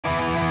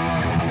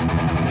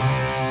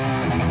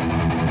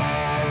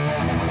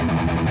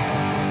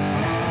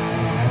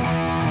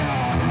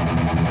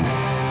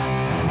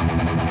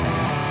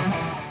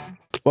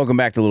Welcome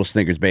back to Little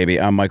Snickers, baby.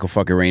 I'm Michael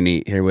fucking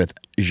Rainey here with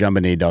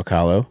Jean-Benet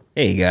Dunkle.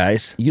 Hey,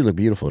 guys. You look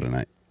beautiful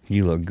tonight.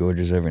 You look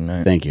gorgeous every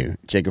night. Thank you.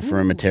 Jacob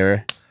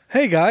Fermatera.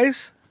 Hey,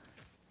 guys.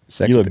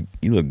 You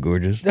look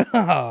gorgeous.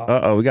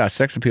 Uh-oh, we got a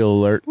sex appeal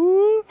alert.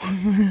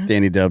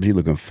 Danny Dubs, you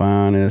looking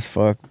fine as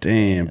fuck.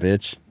 Damn,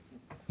 bitch.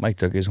 Mike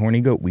took his horny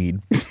goat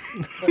weed.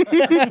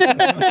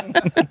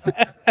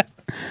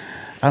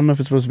 I don't know if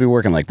it's supposed to be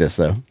working like this,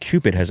 though.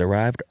 Cupid has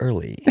arrived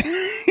early.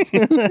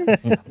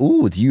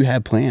 Ooh, do you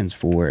have plans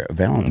for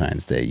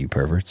Valentine's Day, you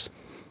perverts?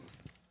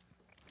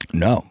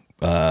 No.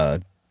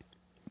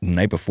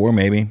 Night before,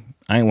 maybe.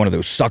 I ain't one of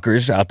those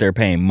suckers out there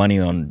paying money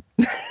on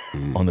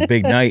the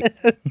big night.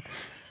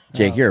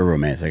 Jake, you're a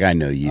romantic. I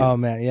know you. Oh,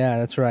 man. Yeah,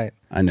 that's right.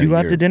 I know Do you go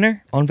out to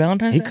dinner on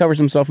Valentine's He Day? covers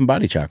himself in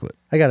body chocolate.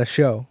 I got a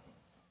show.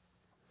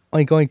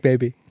 Oink, oink,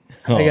 baby.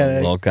 Oh, I got a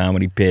little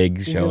comedy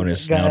pig showing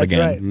his snout that's again.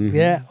 Right. Mm-hmm.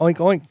 Yeah, oink,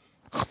 oink.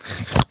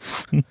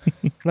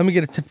 Let me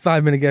get a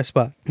 5-minute guest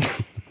spot.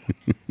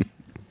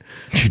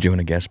 You're doing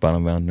a guest spot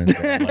on Valentine's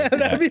Day. I like that.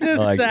 That'd be the I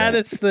like that.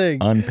 saddest thing.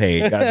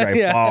 Unpaid. Gotta drive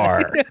Yeah.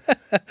 far.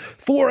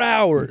 4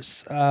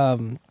 hours.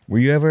 Were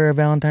you ever a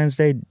Valentine's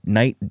Day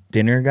night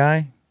dinner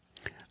guy?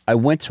 I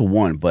went to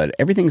one, but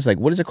everything's like,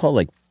 what is it called?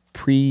 Like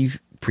Prefix.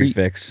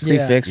 Prefix.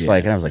 Yeah.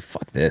 Like, and I was like,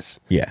 fuck this.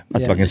 Yeah.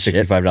 Not Yeah. fucking Fucking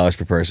shit. $65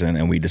 per person,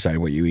 and we decide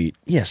what you eat.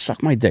 Yeah,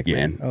 suck my dick,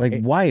 man. Like,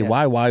 Okay. why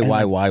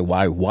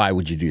Yeah. why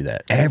would you do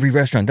that? Every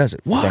restaurant does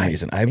it for some Why?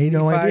 reason. I have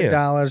no idea.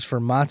 $85 for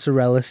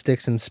mozzarella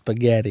sticks and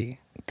spaghetti.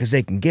 Because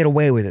they can get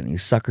away with it, and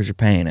these suckers are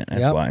paying it.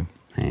 That's Yep. why.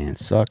 Man,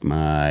 suck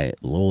my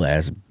little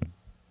ass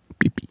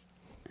pee-pee.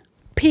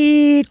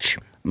 Peach.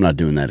 I'm not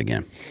doing that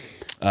again.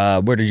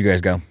 Where did you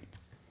guys go?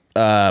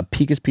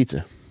 Pika's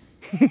Pizza.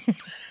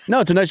 No,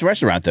 it's a nice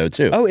restaurant though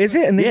too. Oh, is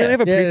it? And they Yeah. really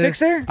have a Yeah, prefix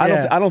there?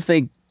 I don't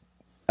think.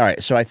 All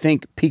right, so I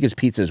think Pika's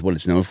Pizza is what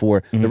it's known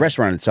for. The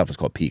restaurant itself is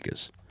called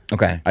Pika's.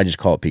 Okay. I just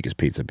call it Pika's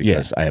Pizza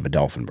because I have a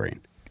dolphin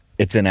brain.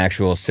 It's an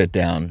actual sit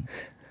down,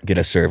 get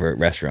a server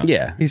restaurant.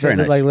 Yeah, He very says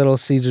nice. it like Little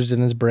Caesars in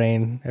his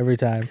brain every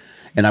time.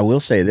 And I will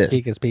say this: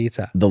 Pika's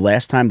Pizza. the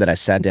last time that I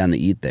sat down to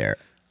eat there,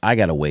 I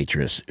got a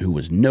waitress who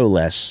was no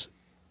less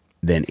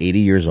than 80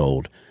 years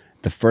old.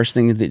 The first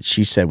thing that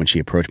she said when she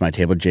approached my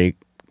table, Jake,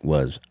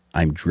 was,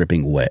 "I'm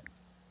dripping wet."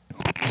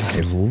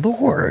 My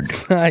Lord.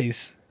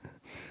 Nice.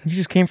 You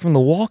just came from the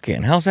walk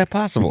in. How's that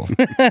possible?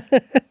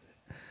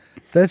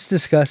 That's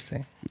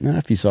disgusting. Not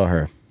if you saw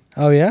her.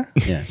 Oh, yeah?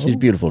 Yeah, she's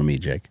beautiful to me,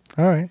 Jake.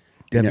 All right.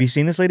 Have you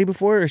seen this lady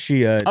before? Or is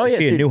she, is she a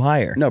dude. new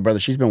hire? No, brother,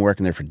 she's been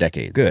working there for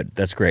decades. Good.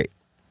 That's great.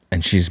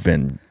 And she's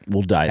been,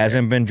 We'll die there.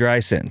 hasn't been dry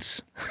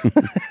since.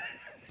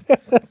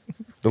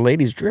 The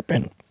lady's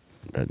dripping.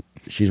 But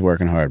she's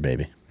working hard,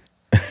 baby.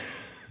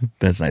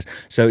 That's nice.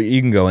 So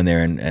you can go in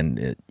there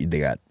and they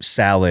got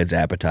salads,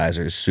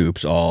 appetizers,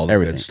 soups, all the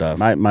Everything. good stuff.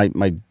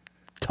 My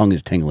tongue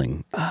is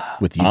tingling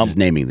with you just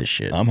naming this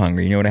shit. I'm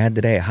hungry. You know what I had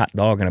today? A hot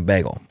dog and a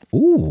bagel.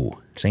 Ooh.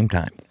 Same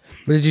time.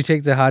 But did you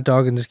take the hot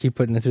dog and just keep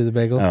putting it through the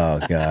bagel? Oh,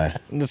 God.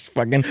 This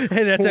fucking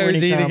Hey, that's how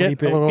he's horny eating comedy it.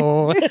 pig.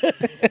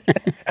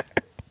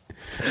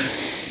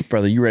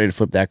 Brother, you ready to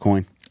flip that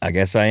coin? I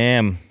guess I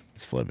am.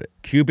 Let's flip it.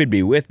 Cupid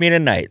be with me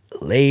tonight.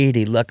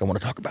 Lady luck, I want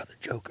to talk about the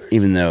Joker.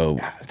 Even though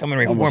It's coming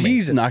right for almost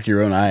me. knocked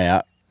your own eye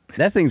out.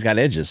 That thing's got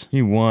edges.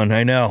 You won,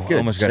 I know. Good.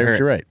 Almost got Serves hurt.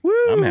 you right.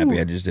 I'm happy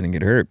I just didn't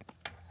get hurt.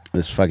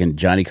 This fucking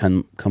Johnny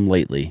come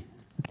lately,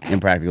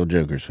 Impractical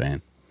Jokers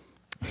fan.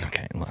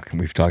 Okay, look,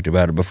 we've talked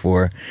about it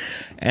before.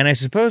 And I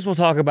suppose we'll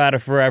talk about it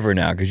forever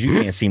now because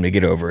you can't seem to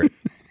get over it.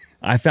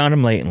 I found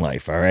him late in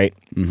life, all right?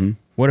 Mm-hmm.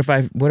 What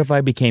if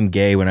I became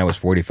gay when I was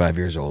 45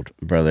 years old?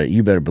 Brother,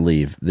 you better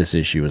believe this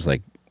issue is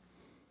like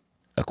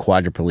a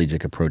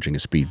quadriplegic approaching a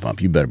speed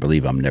bump. You better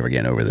believe I'm never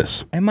getting over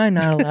this. Am I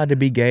not allowed to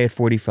be gay at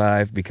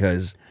 45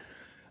 because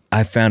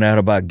I found out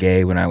about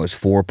gay when I was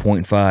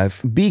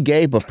 4.5? Be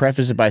gay, but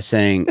preface it by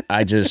saying,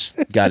 I just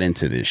got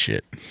into this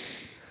shit.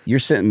 You're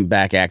sitting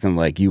back acting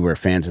like you were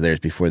fans of theirs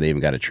before they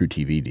even got a true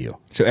TV deal.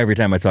 So every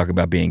time I talk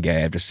about being gay, I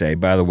have to say,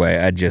 by the way,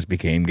 I just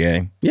became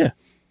gay. Yeah.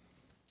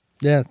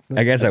 Yeah.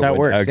 I guess That's I how it would.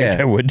 works, I guess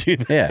yeah. I would do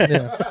that.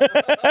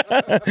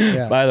 Yeah.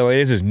 Yeah. By the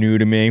way, this is new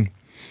to me.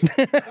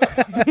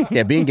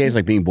 Yeah, being gay is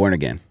like being born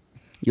again.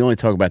 You only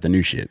talk about the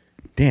new shit.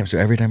 Damn, so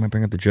every time I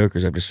bring up the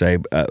Jokers, I have to say,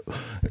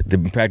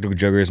 the Practical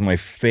Joker is my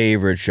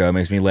favorite show. It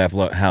makes me laugh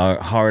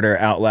harder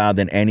out loud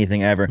than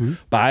anything ever.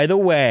 By the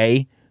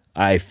way,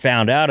 I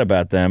found out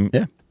about them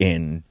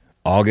in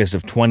August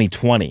of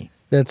 2020.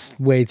 That's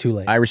way too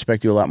late. I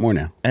respect you a lot more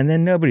now. And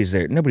then nobody's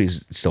there.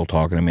 Nobody's still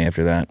talking to me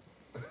after that.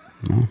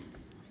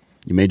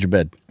 You made your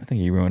bed. I think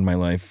you ruined my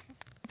life.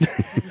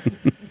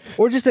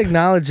 Or just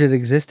acknowledge it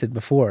existed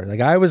before. Like,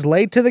 I was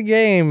late to the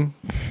game.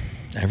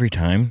 Every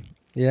time.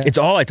 Yeah. It's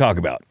all I talk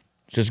about.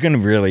 So it's going to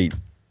really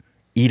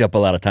eat up a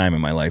lot of time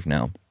in my life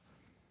now.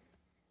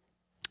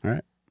 All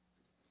right.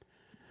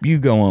 You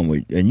go on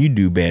with, and you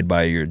do bad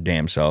by your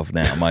damn self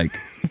now, Mike.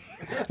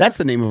 That's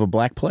the name of a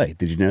black play.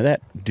 Did you know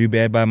that? Do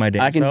bad by my damn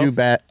self?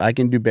 I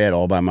can do bad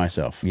all by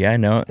myself. Yeah, I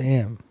know it.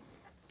 Damn.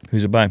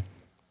 Who's it by?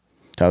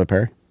 Tyler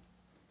Perry?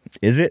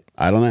 Is it?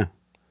 I don't know.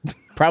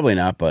 Probably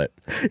not, but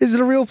Is it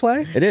a real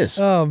play? it is.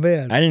 Oh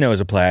man. I didn't know it was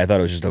a play. I thought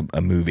it was just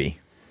a movie.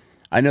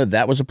 I know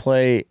that was a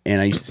play,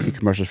 and I used to see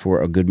commercials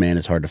for A Good Man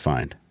Is Hard to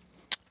Find.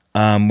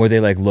 Were they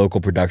like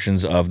local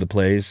productions of the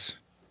plays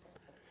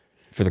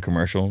for the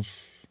commercials?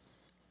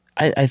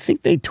 I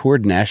think they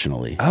toured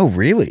nationally. Oh,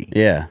 really?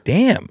 Yeah.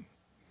 Damn.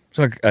 It's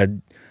like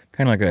kind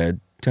of like a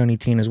Tony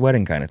Tina's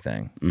wedding kind of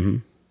thing. Mm-hmm.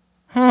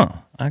 Huh.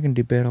 I can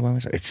do bad all by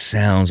myself. It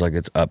sounds like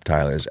it's up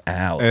Tyler's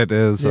alley. It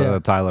is Yeah. a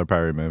Tyler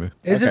Perry movie.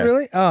 Is it Okay.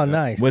 really? Oh,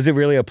 nice. Was it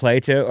really a play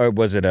too, or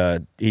was it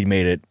he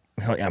made it?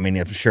 I mean,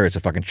 I'm sure it's a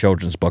fucking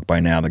children's book by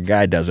now. The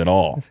guy does it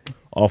all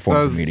forms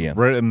of Says media.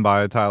 written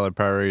by Tyler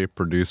Perry,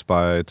 produced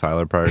by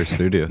Tyler Perry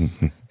Studios.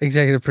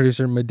 Executive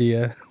producer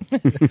Medea.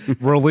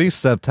 Released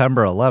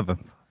September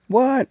 11th,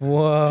 What?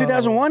 Whoa.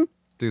 2001?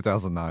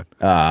 2009.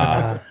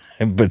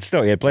 But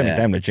still, he had plenty of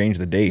Yeah. time to change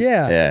the date.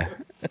 Yeah. Yeah.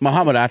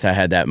 Muhammad Atta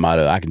had that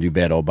motto, I can do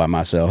bad all by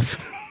myself.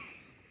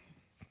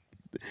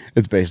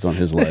 It's based on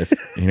his life.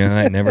 You know,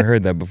 I never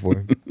heard that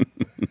before.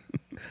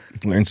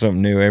 Learn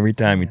something new every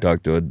time you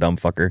talk to a dumb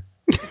fucker.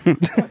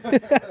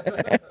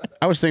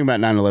 I was thinking about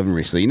 9/11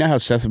 recently. You know how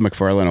Seth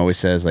MacFarlane always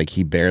says, like,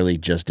 he barely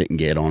just didn't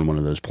get on one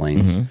of those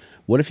planes?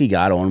 What if he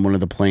got on one of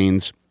the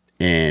planes,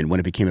 and when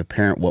it became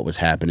apparent what was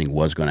happening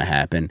was going to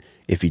happen,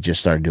 if he just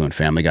started doing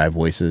Family Guy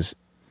voices,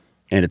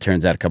 and it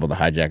turns out a couple of the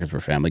hijackers were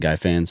Family Guy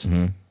fans?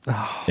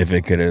 If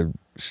it could have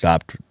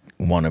stopped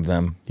one of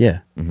them. Yeah.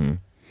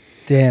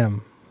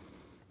 Damn.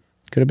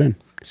 Could have been.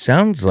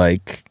 Sounds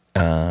like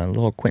a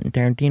little Quentin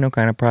Tarantino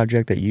kind of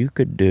project that you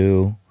could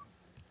do.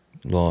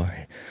 Little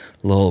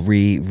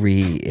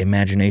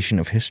reimagination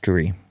of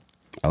history.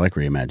 I like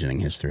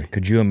reimagining history.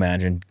 Could you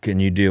imagine? Can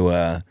you do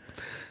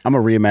I'm a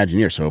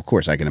reimagineer, so of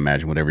course I can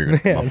imagine whatever you're going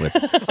to come up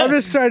with. I'm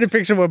just trying to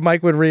picture what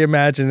Mike would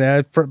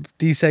reimagine for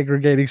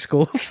desegregating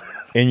schools.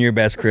 in your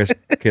best Chris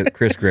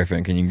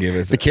Griffin? Can you give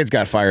us The kids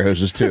got fire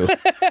hoses, too.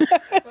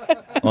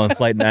 on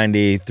Flight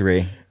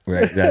 93?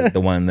 Right,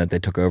 the one that they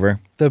took over.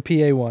 The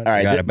PA one. All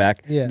right. Got it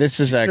back. Yeah. This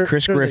is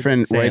Chris Sure,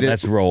 Griffin Sam, right,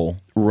 let's roll.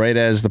 right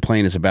as the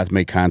plane is about to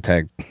make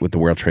contact with the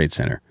World Trade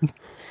Center.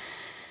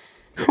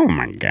 Oh,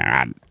 my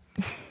God.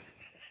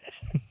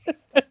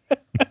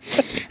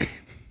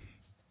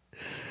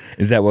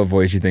 Is that what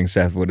voice you think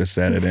Seth would have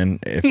said it in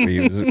if he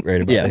was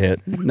right about to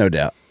hit? No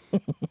doubt.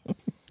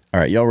 All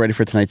right, y'all ready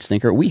for tonight's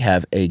stinker? We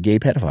have a gay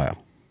pedophile.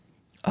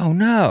 Oh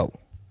no!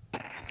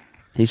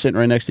 He's sitting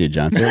right next to you,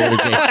 John. Say what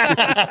a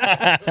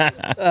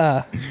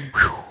gay-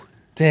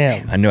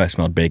 Damn. I knew I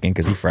smelled bacon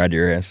because he fried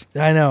your ass.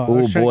 I know. I Oh,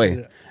 was trying to boy. get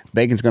it.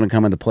 Bacon's going to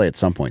come into play at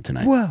some point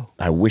tonight. Whoa.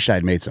 I wish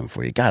I'd made some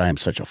for you. God, I am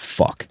such a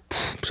fuck.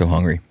 I'm so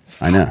hungry.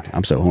 I know.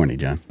 I'm so horny,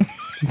 John.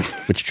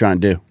 What you trying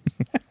to do?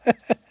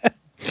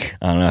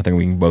 I don't know. I think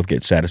we can both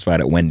get satisfied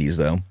at Wendy's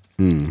though.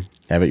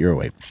 Have it your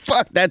way.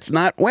 Fuck, that's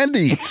not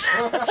Wendy's.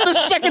 It's the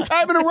second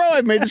time in a row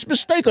I've made this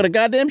mistake on a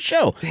goddamn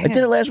show. I did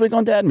it last week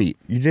on Dad Meat.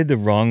 You did the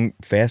wrong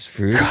fast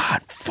food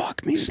God,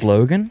 fuck me.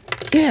 slogan.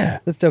 Yeah.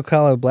 That's still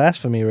call it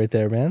blasphemy right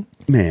there, man.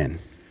 Man,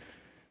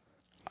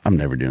 I'm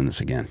never doing this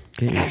again.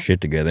 Get your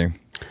shit together.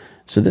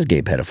 So this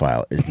gay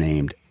pedophile is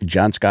named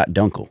John Scott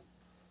Dunkle.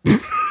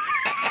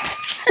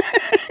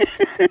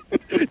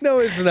 No,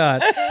 it's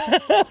not.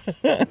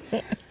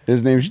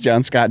 His name's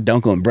John Scott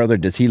Dunkle, and brother,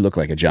 does he look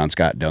like a John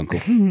Scott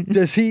Dunkle?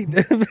 Does he?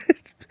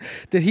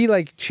 Did he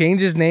like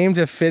change his name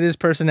to fit his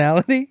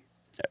personality?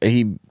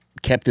 He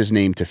kept his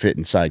name to fit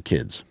inside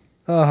kids.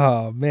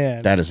 Oh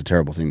man. That is a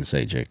terrible thing to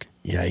say, Jake.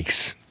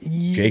 Yikes,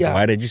 Jake! Yeah.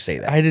 Why did you say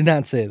that? I did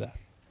not say that.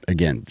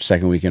 Again,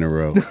 second week in a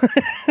row.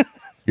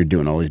 You're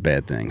doing all these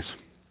bad things.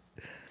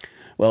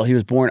 Well, he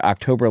was born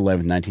October 11,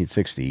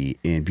 1960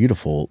 in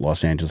beautiful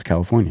Los Angeles,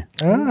 California.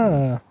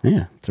 Ah.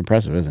 Yeah, it's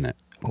impressive, isn't it?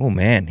 Oh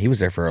man, he was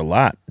there for a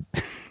lot.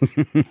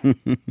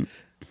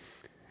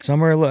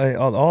 Somewhere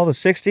all the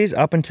 '60s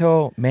up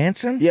until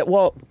Manson. Yeah,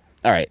 well,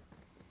 all right.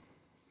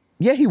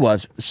 Yeah, he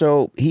was.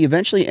 So he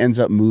eventually ends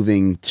up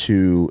moving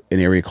to an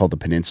area called the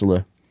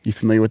Peninsula. You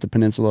familiar with the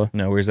Peninsula?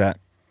 No, where's that?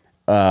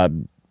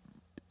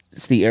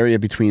 It's the area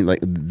between like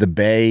the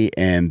Bay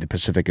and the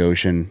Pacific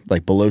Ocean,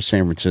 like below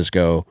San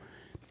Francisco,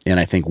 and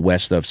I think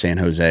west of San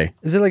Jose.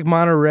 Is it like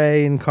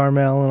Monterey and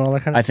Carmel and all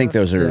that kind of I stuff? think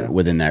those are Yeah.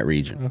 within that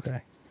region.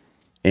 Okay.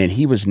 And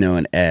he was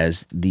known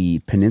as the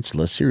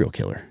Peninsula serial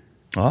killer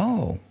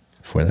Oh,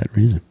 for that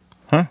reason.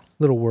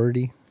 Little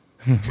wordy.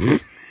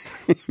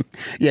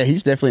 Yeah,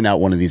 he's definitely not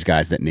one of these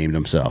guys that named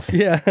himself.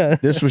 Yeah.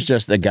 This was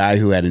just a guy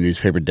who had a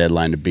newspaper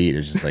deadline to beat. It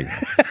was just like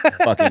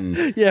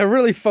fucking Yeah,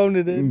 really phoned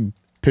it in.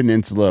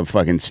 Peninsula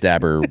fucking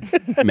stabber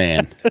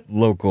man.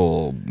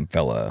 local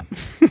fella.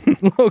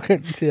 Okay.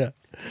 Yeah.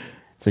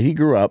 So he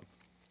grew up,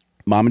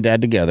 mom and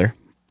dad together,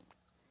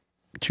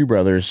 two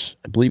brothers.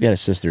 I believe he had a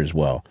sister as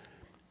well.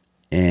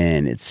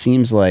 And it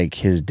seems like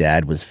his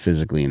dad was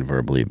physically and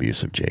verbally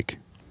abusive, Jake.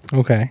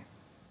 Okay.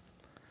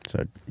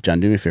 So, John,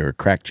 do me a favor.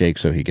 Crack Jake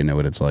so he can know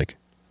what it's like.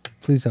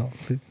 Please don't.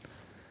 Please.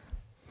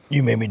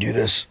 You made me do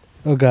this.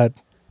 Oh God.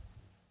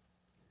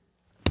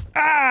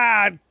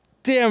 Ah!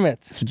 Damn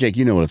it. So, Jake,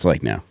 you know what it's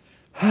like now.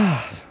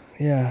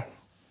 Yeah.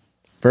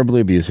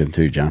 Verbally abusive,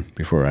 too, John,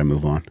 before I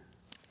move on.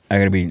 I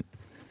gotta be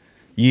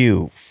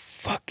You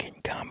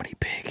fucking comedy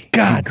pig.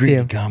 God You greedy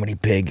damn. comedy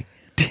pig.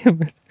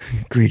 Damn it.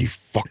 Greedy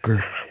fucker.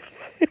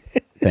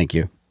 Thank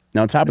you.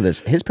 Now, on top of this,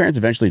 his parents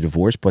eventually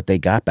divorced, but they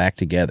got back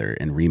together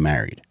and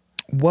remarried.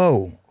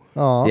 Whoa.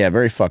 Aw. Yeah,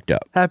 very fucked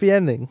up. Happy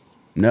ending.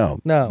 No,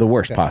 No, the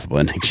worst okay. possible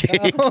ending.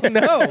 Jake. Oh,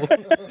 no.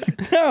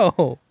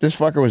 No. This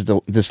fucker was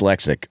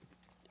dyslexic,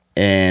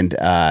 and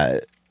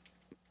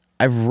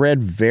I've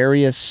read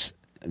various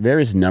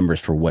numbers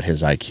for what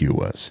his IQ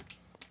was.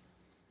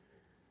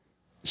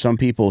 Some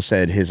people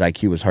said his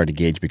IQ was hard to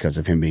gauge because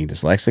of him being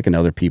dyslexic, and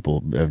other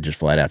people have just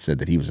flat out said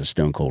that he was a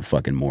stone cold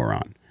fucking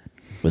moron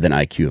with an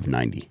IQ of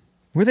 90.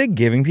 Were they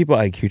giving people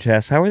IQ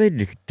tests? How were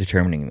they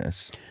determining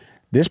this?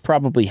 This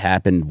probably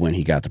happened when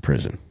he got to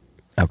prison.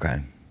 Okay.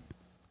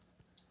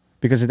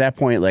 Because at that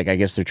point, like, I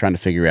guess they're trying to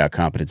figure out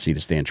competency to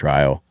stand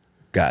trial.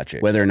 Gotcha.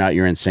 Whether or not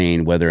you're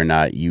insane, whether or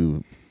not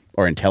you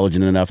are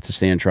intelligent enough to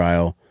stand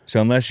trial. So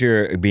unless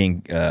you're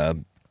being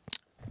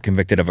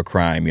convicted of a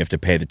crime, you have to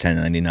pay the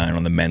 $10.99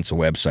 on the Mensa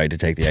website to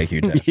take the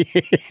IQ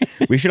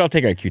test. We should all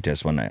take IQ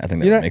tests one night. I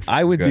think that would make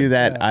I would good. do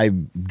that.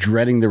 I'm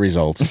dreading the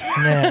results.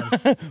 Man.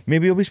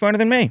 Maybe you'll be smarter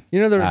than me. You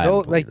know the I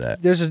result? don't believe Like,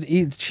 that. there's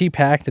a cheap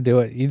hack to do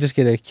it. You just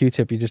get a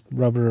Q-tip. You just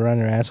rub it around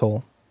your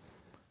asshole.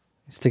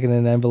 Stick it in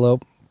an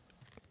envelope.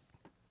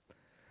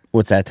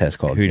 What's that test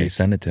called? Who do you Jake?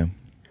 send it to?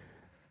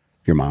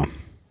 Your mom.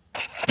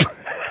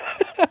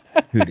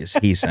 Who does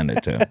he send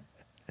it to?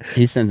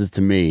 He sends it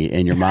to me,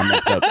 and your mom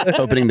ends up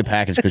opening the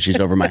package because she's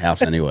over my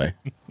house anyway.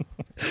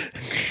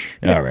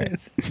 All right.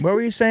 What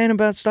were you saying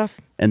about stuff?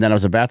 And then I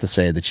was about to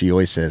say that she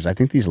always says, I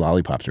think these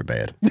lollipops are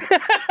bad.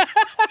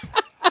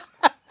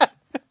 I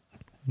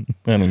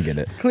don't get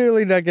it.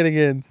 Clearly not getting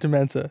into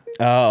Mensa.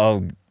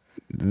 Oh,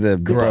 The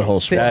Gross. butthole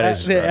The, swab. That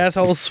is the gross.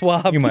 asshole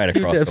swab. you might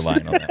have crossed the Q-tips.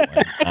 line on that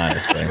one,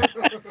 honestly.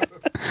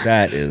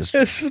 That is.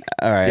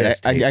 All right,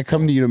 Just I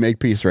come to you to make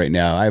peace right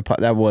now.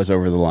 That was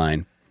over the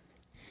line,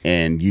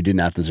 and you did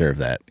not deserve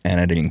that. And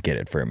I didn't get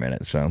it for a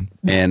minute, so.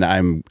 And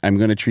I'm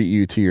going to treat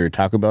you to your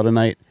Taco Bell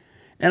tonight,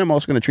 and I'm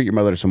also going to treat your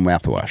mother to some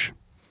mouthwash.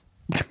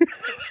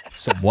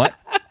 So what?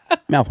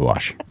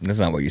 Mouthwash. That's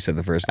not what you said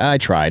the first time. I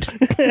tried.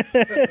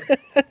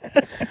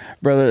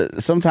 Brother,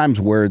 sometimes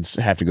words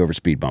have to go over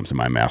speed bumps in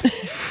my mouth.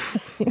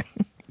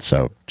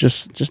 So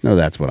just know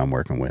that's what I'm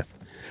working with.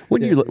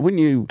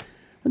 Wouldn't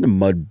the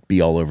mud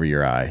be all over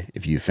your eye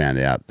if you found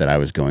out that I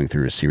was going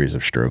through a series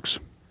of strokes?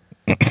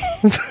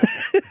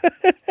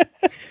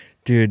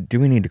 Dude, do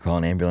we need to call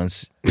an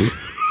ambulance?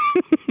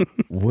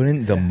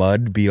 Wouldn't the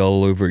mud be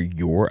all over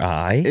your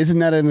eye? Isn't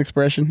that an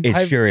expression?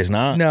 It sure is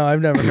not. No,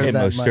 I've never heard It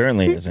that most much.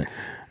 certainly isn't.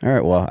 All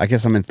right, well, I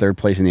guess I'm in third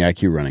place in the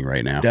IQ running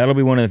right now. That'll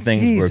be one of the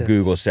things where Jesus.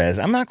 Google says,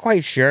 I'm not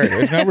quite sure.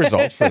 There's no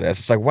results for this.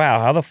 It's like, wow,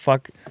 how the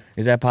fuck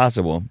is that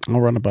possible?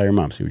 I'll run it by your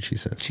mom, see what she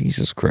says.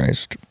 Jesus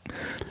Christ.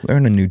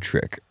 Learn a new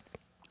trick.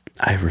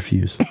 I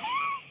refuse. All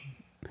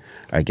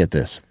right, get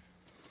this.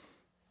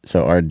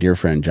 So our dear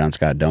friend John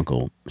Scott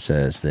Dunkle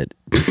says that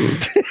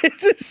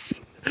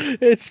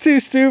It's too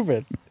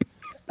stupid.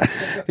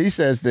 he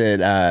says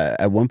that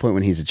at one point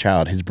when he's a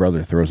child, his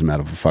brother throws him out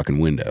of a fucking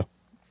window.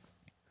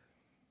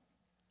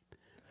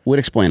 Would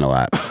explain a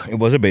lot. It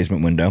was a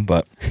basement window,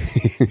 but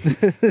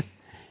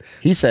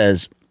He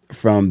says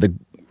from the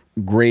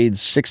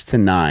grades 6 to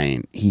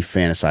 9, he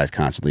fantasized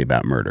constantly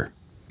about murder,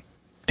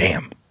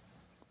 damn.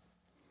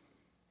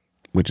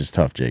 which is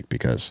tough, Jake,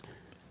 because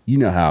you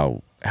know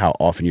how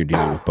often you're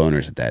dealing with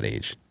boners at that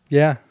age.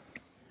 Yeah.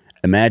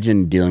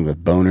 Imagine dealing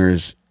with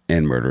boners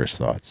and murderous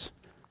thoughts.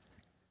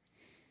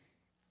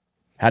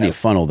 How do you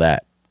funnel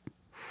that?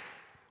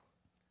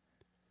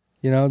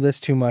 You know, that's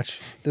too much.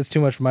 That's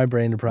too much for my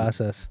brain to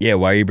process. Yeah,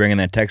 why are you bringing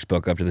that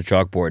textbook up to the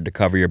chalkboard? To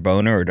cover your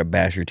boner or to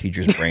bash your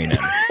teacher's brain in?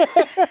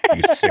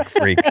 You sick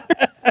freak.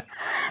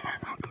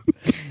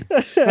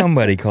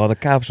 Somebody call the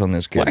cops on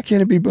this kid. Why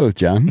can't it be both,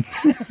 John?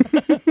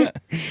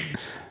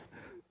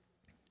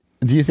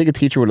 Do you think a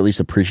teacher would at least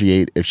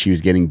appreciate if she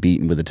was getting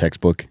beaten with a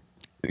textbook?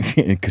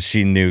 Because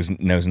she knows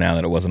now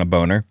that it wasn't a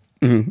boner.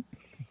 Mm-hmm.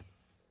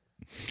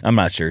 I'm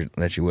not sure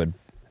that she would.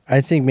 I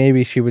think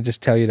maybe she would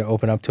just tell you to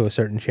open up to a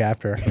certain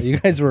chapter that you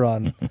guys were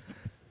on.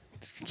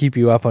 To keep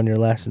you up on your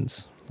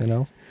lessons, you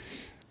know?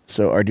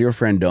 So our dear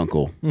friend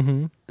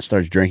Dunkle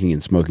starts drinking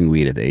and smoking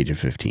weed at the age of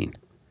 15.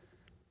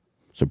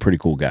 So pretty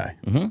cool guy.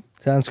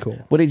 Sounds cool.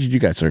 What age did you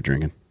guys start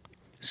drinking?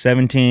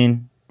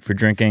 17 for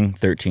drinking,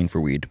 13 for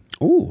weed.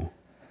 Ooh.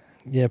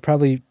 Yeah,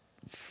 probably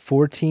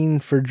 14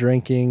 for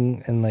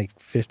drinking and like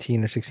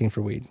 15 or 16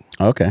 for weed.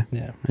 Okay.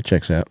 Yeah. That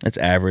checks out. That's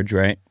average,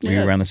 right? Were you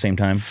Yeah. around the same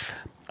time?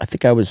 I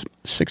think I was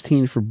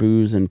 16 for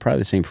booze and probably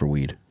the same for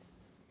weed.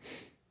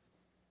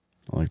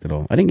 I liked it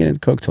all. I didn't get into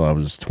coke till I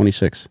was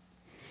 26.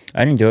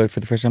 I didn't do it for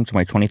the first time until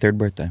my 23rd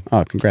birthday.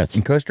 Oh, congrats.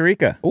 In Costa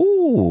Rica.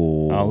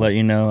 Ooh. I'll let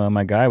you know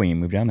my guy when you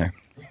move down there.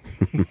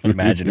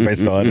 Imagine if I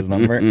still had his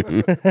number.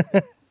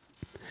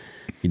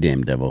 You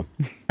damn devil.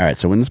 All right,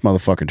 so when this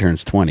motherfucker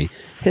turns 20,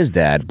 his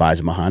dad buys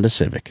him a Honda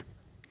Civic.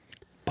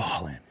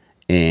 Ballin'.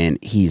 And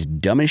he's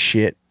dumb as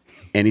shit,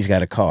 and he's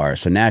got a car.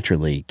 So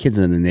naturally, kids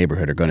in the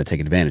neighborhood are going to take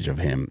advantage of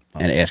him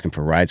and ask him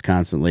for rides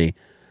constantly,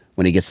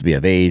 When he gets to be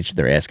of age,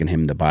 they're asking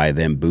him to buy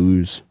them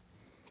booze.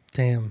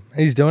 Damn.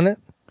 He's doing it?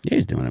 Yeah,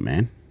 he's doing it,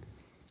 man.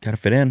 Gotta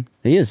fit in.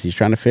 He is. He's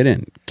trying to fit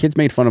in. Kids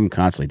made fun of him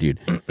constantly,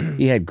 dude.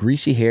 He had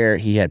greasy hair.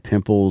 He had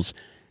pimples.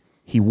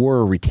 He wore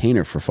a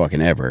retainer for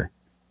fucking ever.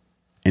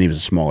 And he was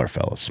a smaller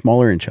fellow.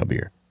 Smaller and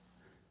chubbier.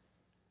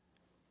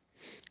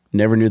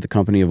 Never knew the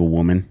company of a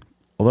woman.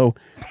 Although...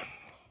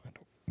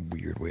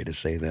 Weird way to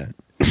say that.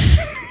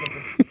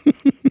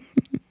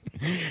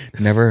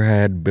 Never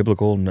had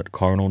biblical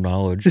carnal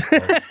knowledge of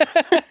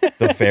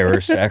the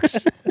fairer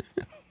sex.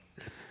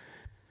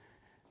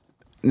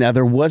 Now,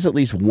 there was at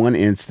least one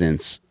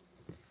instance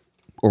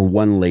or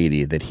one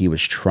lady that he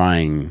was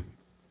trying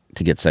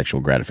to get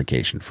sexual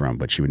gratification from,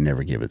 but she would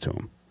never give it to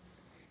him.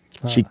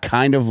 She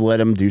kind of let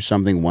him do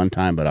something one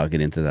time, but I'll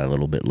get into that a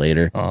little bit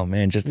later. Oh,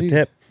 man, just the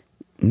tip.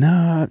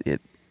 No,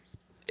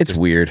 it's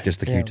weird. Just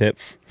the Q-tip.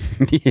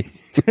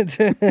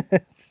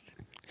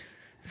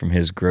 From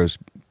his gross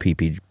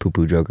pee-pee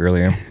poo-poo joke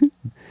earlier.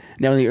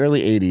 Now, in the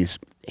early 80s,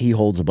 he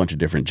holds a bunch of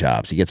different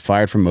jobs. He gets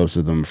fired from most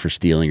of them for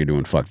stealing or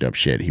doing fucked up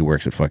shit. He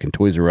works at fucking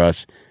Toys R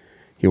Us.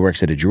 He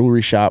works at a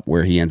jewelry shop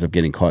where he ends up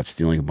getting caught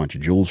stealing a bunch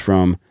of jewels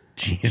from.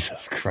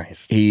 Jesus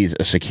Christ. He's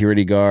a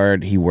security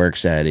guard. He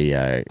works at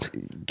a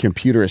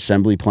computer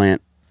assembly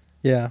plant.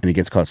 Yeah. And he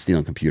gets caught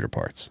stealing computer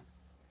parts.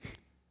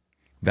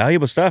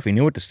 Valuable stuff. He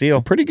knew what to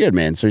steal. Pretty good,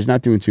 man. So he's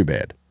not doing too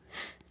bad.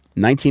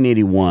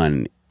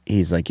 1981,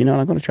 he's like, you know,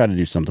 I'm going to try to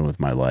do something with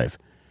my life.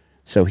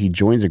 So he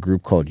joins a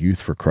group called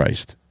Youth for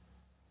Christ.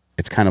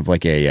 It's kind of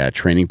like a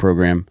training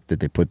program that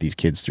they put these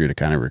kids through to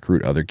kind of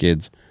recruit other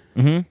kids.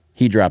 Mm-hmm.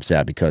 He drops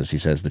out because he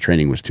says the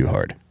training was too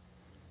hard.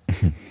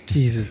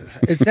 Jesus.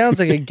 It sounds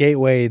like a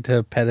gateway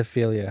to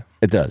pedophilia.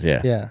 It does,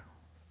 yeah. Yeah.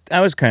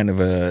 I was kind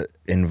of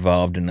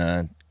involved in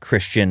a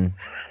Christian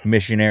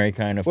missionary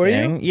kind of Were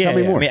thing. you? Yeah, Tell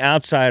me more. I mean,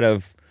 outside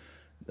of,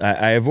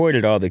 I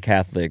avoided all the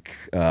Catholic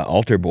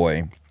altar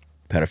boy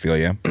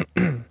pedophilia.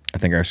 I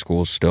think our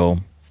school's still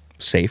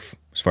safe,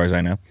 as far as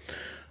I know.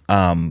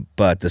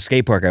 But the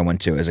skate park I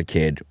went to as a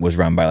kid was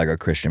run by like a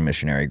Christian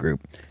missionary group,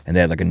 and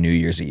they had like a New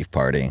Year's Eve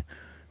party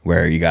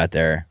where you got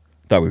there,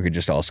 thought we could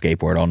just all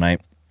skateboard all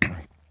night,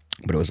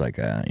 but it was like,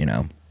 you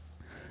know,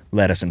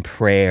 led us in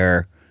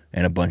prayer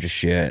and a bunch of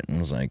shit, and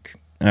was like,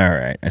 all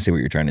right, I see what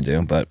you're trying to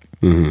do, but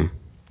I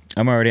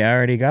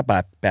already got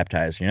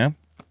baptized, you know?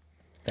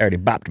 They already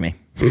bopped me.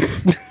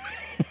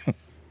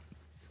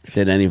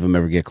 Did any of them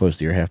ever get close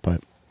to your half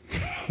pipe?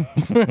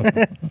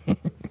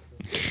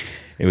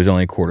 It was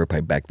only a quarter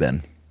pipe back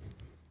then.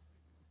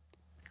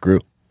 Grew.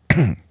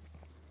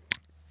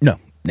 No,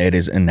 it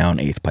is and now an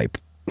eighth pipe.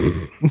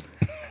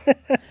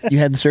 You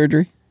had the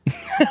surgery?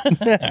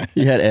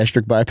 You had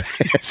gastric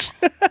bypass?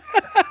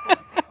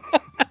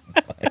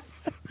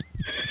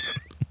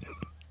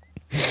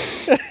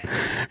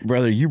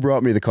 Brother, you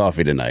brought me the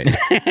coffee tonight.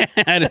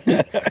 I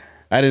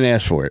didn't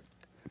ask for it.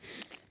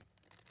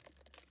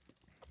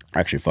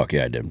 Actually, fuck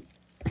yeah, I did.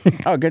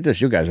 Oh, get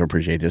this. You guys will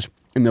appreciate this.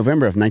 In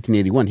November of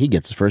 1981, he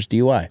gets his first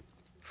DUI.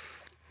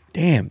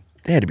 Damn,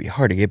 they had to be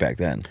hard to get back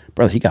then.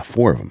 Brother, he got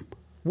 4 of them.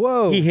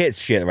 Whoa. He hit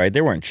shit, right?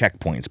 There weren't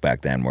checkpoints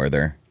back then, were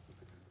there?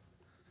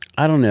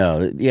 I don't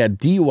know. Yeah,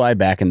 DUI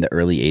back in the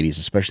early 80s,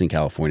 especially in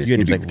California, You had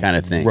to seems be like the kind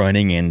of thing.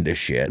 running into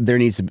shit.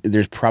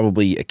 There's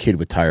probably a kid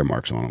with tire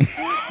marks on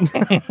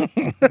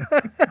him.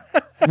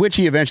 Which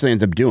he eventually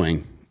ends up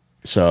doing.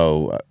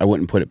 So I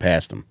wouldn't put it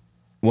past him.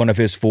 One of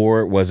his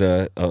 4 was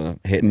a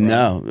hit and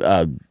run.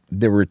 No,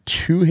 there were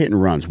 2 hit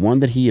and runs. One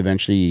that he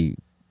eventually,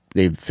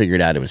 they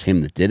figured out it was him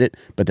that did it,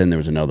 but then there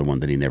was another one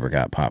that he never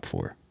got popped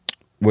for.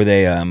 Were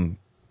they,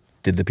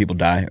 did the people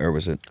die, or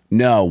was it?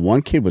 No,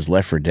 one kid was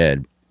left for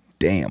dead.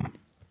 Damn.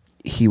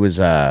 He was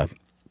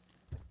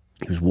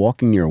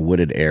walking near a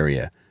wooded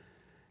area,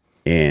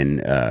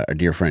 and our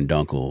dear friend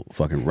Dunkle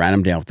fucking ran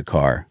him down with the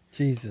car.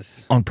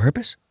 Jesus. On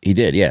purpose? He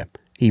did, yeah.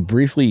 He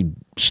briefly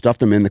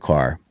stuffed him in the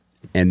car,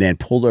 and then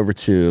pulled over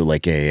to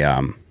like a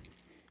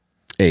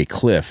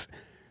cliff,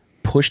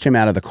 pushed him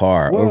out of the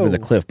car over the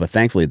cliff, but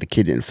thankfully the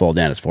kid didn't fall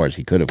down as far as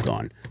he could have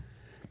gone.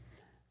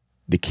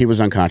 The kid was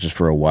unconscious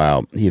for a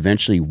while. He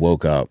eventually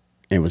woke up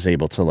and was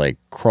able to like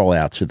crawl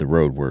out to the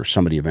road where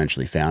somebody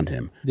eventually found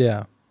him.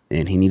 Yeah.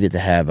 And he needed to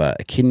have a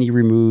kidney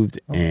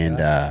removed,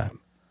 and I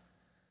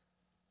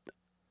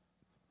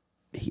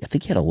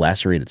think he had a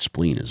lacerated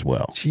spleen as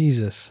well.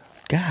 Jesus.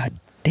 God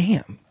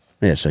damn.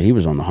 Yeah, so he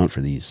was on the hunt for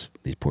these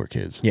poor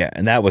kids. Yeah,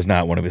 and that was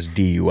not one of his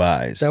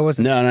DUIs. That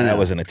wasn't. No. That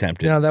was an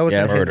attempted. No, that was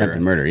Yeah, a it was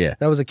attempted murder, yeah.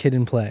 That was a kid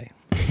in play.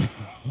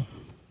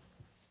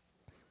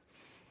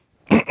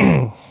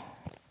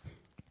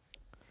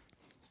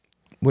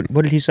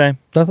 What did he say?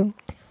 Nothing.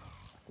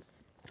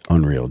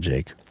 Unreal,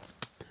 Jake.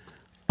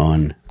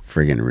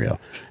 Unfriggin' real.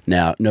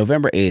 Now,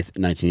 November 8th,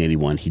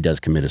 1981, he does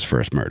commit his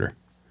first murder.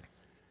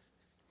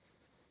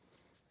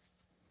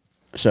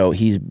 So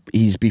he's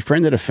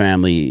befriended a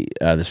family,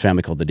 this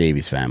family called the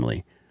Davies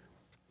family,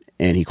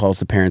 and he calls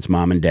the parents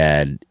mom and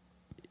dad.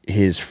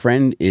 His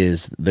friend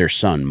is their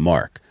son,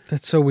 Mark.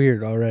 That's so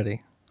weird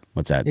already.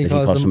 What's that? He That he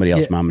calls calls them- somebody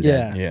else yeah, mom and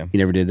dad? yeah. You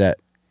never did that?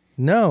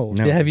 No.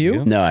 No, Have you?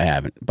 you? No, I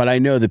haven't. But I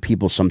know that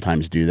people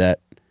sometimes do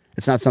that.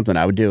 It's not something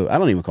I would do. I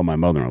don't even call my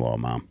mother-in-law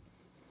mom.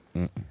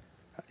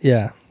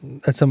 Yeah,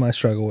 that's something I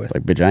struggle with.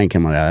 Like, bitch, I ain't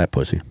coming out of that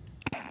pussy.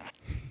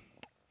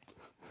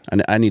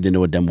 I need to know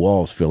what them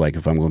walls feel like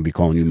if I'm going to be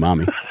calling you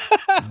mommy.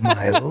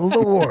 My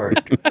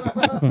Lord.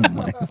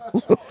 My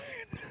Lord.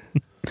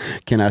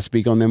 Can I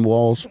speak on them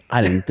walls?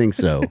 I didn't think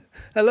so.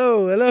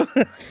 Hello.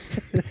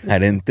 I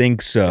didn't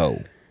think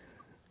so.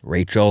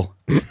 Rachel.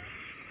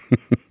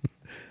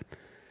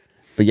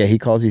 But yeah, he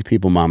calls these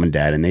people mom and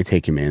dad, and they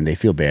take him in. They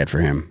feel bad for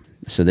him.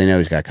 So they know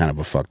he's got kind of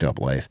a fucked up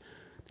life.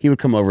 He would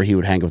come over, he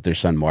would hang out with their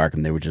son Mark,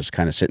 and they would just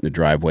kind of sit in the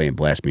driveway and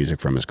blast music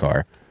from his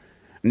car.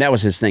 And that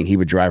was his thing. He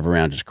would drive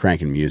around just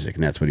cranking music,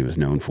 and that's what he was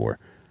known for.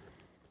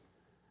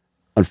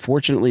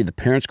 Unfortunately, the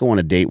parents go on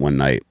a date one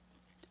night,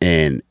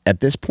 and at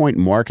this point,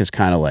 Mark has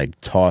kind of like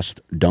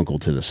tossed Dunkle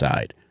to the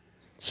side.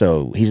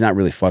 So he's not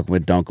really fucking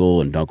with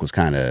Dunkle, and Dunkle's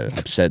kind of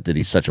upset that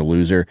he's such a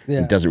loser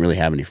and doesn't really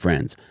have any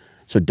friends.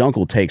 So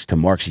Dunkle takes to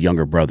Mark's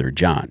younger brother,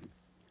 John,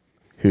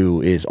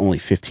 who is only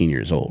 15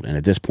 years old. And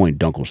at this point,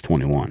 Dunkle's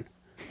 21.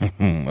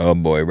 Oh,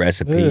 boy.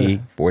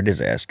 Recipe for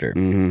disaster.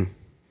 Mm-hmm.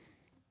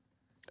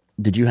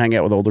 Did you hang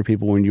out with older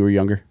people when you were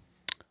younger?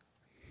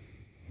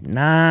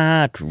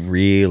 Not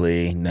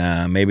really.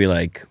 Nah, maybe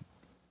like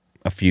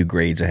a few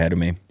grades ahead of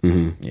me.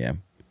 Mm-hmm. Yeah.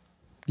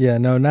 Yeah,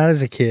 no, not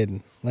as a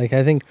kid. Like,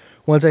 I think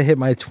once I hit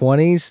my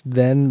 20s,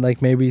 then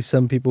like maybe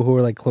some people who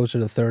are like closer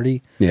to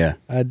 30, Yeah.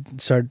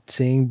 I'd start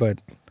seeing,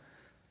 but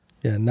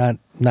yeah, not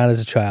as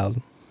a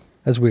child.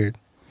 That's weird.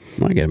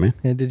 Well, I get it, man.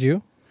 Yeah, did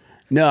you?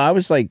 No, I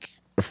was like,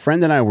 a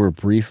friend and I were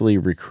briefly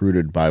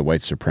recruited by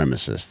white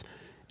supremacists,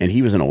 and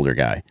he was an older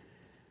guy.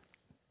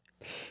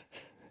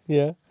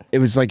 Yeah. It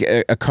was like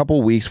a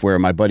couple weeks where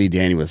my buddy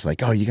Danny was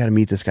like, oh, you got to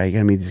meet this guy. You got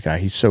to meet this guy.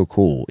 He's so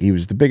cool. He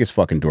was the biggest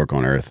fucking dork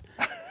on earth.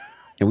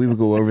 And we would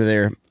go over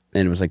there,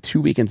 and it was like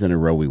 2 weekends in a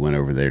row we went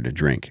over there to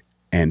drink.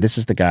 And this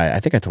is the guy, I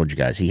think I told you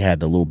guys, he had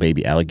the little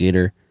baby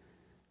alligator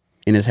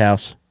in his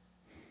house.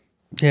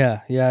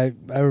 Yeah,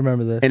 I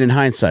remember this. And in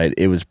hindsight,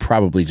 it was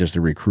probably just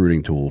a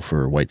recruiting tool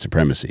for white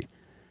supremacy.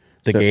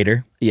 The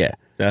gator? Yeah.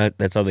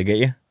 That's how they get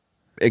you?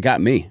 It got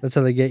me. That's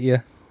how they get you.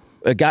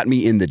 It got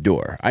me in the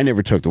door. I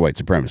never took the white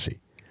supremacy.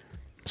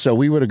 So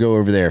we would go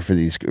over there for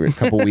these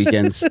couple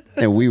weekends,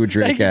 and we would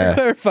drink. Thank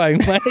you for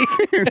clarifying, Mike.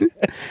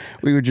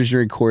 We would just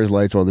drink Coors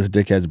Lights while this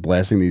dickhead's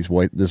blasting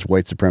this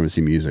white supremacy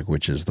music,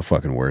 which is the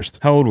fucking worst.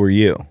 How old were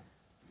you?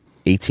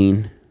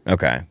 18.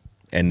 Okay.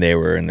 And they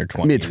were in their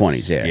 20s.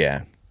 Mid-20s, yeah.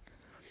 Yeah.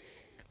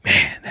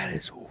 Man, that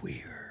is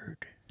weird.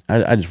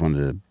 I just wanted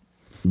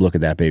to look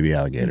at that baby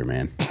alligator,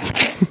 man.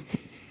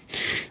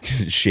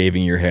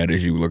 Shaving your head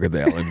as you look at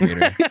the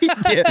alligator.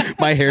 Yeah,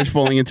 my hair's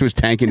falling into his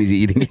tank and he's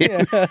eating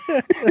it. Yeah.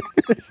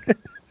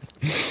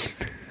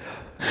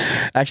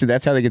 Actually,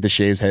 that's how they get the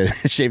shaved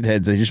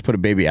heads. They just put a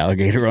baby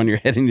alligator on your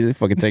head and you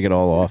fucking take it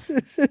all off.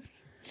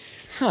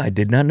 Oh, I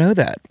did not know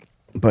that.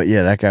 But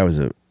yeah, that guy was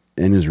and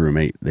his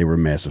roommate, they were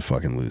massive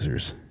fucking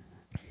losers.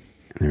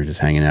 They were just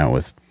hanging out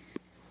with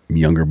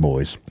younger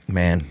boys.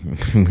 Man,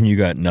 when you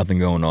got nothing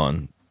going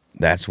on,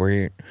 that's where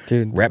you're...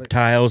 Dude,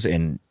 reptiles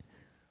and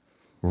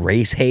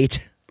race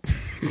hate,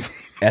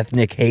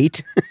 ethnic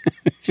hate.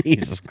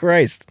 Jesus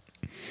Christ.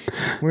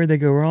 Where'd they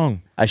go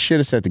wrong? I should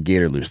have set the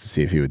gator loose to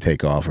see if he would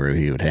take off or if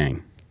he would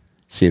hang.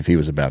 See if he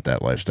was about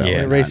that lifestyle.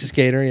 Yeah, or the racist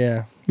gator,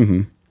 yeah.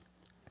 Mm-hmm.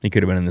 He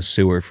could have been in the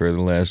sewer for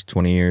the last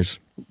 20 years.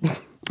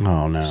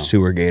 Oh, no.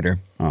 Sewer gator.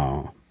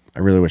 Oh, I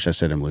really wish I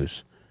set him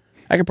loose.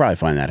 I could probably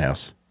find that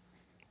house.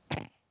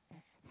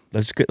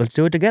 Let's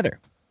do it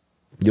together.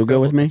 You'll go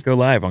with me? Let's go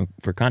live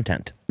for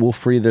content. We'll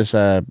free this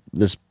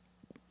this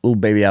little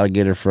baby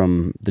alligator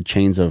from the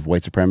chains of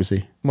white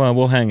supremacy. Well,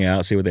 we'll hang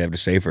out, see what they have to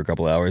say for a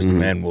couple hours,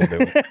 and then we'll do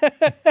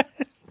it.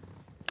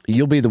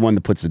 You'll be the one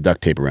that puts the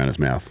duct tape around his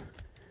mouth.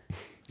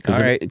 All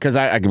right. Because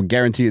I can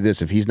guarantee you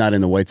this, if he's not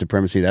in the white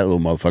supremacy, that little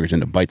motherfucker's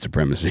into bite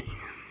supremacy.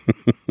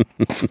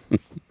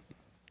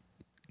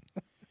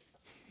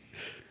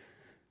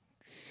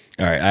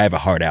 All right, I have a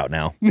heart out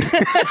now.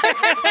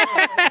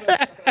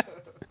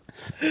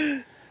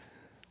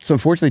 So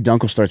unfortunately,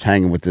 Dunkle starts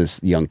hanging with this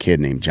young kid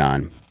named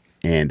John,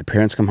 and the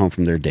parents come home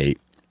from their date.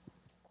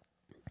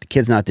 The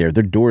kid's not there.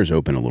 Their door is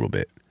open a little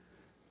bit.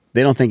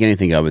 They don't think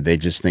anything of it. They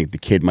just think the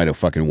kid might have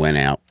fucking went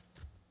out.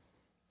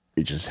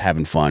 He's just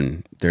having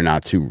fun. They're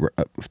not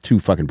too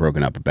fucking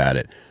broken up about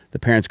it. The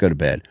parents go to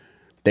bed.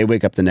 They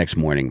wake up the next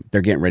morning.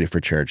 They're getting ready for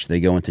church. They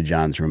go into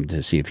John's room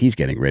to see if he's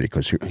getting ready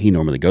because he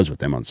normally goes with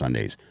them on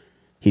Sundays.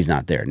 He's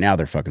not there. Now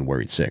they're fucking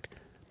worried sick.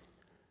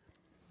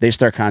 They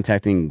start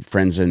contacting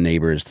friends and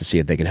neighbors to see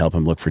if they can help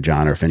him look for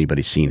John or if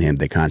anybody's seen him.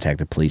 They contact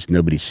the police.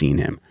 Nobody's seen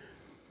him.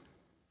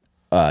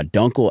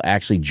 Dunkle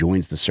actually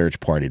joins the search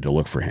party to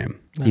look for him.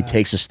 He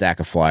takes a stack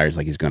of flyers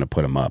like he's going to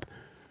put them up.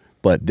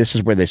 But this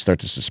is where they start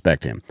to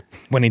suspect him.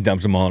 When he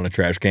dumps them all in a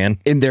trash can?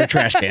 In their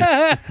trash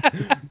can.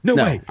 No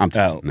way.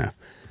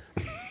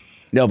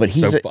 No, but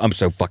I'm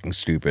so fucking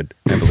stupid.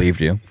 I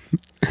believed you.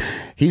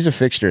 He's a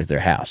fixture at their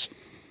house.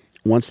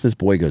 Once this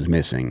boy goes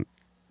missing,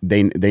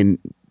 they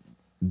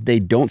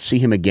don't see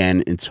him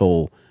again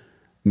until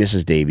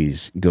Mrs.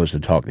 Davies goes to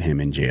talk to him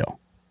in jail.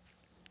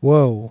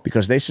 Whoa.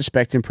 because they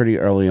suspect him pretty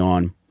early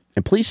on.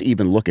 And police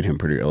even look at him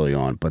pretty early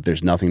on, but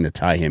there's nothing to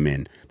tie him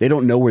in. They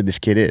don't know where this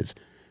kid is.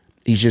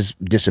 He's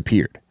just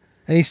disappeared.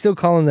 And he's still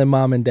calling them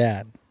mom and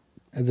dad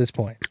at this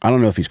point. I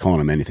don't know if he's calling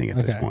him anything at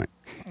this Okay. point.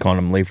 Calling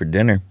him late for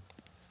dinner.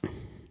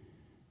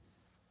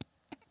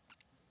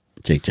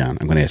 Jake John,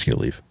 I'm going to ask you to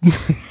leave.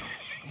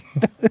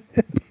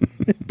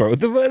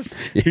 Both of us?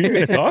 Who are you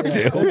going to talk to?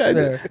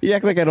 There. You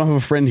act like I don't have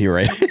a friend here,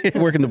 right?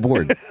 Working the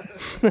board.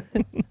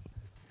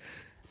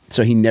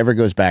 So he never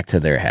goes back to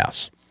their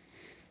house.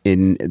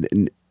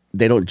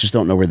 They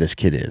don't know where this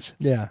kid is.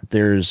 Yeah.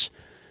 There's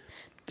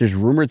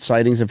rumored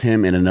sightings of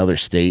him in another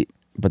state,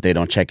 but they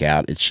don't check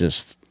out. It's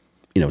just,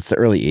 it's the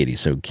early 80s,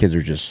 so kids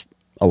are just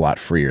a lot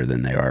freer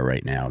than they are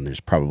right now. And there's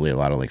probably a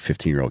lot of like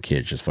 15-year-old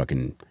kids just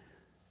fucking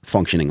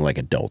functioning like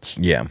adults.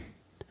 Yeah.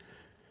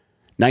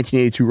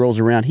 1982 rolls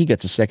around. He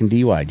gets a second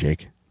DUI,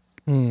 Jake.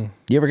 You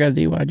ever got a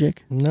DUI,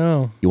 Jake?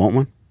 No. You want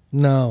one?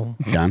 No.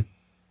 John?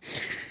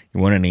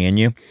 You want any in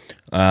you?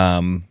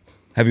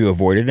 Have you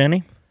avoided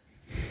any?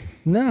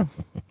 No.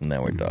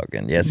 Now we're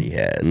talking. Yes, he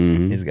has.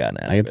 Mm-hmm. He's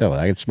gotten out. I can tell it.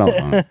 I can smell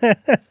it on him.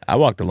 I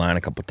walked the line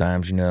a couple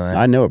times. You know that.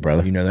 I know it,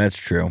 brother. You know that's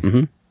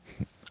true.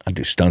 I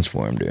do stunts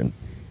for him, dude.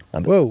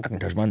 Whoa. I can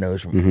touch my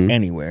nose from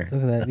anywhere.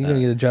 Look at that. You're going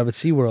to get a job at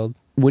SeaWorld.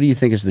 What do you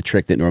think is the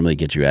trick that normally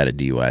gets you out of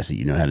DUIs that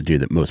you know how to do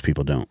that most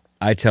people don't?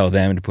 I tell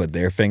them to put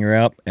their finger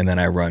up, and then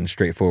I run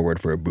straight forward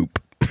for a boop.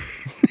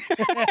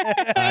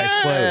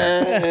 Eyes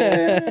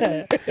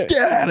closed.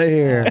 Get out of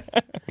here.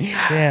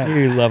 Yeah.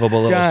 You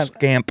lovable little John,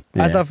 scamp.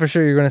 I thought for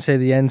sure you were going to say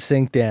the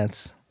NSYNC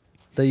dance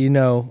that you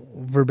know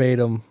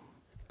verbatim.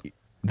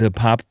 The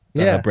pop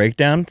Yeah.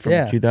 breakdown from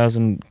Yeah.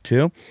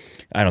 2002.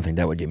 I don't think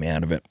that would get me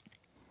out of it.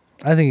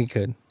 I think he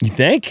could. You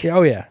think? Yeah,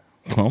 oh, yeah.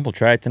 Well, we'll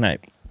try it tonight.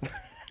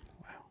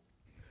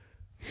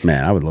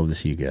 Man, I would love to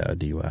see you get out of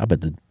DUI. I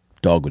bet the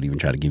dog would even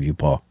try to give you a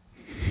paw.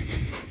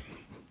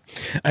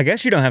 I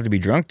guess you don't have to be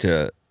drunk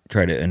to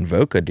try to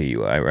invoke a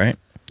DUI, right?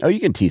 Oh, you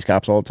can tease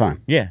cops all the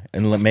time. Yeah,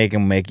 and make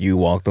them make you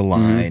walk the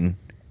line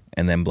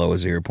and then blow a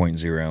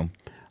 0.0.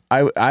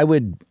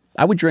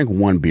 I would drink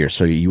one beer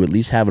so you at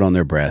least have it on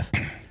their breath.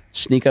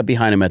 Sneak up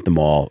behind him at the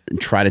mall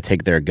and try to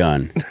take their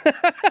gun.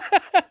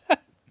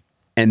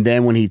 And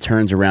then when he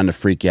turns around to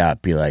freak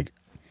out, be like,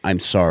 "I'm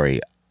sorry,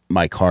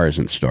 my car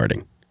isn't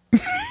starting."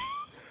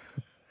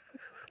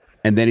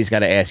 And then he's got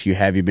to ask you,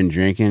 "Have you been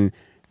drinking?"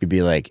 You'd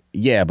be like,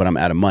 "Yeah, but I'm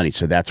out of money,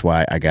 so that's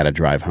why I got to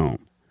drive home."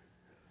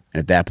 And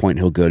at that point,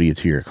 he'll go to you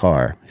to your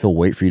car. He'll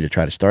wait for you to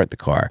try to start the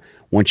car.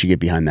 Once you get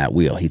behind that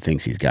wheel, he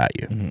thinks he's got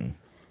you.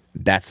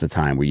 That's the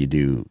time where you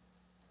do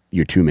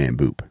your two-man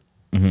boop.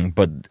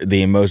 But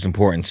the most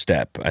important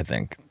step, I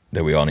think,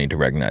 that we all need to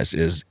recognize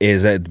is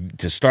that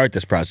to start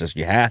this process,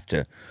 you have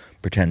to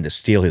pretend to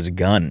steal his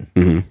gun.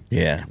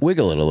 Yeah.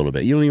 Wiggle it a little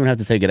bit. You don't even have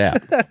to take it out.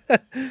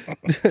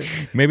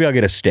 Maybe I'll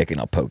get a stick and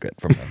I'll poke it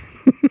from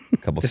a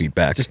couple feet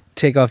back. Just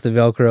take off the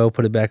Velcro,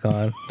 put it back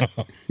on.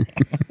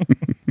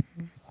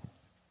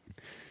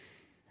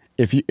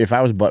 If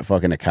I was butt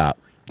fucking a cop,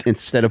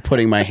 instead of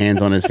putting my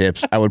hands on his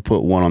hips, I would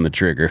put one on the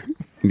trigger,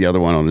 the other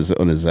one on his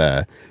what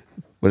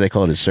do they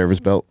call it, his service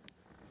belt?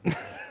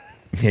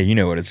 Yeah, you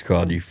know what it's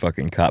called, you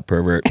fucking cop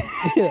pervert.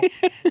 The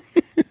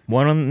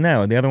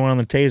other one on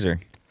the taser.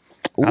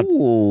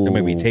 Ooh. Or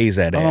maybe tase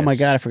that ass. Oh my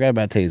god, I forgot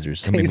about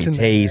tasers. Maybe Tasing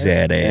tase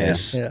that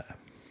ass. Yeah.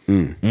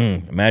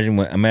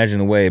 Imagine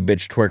the way a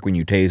bitch twerk when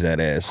you tase that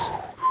ass.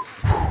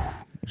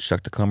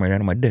 Suck the cum right out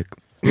of my dick.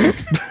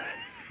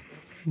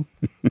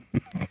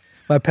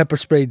 My pepper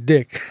spray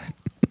dick.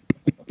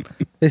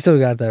 They still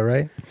got that,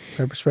 right?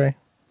 Pepper spray?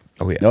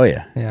 Oh yeah. Oh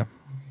yeah. Yeah.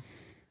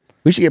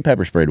 We should get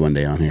pepper sprayed one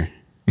day on here.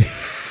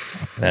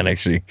 That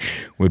actually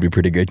would be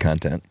pretty good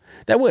content.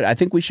 That would. I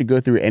think we should go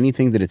through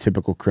anything that a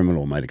typical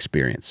criminal might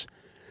experience.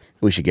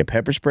 We should get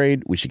pepper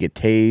sprayed. We should get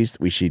tased.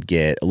 We should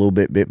get a little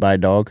bit bit by a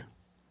dog.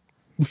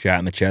 Shot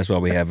in the chest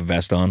while we have a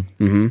vest on.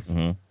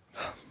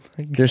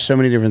 There's so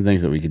many different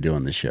things that we could do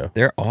on this show.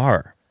 There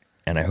are.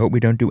 And I hope we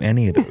don't do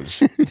any of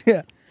those.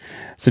 Yeah.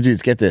 So,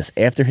 dudes, get this.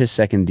 After his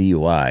second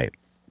DUI,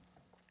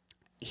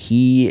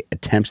 he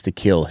attempts to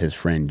kill his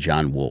friend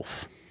John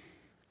Wolfe.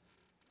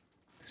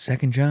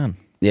 Second John.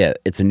 Yeah,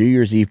 it's a New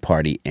Year's Eve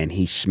party, and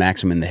he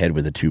smacks him in the head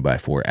with a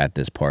 2x4 at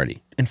this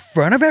party. In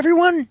front of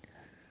everyone?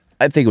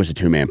 I think it was a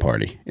two-man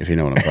party, if you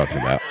know what I'm talking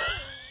about.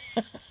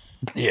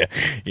 Yeah.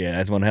 Yeah,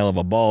 that's one hell of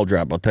a ball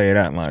drop, I'll tell you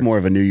that much. It's more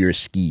of a New Year's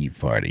skeeve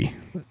party.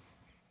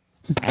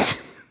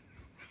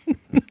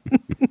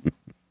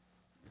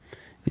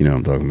 You know what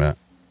I'm talking about?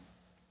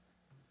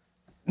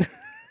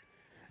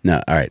 No,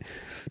 all right.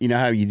 You know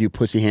how you do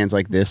pussy hands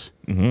like this?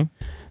 Mm-hmm.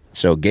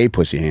 So gay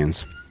pussy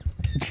hands.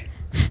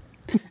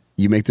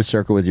 You make the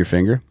circle with your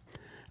finger.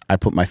 I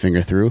put my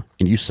finger through,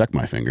 and you suck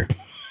my finger.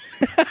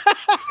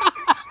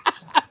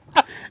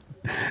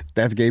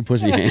 That's gay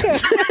pussy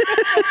hands.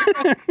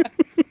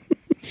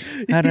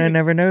 How did I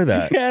never know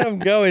that? He had him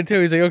going too.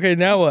 He's like, okay,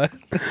 now what?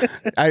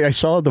 I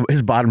saw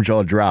his bottom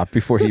jaw drop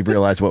before he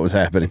realized what was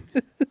happening.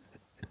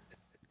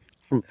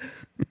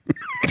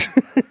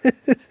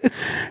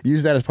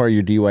 Use that as part of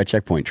your DUI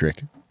checkpoint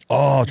trick.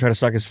 Oh, try to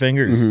suck his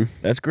fingers.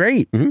 That's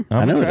great. I'm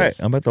I know gonna it try is.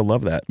 I'm about to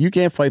love that. You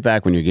can't fight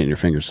back when you're getting your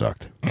fingers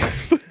sucked.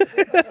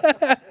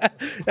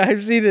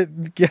 I've seen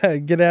it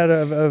get out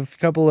of a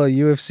couple of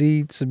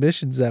UFC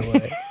submissions that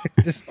way.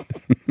 Just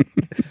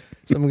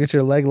someone gets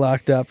your leg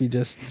locked up, you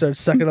just start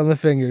sucking on the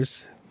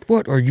fingers.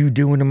 What are you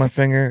doing to my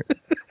finger?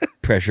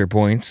 Pressure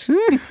points.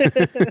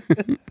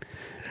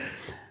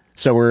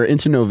 So we're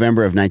into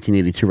November of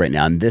 1982 right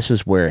now, and this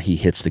is where he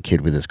hits the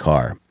kid with his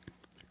car.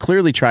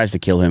 Clearly tries to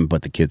kill him,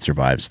 but the kid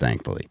survives,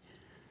 thankfully.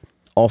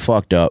 All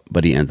fucked up,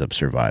 but he ends up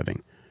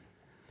surviving.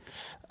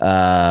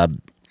 No,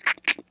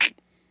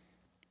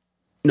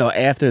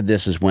 after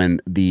this is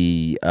when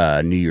the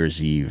New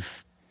Year's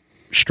Eve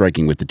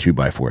striking with the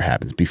 2x4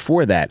 happens.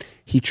 Before that,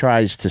 he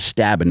tries to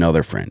stab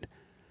another friend.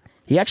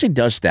 He actually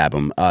does stab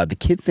him. The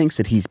kid thinks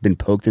that he's been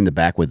poked in the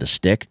back with a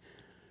stick,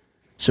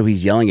 so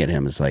he's yelling at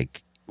him. It's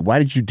like, why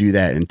did you do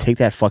that? And take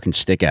that fucking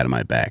stick out of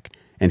my back.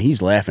 And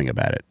he's laughing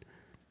about it.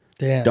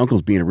 Damn.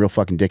 Dunkle's being a real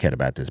fucking dickhead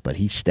about this, but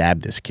he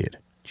stabbed this kid.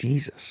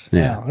 Jesus.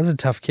 Yeah, Wow, that's a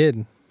tough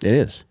kid. it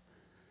is.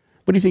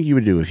 What do you think you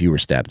would do if you were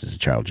stabbed as a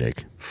child,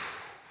 Jake?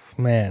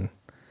 Man.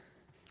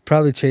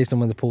 Probably chased him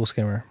with a pool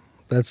skimmer.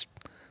 That's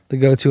the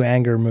go-to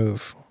anger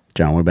move.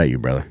 John, what about you,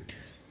 brother?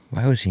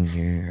 Why was he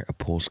near a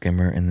pool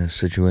skimmer in this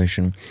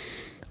situation?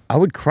 I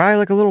would cry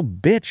like a little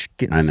bitch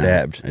getting I know.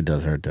 stabbed. It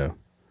does hurt, though.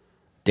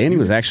 Danny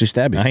was actually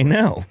stabbing. I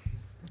know.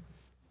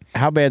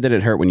 How bad did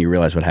it hurt when you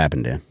realized what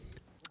happened, Dan?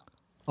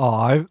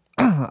 Oh,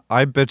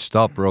 I bitched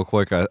up real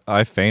quick.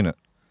 I fainted.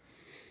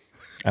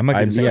 I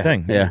might do the same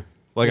thing. Yeah.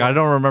 Like, I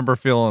don't remember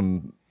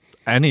feeling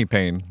any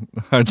pain.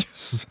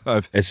 As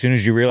soon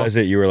as you realized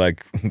it, you were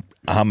like,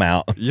 I'm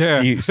out.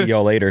 Yeah. See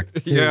y'all later.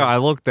 Yeah, I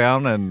looked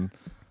down and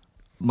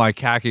my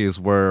khakis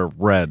were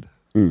red.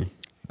 And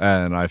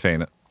I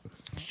fainted.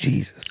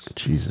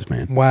 Jesus,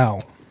 man.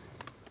 Wow.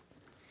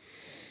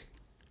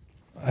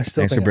 I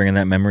still Thanks for think bringing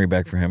that memory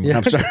back for him. Yeah.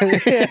 I'm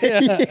sorry.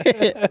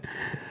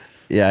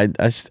 Yeah,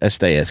 I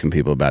stay asking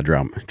people about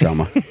drama.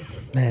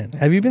 Man,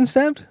 have you been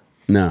stabbed?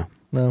 No.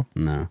 No.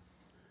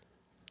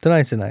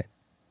 Tonight's the night.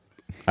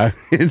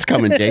 It's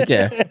coming, Jake,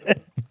 yeah.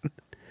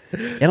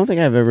 I don't think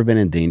I've ever been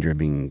in danger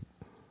of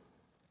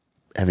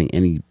having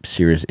any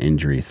serious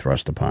injury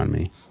thrust upon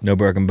me. No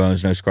broken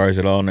bones, no scars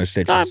at all, no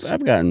stitches.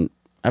 I've gotten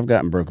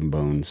broken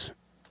bones.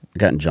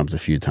 Gotten jumped a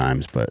few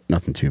times, but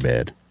nothing too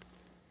bad.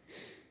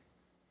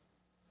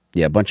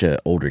 Yeah, a bunch of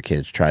older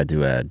kids tried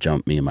to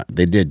jump me.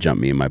 They did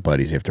jump me and my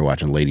buddies after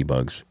watching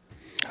Ladybugs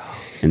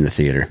in the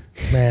theater.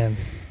 Man.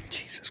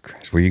 Jesus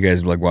Christ. Were you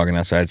guys like walking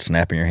outside,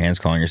 snapping your hands,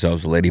 calling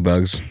yourselves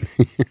ladybugs?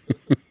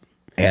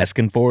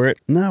 Asking for it?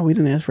 No, we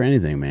didn't ask for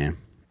anything, man.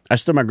 I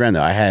stood my ground,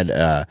 though. I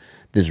had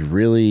this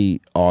really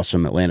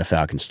awesome Atlanta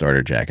Falcons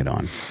starter jacket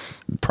on.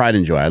 Pride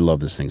and joy. I love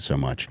this thing so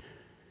much.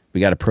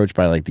 We got approached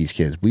by like these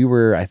kids. We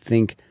were, I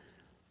think,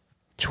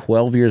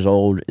 12 years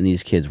old, and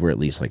these kids were at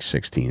least like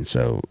 16.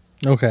 So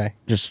Okay.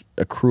 just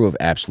a crew of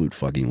absolute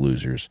fucking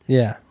losers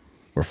Yeah.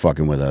 were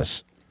fucking with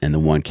us. And the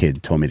one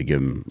kid told me to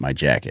give him my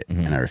jacket,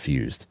 and I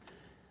refused.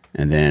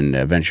 And then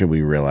eventually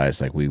we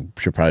realized like we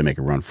should probably make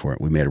a run for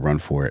it. We made a run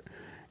for it.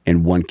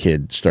 And one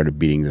kid started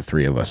beating the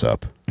three of us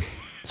up.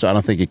 So I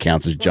don't think it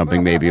counts as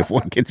jumping maybe if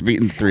one kid's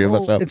beating the three of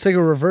us up. It's like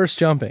a reverse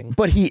jumping.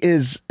 But he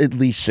is at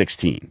least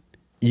 16.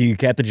 You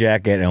kept the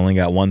jacket and only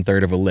got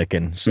 1/3 of a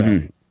licking.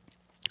 So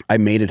I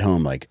made it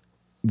home. Like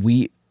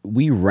we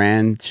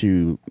ran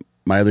to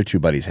my other two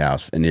buddies'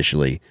 house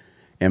initially,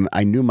 and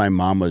I knew my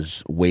mom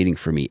was waiting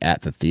for me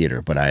at the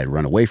theater, but I had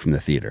run away from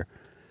the theater.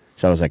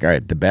 So I was like, all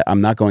right,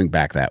 I'm not going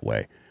back that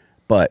way,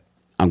 but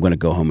I'm going to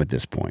go home at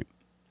this point.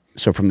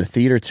 So from the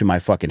theater to my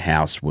fucking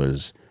house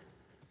was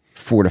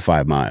 4 to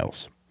 5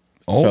 miles.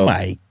 Oh So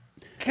my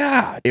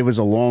God. it was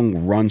a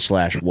long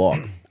run/walk.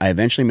 I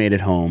eventually made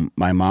it home.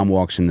 My mom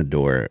walks in the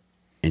door,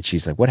 and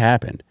she's like, what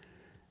happened?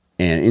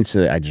 And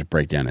instantly, I just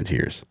break down in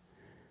tears.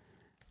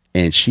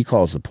 And she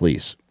calls the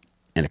police,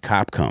 and a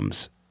cop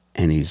comes,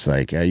 and he's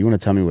like, you want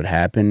to tell me what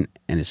happened?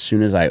 And as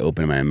soon as I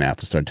open my mouth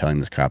to start telling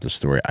this cop the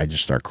story, I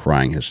just start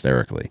crying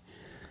hysterically.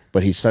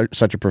 But he's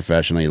such a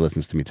professional. He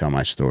listens to me tell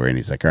my story, and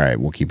he's like, all right,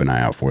 we'll keep an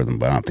eye out for them,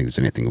 but I don't think there's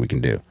anything we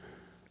can do.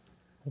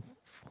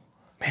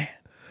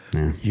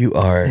 You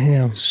are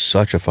Damn.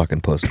 such a fucking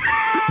pussy.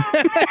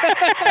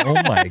 Oh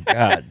my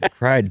God.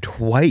 Cried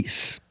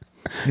twice.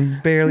 You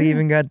barely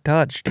even got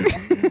touched.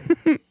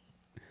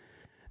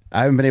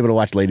 I haven't been able to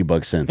watch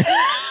Ladybug since.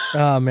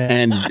 Oh, man.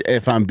 And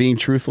if I'm being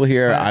truthful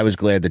here, I was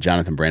glad that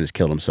Jonathan Brandis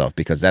killed himself,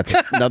 because that's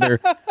another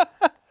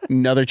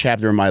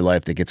chapter in my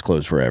life that gets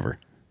closed forever.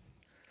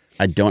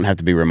 I don't have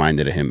to be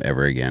reminded of him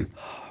ever again.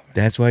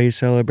 That's why you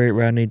celebrate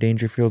Rodney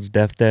Dangerfield's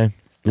death day?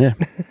 Yeah.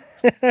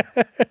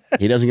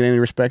 He doesn't get any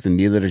respect, and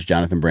neither does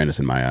Jonathan Brandis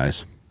in my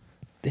eyes.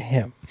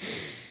 Damn.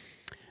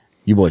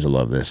 You boys will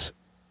love this.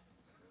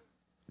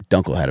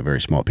 Dunkle had a very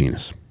small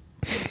penis.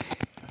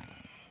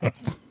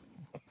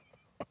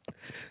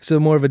 So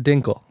more of a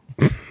dinkle.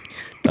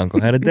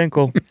 Uncle had a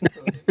dinkle.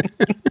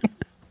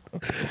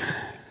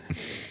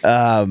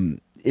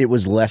 It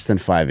was less than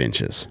 5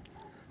 inches.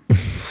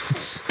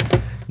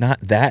 Not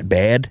that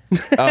bad.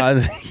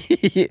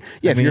 yeah,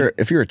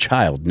 if you're a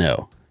child,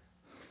 no.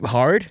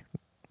 Hard?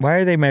 Why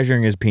are they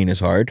measuring his penis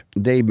hard?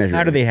 They measure.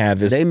 How do they have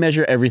this? They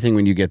measure everything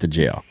when you get to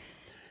jail.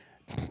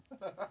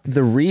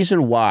 The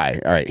reason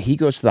why, all right, he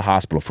goes to the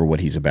hospital for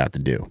what he's about to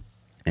do,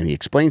 and he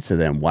explains to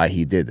them why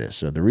he did this.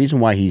 So the reason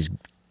why he's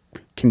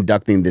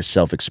conducting this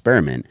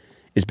self-experiment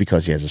is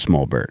because he has a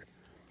small bird.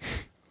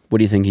 What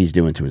do you think he's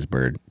doing to his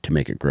bird to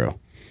make it grow?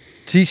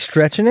 Is he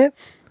stretching it?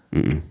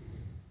 Mm-mm.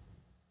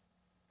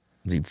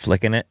 Is he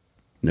flicking it?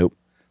 Nope.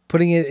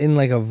 Putting it in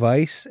like a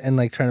vice and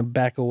like trying to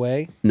back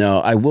away?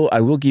 No, I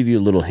will give you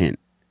a little hint.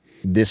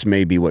 This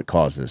may be what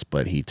caused this,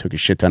 but he took a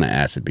shit ton of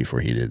acid before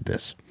he did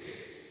this.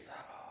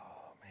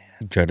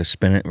 Try to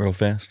spin it real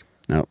fast.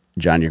 No,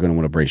 John, you're going to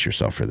want to brace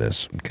yourself for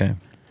this. Okay.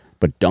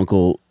 But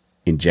Dunkle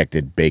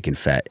injected bacon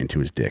fat into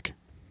his dick.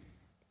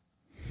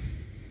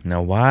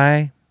 Now,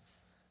 why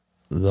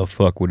the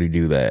fuck would he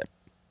do that?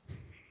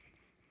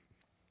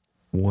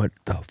 What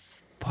the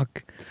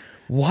fuck?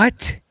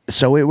 What?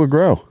 So it would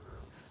grow.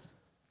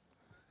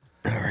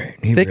 All right.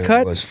 He Thick really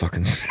cut? was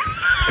fucking...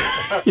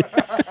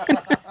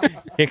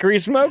 Hickory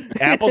smoke?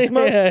 Apple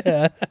smoke?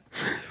 Yeah.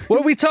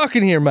 What are we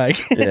talking here, Mike?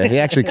 Yeah, he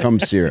actually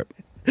comes syrup.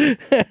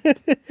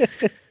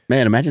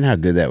 Man, imagine how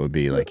good that would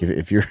be. Like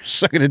if you're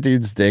sucking a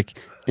dude's dick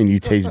and you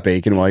taste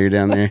bacon while you're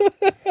down there.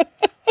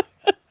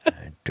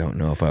 I don't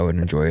know if I would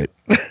enjoy it.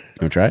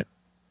 Go try it.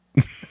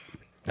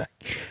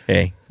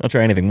 Hey, I'll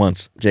try anything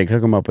once. Jake,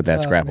 hook him up with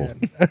that Scrapple.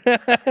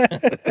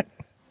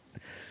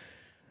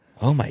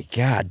 Oh my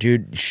God,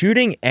 dude.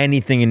 Shooting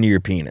anything into your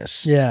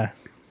penis. Yeah.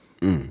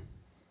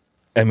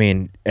 I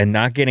mean, and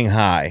not getting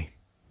high.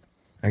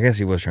 I guess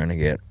he was trying to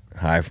get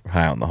high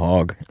on the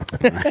hog.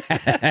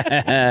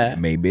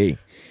 Maybe.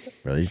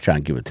 Really, you're trying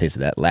to give a taste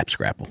of that lap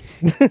Scrapple.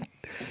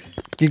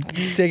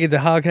 Take it to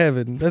hog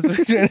heaven. That's what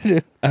he's trying to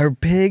do. Are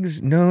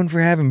pigs known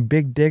for having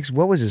big dicks?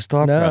 What was his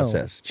thought No.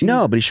 process? Jeez.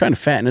 No, but he's trying to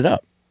fatten it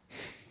up.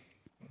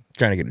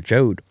 Trying to get a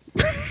chode.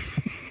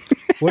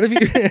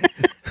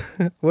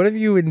 What if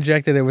you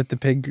injected it with the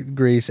pig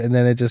grease and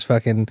then it just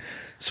fucking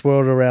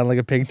swirled around like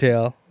a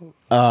pigtail?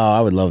 Oh,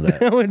 I would love that.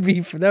 That would be.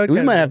 That would We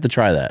kinda- might have to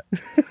try that.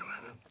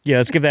 Yeah,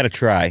 let's give that a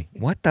try.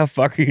 What the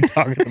fuck are you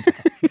talking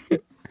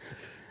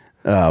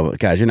about?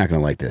 Guys, you're not going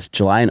to like this.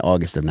 July and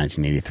August of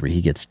 1983,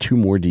 he gets 2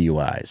 more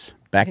DUIs.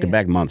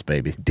 Back-to-back months,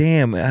 baby.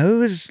 Damn,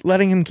 who's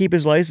letting him keep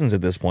his license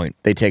at this point?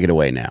 They take it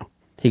away now.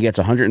 He gets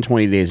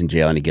 120 days in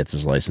jail and he gets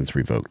his license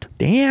revoked.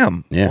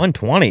 Damn, Yeah.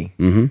 120.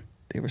 Mm-hmm.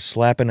 They were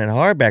slapping it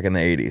hard back in the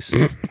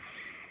 80s.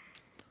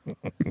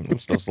 I'm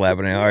still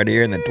slapping it hard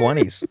here in the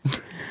 20s.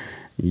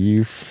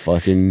 You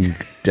fucking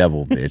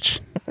devil, bitch.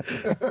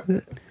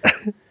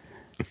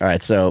 All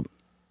right, so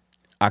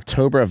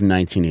October of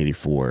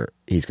 1984,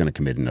 he's going to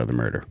commit another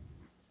murder.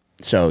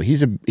 So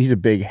he's a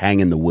big hang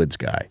in the woods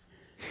guy,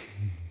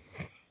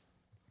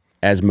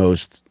 as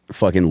most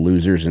fucking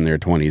losers in their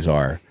 20s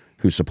are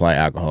who supply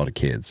alcohol to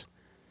kids.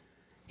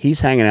 He's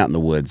hanging out in the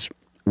woods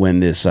when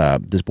this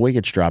boy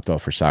gets dropped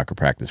off for soccer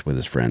practice with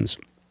his friends,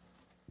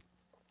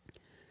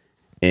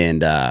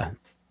 and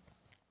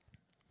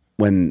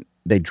when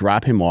they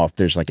drop him off,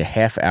 there's like a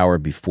half hour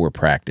before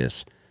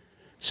practice.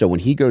 So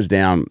when he goes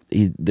down,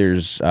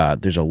 there's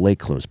a lake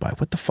close by.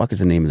 What the fuck is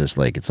the name of this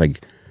lake? It's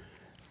like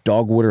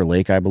Dogwater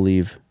Lake, I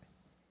believe.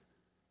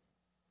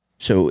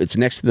 So it's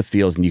next to the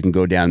fields, and you can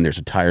go down, and there's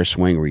a tire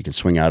swing where you can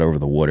swing out over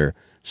the water.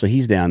 So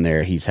he's down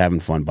there. He's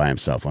having fun by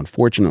himself.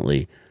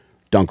 Unfortunately,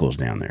 Dunkle's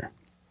down there.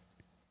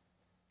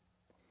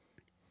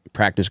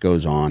 Practice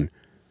goes on.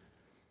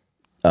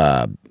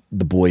 One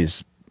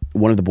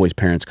of the boys'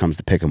 parents comes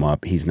to pick him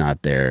up. He's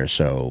not there.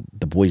 So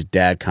the boy's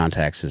dad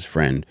contacts his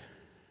friend.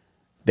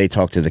 They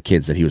talk to the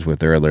kids that he was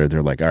with earlier.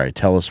 They're like, all right,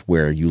 tell us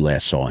where you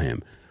last saw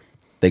him.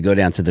 They go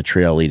down to the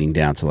trail leading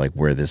down to like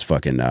where this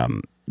fucking,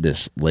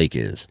 this lake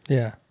is.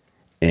 Yeah.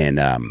 And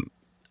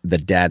the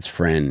dad's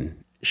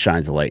friend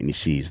shines a light and he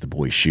sees the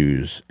boy's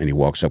shoes and he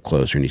walks up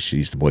closer and he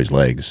sees the boy's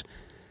legs.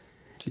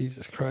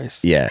 Jesus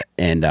Christ. Yeah.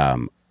 And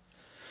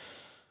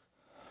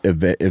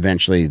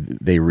eventually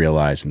they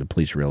realized, and the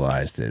police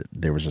realized, that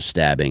there was a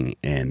stabbing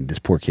and this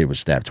poor kid was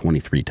stabbed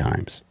 23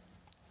 times.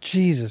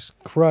 Jesus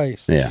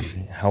Christ. Yeah.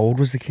 How old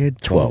was the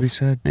kid? 12. You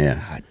said? Yeah.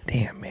 God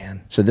damn,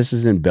 man. So this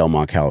is in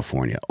Belmont,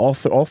 California. All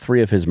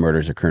 3 of his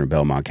murders occur in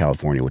Belmont,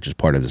 California, which is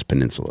part of this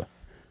peninsula.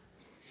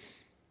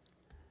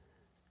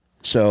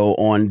 So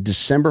on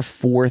December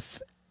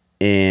 4th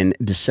and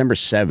December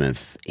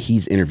 7th,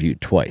 he's interviewed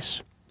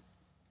twice.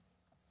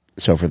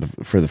 So for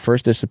the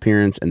first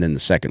disappearance and then the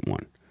second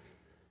one,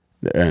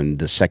 and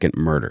the second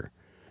murder,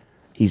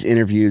 he's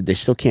interviewed. They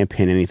still can't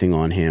pin anything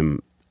on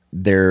him.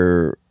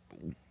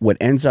 What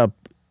ends up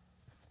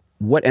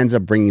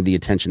bringing the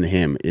attention to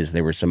him is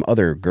there were some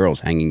other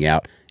girls hanging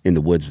out in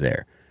the woods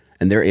there,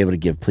 and they're able to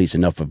give police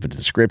enough of a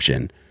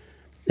description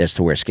as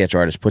to where a sketch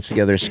artist puts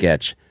together a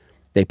sketch.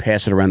 They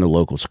pass it around the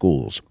local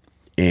schools,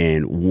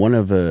 and one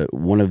of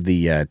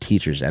the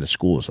teachers at a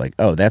school is like,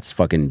 "Oh, that's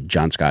fucking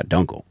John Scott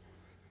Dunkle."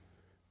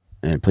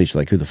 And police are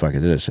like, "Who the fuck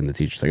is this?" And the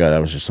teacher's like, "Oh,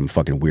 that was just some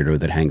fucking weirdo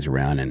that hangs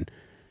around and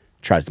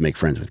tries to make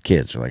friends with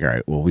kids." They're like, "All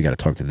right, well, we got to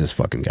talk to this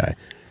fucking guy."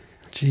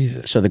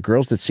 Jesus. So the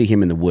girls that see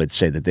him in the woods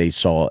say that they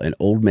saw an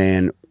old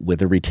man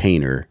with a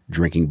retainer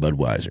drinking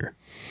Budweiser.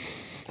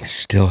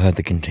 Still had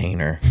the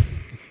container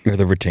or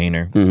the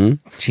retainer.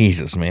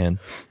 Jesus, man.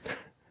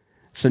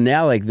 So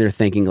now, like, they're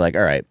thinking, like,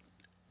 all right,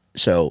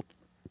 so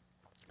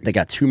they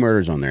got 2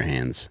 murders on their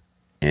hands,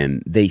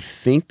 and they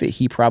think that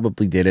he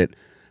probably did it,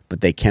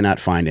 but they cannot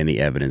find any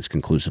evidence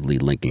conclusively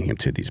linking him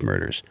to these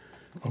murders.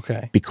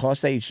 Okay.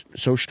 Because they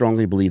so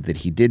strongly believe that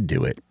he did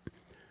do it,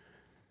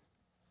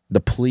 the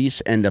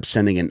police end up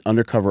sending an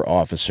undercover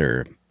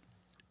officer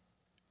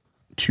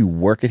to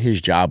work at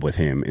his job with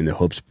him in the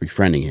hopes of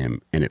befriending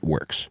him, and it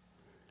works.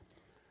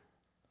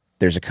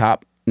 There's a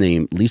cop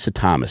named Lisa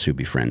Thomas who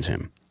befriends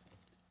him,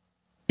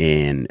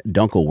 and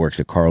Dunkle works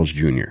at Carl's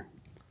Jr.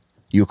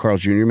 You a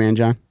Carl's Jr. man,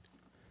 John?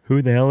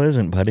 Who the hell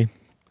isn't, buddy?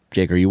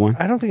 Jake, are you one?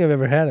 I don't think I've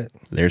ever had it.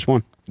 There's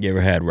one. You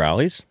ever had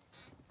Rowley's?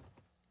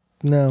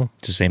 No.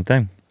 It's the same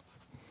thing.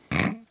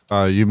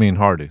 You mean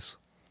Hardee's?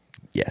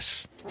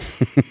 Yes.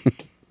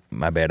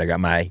 My bad. I got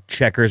my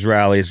Checkers,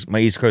 Rowley's, my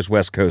East Coast,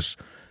 West Coast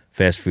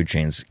fast food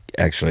chains.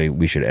 Actually,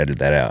 we should edit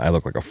that out. I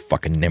look like a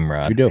fucking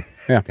Nimrod. You do.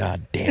 Yeah.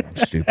 God damn, I'm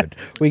stupid.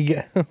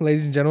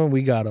 Ladies and gentlemen,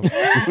 we got him.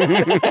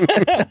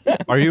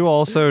 Are you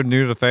also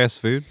new to fast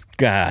food?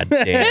 God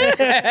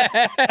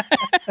damn.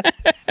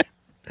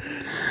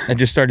 I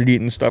just started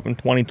eating stuff in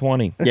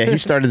 2020. Yeah, he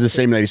started the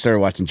same night he started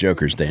watching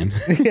Jokers, Dan.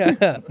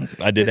 Yeah.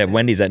 I did have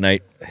Wendy's that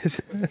night.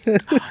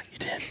 Oh, you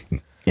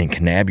did? In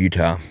Kanab,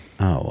 Utah.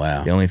 Oh,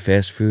 wow. The only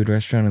fast food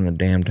restaurant in the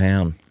damn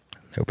town.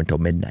 Open until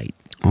midnight.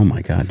 Oh,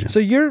 my God, John. So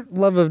your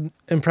love of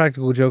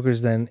Impractical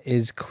Jokers then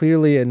is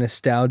clearly a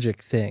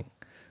nostalgic thing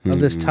of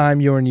this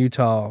time you were in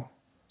Utah.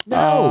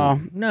 No.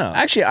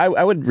 Actually,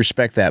 I would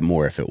respect that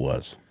more if it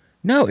was.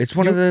 No, it's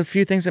one of the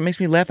few things that makes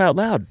me laugh out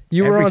loud.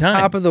 You were every on time.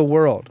 top of the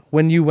world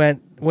when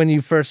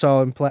you first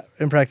saw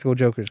Impractical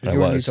Jokers. 'cause I you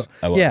were in was. Utah.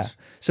 I was. Yeah.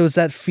 So it's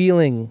that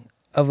feeling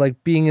of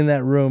like being in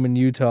that room in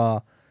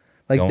Utah.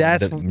 Like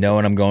that's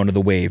knowing I'm going to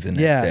the wave the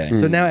next day.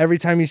 So now every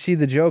time you see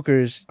the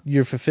Jokers,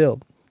 you're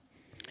fulfilled.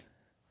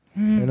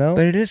 You know?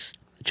 But it is,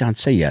 John,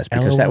 say yes,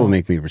 because that will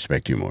make me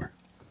respect you more.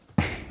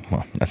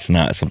 well, that's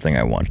not something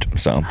I want.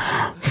 So,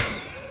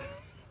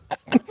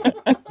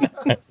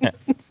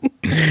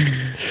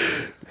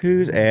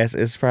 whose ass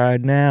is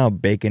fried now,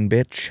 bacon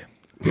bitch?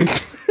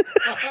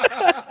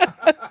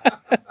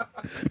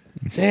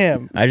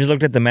 Damn. I just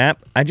looked at the map.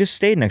 I just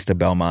stayed next to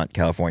Belmont,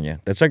 California.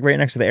 That's like right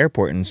next to the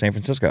airport in San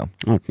Francisco.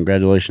 Oh,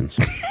 congratulations.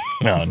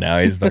 No, now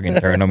he's fucking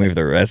turned on me for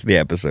the rest of the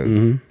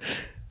episode.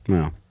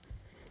 Well,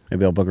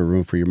 maybe I'll book a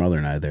room for your mother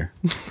and I there.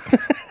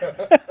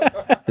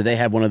 Did they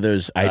have one of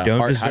those I don't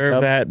heart hot deserve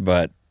tubs? that,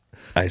 but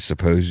I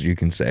suppose you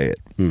can say it.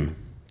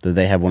 Did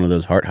they have one of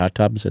those heart hot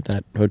tubs at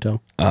that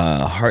hotel?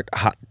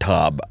 Hot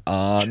tub.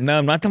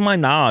 No, not to my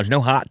knowledge.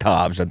 No hot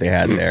tubs that they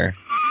had there.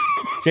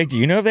 Jake, do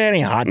you know if they had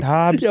any hot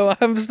tubs? Yo,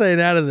 I'm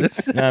staying out of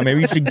this. No,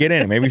 maybe you should get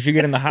in it. Maybe you should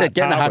get in the hot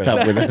Get in the hot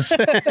tub with us.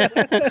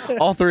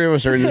 All 3 of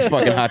us are in this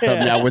fucking hot tub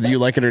now, whether you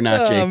like it or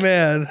not, Jake. Oh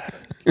man,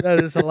 that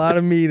is a lot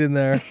of meat in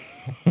there.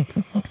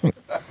 All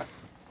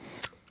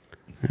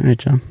right,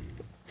 John.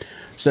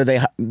 So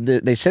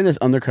they send this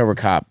undercover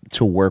cop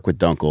to work with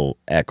Dunkle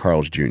at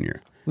Carl's Jr.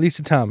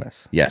 Lisa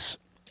Thomas. Yes.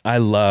 I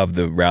love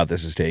the route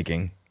this is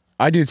taking.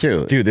 I do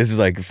too. Dude, this is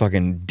like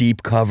fucking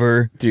deep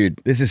cover. Dude,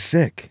 this is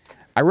sick.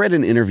 I read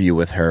an interview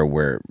with her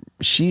where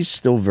she's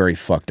still very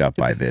fucked up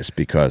by this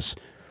because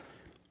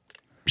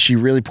she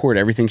really poured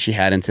everything she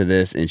had into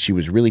this, and she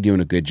was really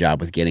doing a good job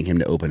with getting him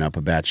to open up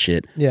about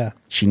shit. Yeah.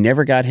 She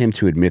never got him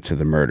to admit to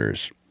the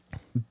murders,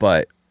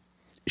 but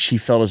she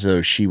felt as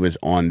though she was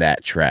on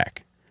that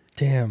track.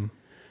 Damn.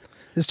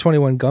 This is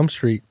 21 Gump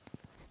Street.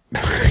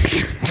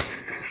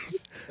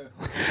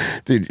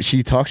 Dude,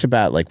 she talks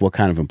about like what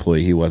kind of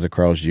employee he was at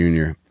Carl's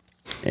Jr.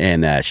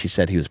 And she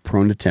said he was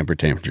prone to temper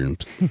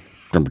tantrums.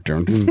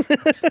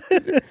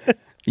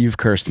 You've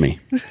cursed me.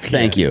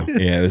 Thank you.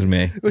 Yeah, it was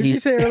me. What did you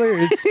say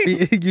earlier?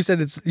 You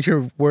said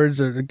your words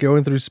are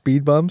going through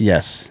speed bumps?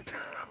 Yes.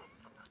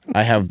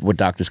 I have what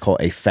doctors call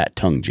a fat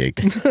tongue, Jake.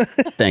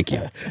 Thank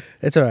you.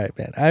 It's all right,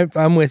 man.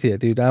 I'm with you,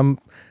 dude.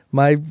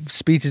 My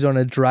speech is on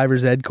a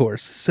driver's ed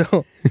course,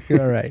 so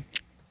you're all right.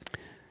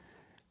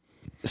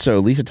 So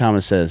Lisa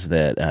Thomas says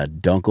that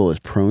Dunkle is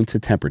prone to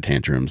temper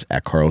tantrums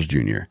at Carl's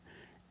Jr.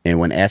 And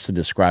when asked to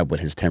describe what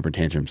his temper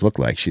tantrums look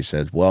like, she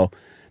says, well,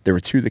 there were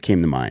 2 that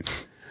came to mind.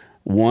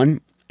 One,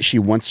 she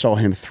once saw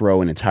him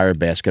throw an entire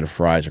basket of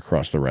fries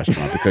across the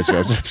restaurant because he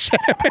was upset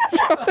about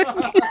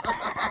something.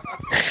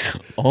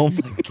 Oh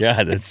my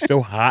God, that's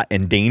so hot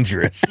and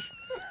dangerous.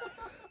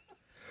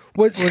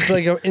 What was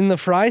like in the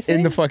fry thing?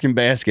 In the fucking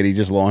basket, he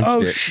just launched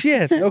Oh it.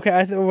 shit! Okay,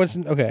 I thought it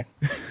wasn't okay.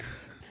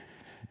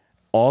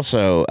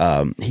 Also,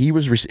 he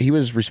was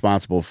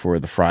responsible for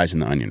the fries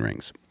and the onion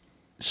rings.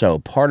 So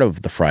part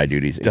of the fry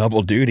duties,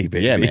 Double duty,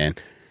 baby. yeah, man.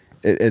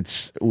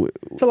 It's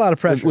a lot of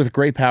pressure. With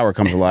great power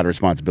comes a lot of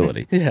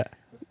responsibility. Yeah.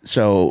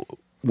 So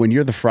when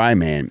you're the fry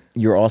man,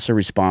 you're also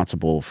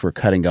responsible for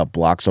cutting up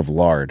blocks of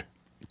lard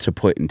to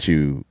put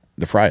into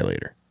the fry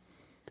later.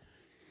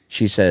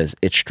 She says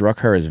it struck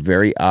her as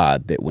very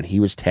odd that when he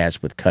was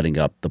tasked with cutting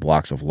up the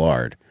blocks of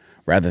lard,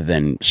 rather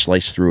than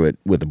slice through it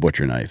with a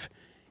butcher knife,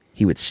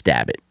 he would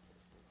stab it.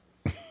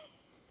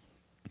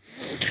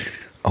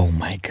 Oh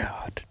my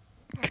God.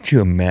 Could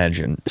you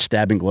imagine?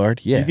 Stabbing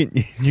lard? Yeah.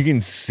 You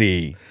can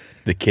see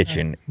the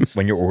kitchen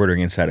when you're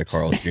ordering inside of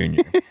Carl's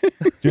Jr.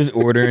 Just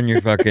ordering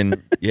your fucking,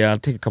 I'll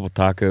take a couple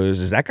tacos.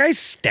 Is that guy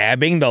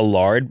stabbing the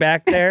lard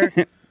back there?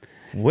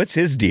 What's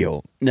his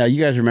deal? Now,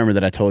 you guys remember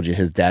that I told you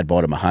his dad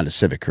bought him a Honda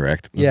Civic,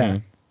 correct? Yeah.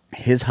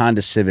 His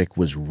Honda Civic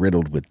was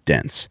riddled with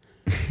dents.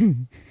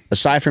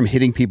 Aside from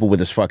hitting people with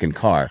his fucking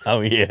car,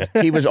 Oh, yeah.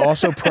 he was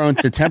also prone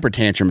to temper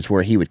tantrums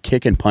where he would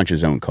kick and punch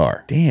his own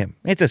car. Damn,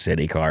 it's a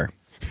city car.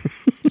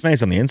 It's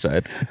nice on the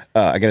inside.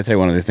 I got to tell you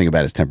one other thing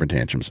about his temper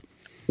tantrums.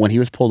 When he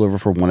was pulled over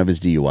for one of his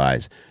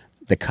DUIs,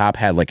 the cop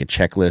had like a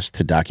checklist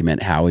to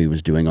document how he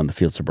was doing on the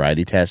field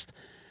sobriety test.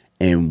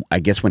 And I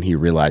guess when he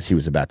realized he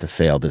was about to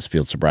fail this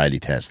field sobriety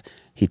test,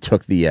 he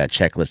took the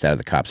checklist out of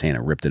the cop's hand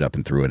and ripped it up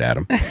and threw it at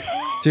him.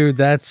 Dude,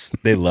 that's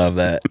They love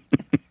that.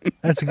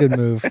 a good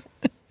move.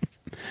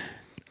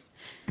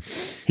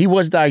 He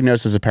was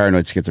diagnosed as a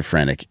paranoid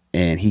schizophrenic,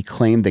 and he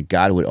claimed that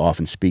God would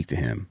often speak to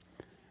him.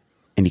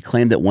 And he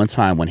claimed that one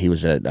time when he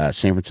was at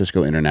San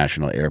Francisco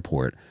International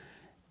Airport,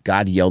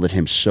 God yelled at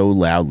him so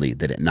loudly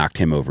that it knocked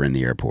him over in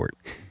the airport.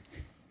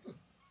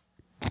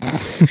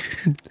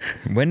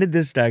 When did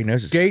this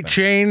diagnosis Gate happen?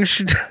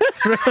 changed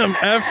from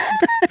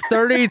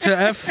F30 to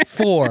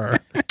F4.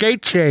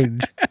 Gate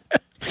change.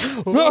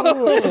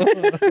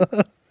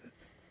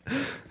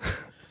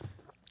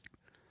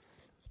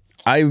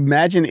 I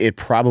imagine it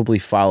probably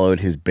followed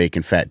his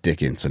bacon fat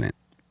dick incident.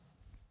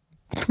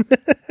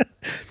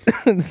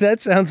 That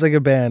sounds like a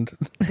band.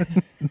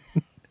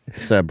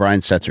 It's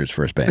Brian Setzer's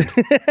first band.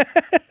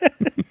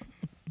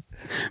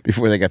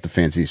 Before they got the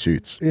fancy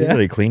suits. Yeah,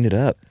 they cleaned it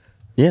up.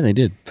 Yeah, they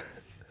did.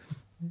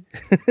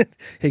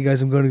 Hey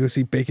guys, I'm going to go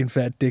see Bacon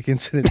Fat Dick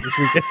Incident this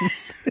weekend.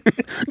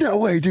 No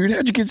way, dude.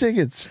 How'd you get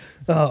tickets?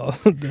 Oh.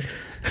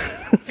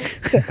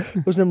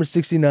 Was number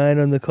 69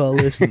 on the call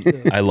list?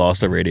 I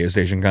lost a radio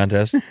station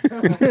contest.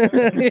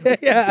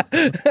 Yeah.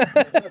 Did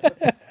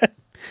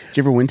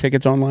you ever win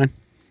tickets online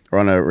or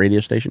on a radio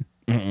station?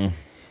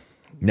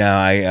 No,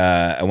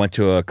 I went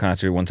to a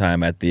concert one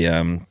time at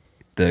the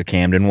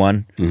Camden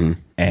one,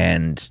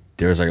 and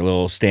there was like a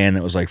little stand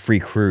that was like free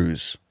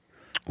cruise.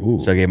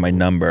 Ooh. So I gave my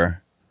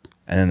number,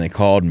 and then they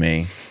called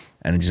me,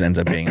 and it just ends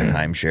up being a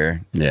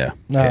timeshare Yeah.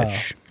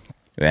 pitch.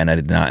 And I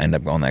did not end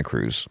up on that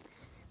cruise.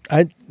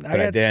 I But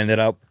I did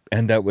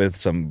end up with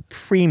some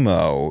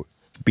primo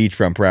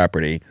beachfront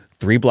property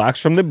 3 blocks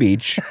from the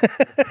beach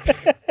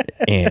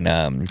in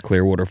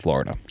Clearwater,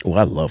 Florida. Oh,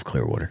 I love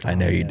Clearwater. I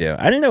know you do.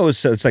 I didn't know it was.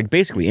 So it's like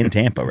basically in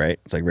Tampa, right?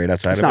 It's like right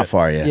outside. It's of not it.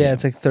 far yet. yeah,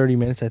 it's like 30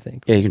 minutes, I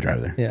think. Yeah, you can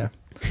drive there. Yeah.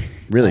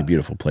 Really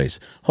beautiful place.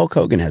 Hulk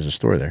Hogan has a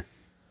store there.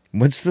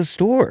 What's the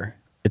store?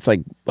 It's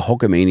like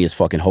Hulkamania's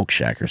fucking Hulk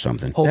Shack or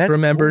something. Hulk That's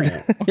remembered.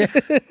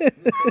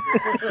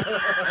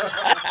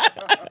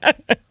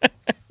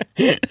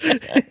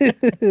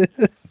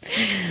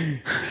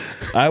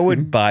 I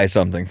would buy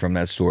something from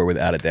that store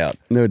without a doubt.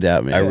 No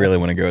doubt, man. I really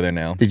want to go there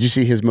now. Did you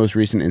see his most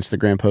recent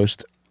Instagram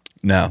post?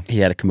 No. He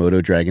had a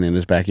Komodo dragon in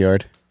his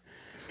backyard.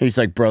 He's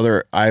like,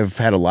 brother, I've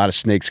had a lot of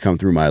snakes come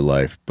through my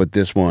life, but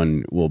this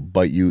one will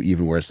bite you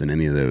even worse than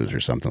any of those or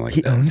something like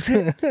He that. owns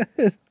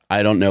it?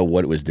 I don't know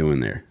what it was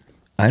doing there.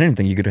 I didn't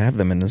think you could have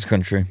them in this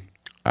country.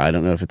 I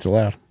don't know if it's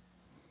allowed.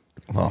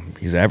 Well,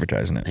 he's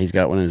advertising it. He's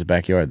got one in his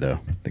backyard, though.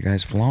 The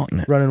guy's flaunting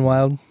it. Running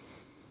wild.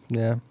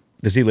 Yeah.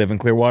 Does he live in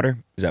Clearwater?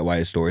 Is that why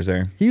his store's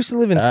there? He used to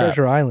live in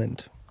Treasure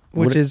Island,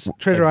 which what- is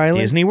Treasure Island.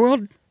 Disney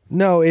World?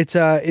 No, it's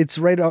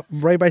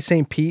right by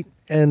St. Pete,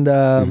 and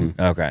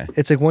Okay.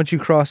 it's like once you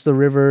cross the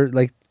river,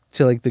 like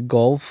to like the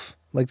Gulf,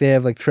 like they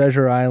have like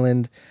Treasure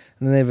Island,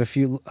 and then they have a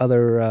few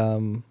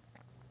other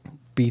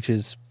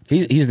beaches.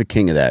 He's the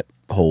king of that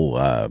whole,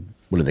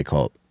 what do they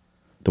call it?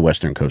 The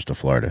western coast of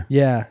Florida.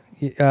 Yeah.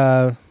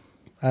 I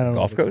don't know.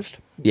 Gulf Coast?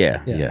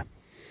 Yeah, Yeah. yeah.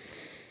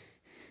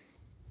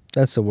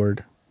 That's the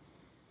word.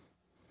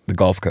 The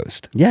Gulf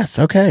Coast. Yes,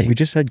 okay. We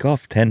just said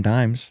golf 10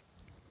 times.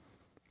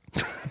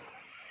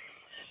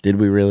 Did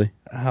we really?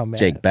 Oh man.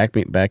 Jake, back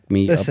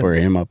me Listen. up or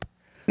him up.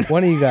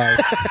 One of you guys.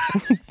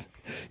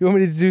 You want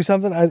me to do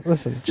something?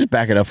 Listen. Just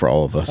back it up for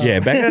all of us. Yeah,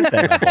 back that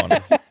thing up on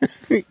us.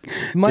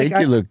 Mike,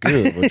 Jake, you look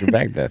good. Would you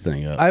back that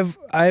thing up?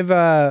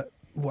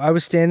 I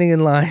was standing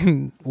in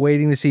line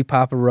waiting to see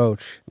Papa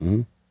Roach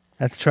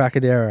at the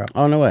Trocadero,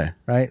 Oh, no way.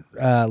 right?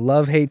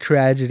 Love, Hate,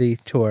 Tragedy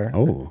tour.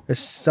 Oh. Their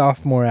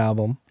sophomore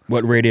album.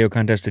 What radio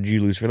contest did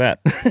you lose for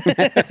that?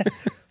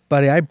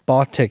 Buddy, I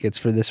bought tickets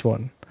for this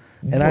one.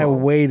 And I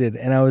waited,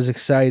 and I was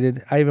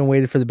excited. I even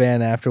waited for the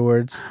band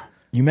afterwards.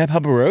 You met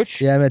Papa Roach?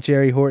 Yeah, I met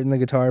Jerry Horton, the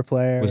guitar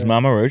player. Was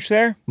Mama Roach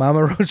there?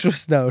 Mama Roach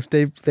was no.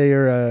 They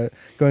are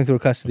going through a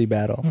custody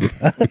battle.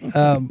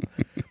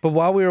 But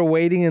while we were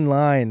waiting in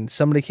line,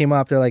 somebody came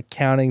up. They're like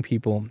counting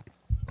people,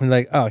 and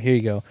like, oh, here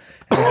you go.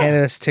 And they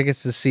handed us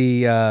tickets to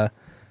see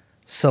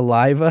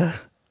Saliva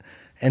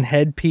and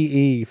Head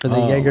PE for the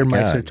Oh, my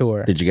Jägermeister God.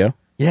 tour. Did you go?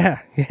 Yeah,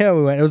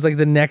 we went. It was like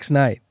the next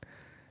night,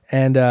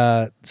 and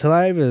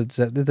Saliva,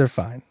 they're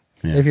fine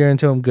Yeah. if you're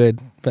into them. Good,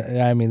 but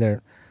I mean they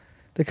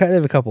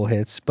have a couple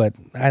hits, but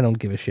I don't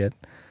give a shit.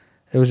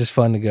 It was just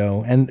fun to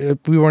go, and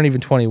we weren't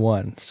even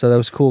 21, so that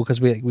was cool because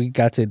we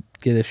got to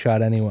get a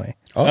shot anyway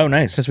Oh,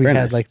 nice. because we Very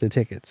had nice. like the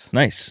tickets.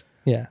 Nice.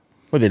 Yeah,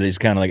 Well, they just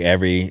kind of like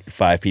every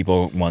 5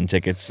 people won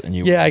tickets, and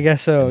you yeah, I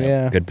guess so. in a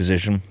Yeah, good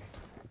position.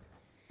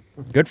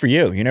 Good for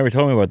you. You never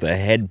told me about the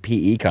head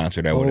PE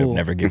concert. I would have Oh.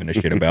 never given a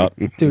shit about.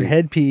 dude,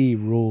 head PE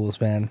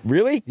rules, man.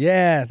 Really?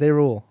 Yeah, they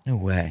rule. No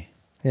way.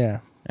 Yeah,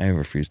 I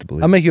refuse to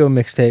believe. I'll make you a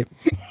mixtape.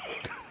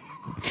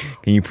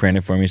 Can you print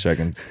it for me so I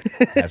can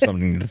have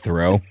something to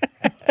throw?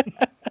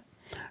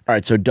 All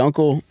right, so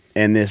Dunkle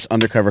and this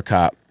undercover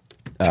cop,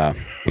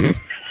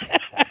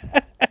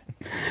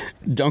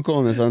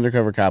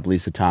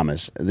 Lisa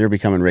Thomas, they're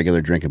becoming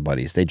regular drinking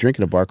buddies. They drink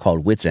at a bar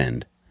called Wits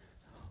End.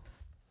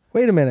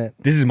 Wait a minute.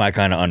 This is my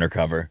kind of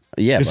undercover.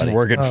 Yeah, just buddy.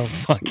 work at Oh.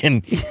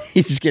 fucking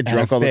You just get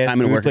drunk all the fast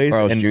time and food work at place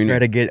Carl's and Jr. try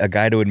to get a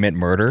guy to admit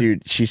murder.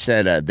 Dude, she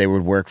said they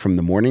would work from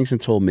the mornings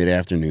until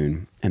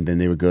mid-afternoon, and then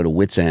they would go to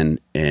Wits End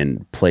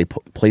and play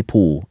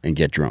pool and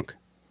get drunk.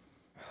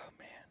 Oh,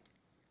 man.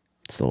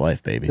 It's the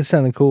life, baby. This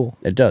sounded cool.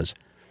 It does.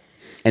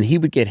 And he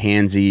would get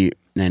handsy,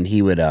 and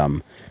he would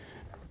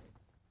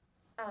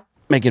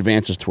make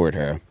advances toward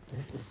her.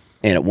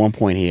 And at one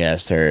point, he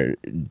asked her,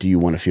 "Do you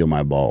want to feel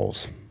my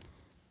balls?"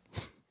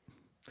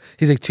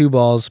 He's like 2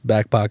 balls,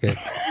 back pocket.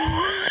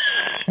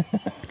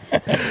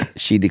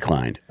 She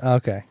declined.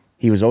 Okay.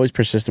 He was always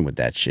persistent with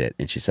that shit.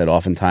 And she said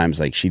oftentimes,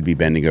 like, she'd be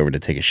bending over to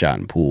take a shot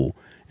in pool,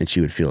 and she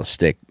would feel a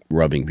stick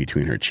rubbing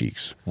between her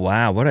cheeks.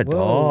 Wow, what a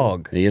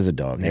dog. He is a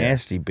dog. Yeah.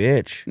 Nasty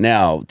bitch.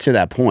 Now, to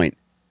that point,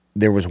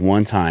 there was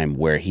one time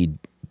where he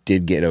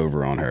did get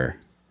over on her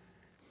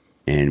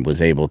and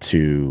was able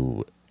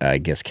to, I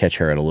guess, catch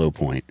her at a low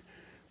point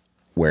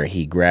where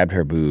he grabbed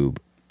her boob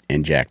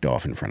and jacked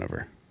off in front of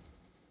her.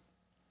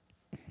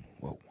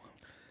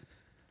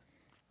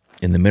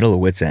 In the middle of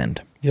Wits End.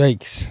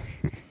 Yikes.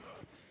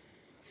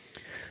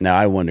 Now,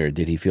 I wonder,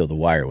 did he feel the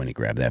wire when he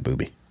grabbed that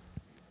boobie?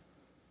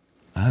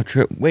 Oh,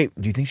 true. Wait,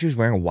 do you think she was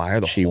wearing a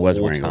wire the She whole was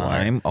wearing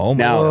time? a wire. Oh,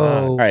 my Now,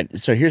 God. all right,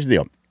 so here's the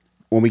deal.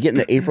 When we get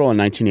into April in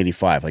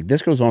 1985, like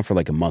this goes on for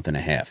like a month and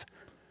a half,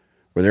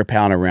 where they're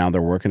palling around,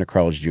 they're working at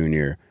Carl's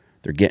Jr.,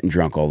 they're getting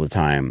drunk all the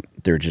time,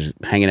 they're just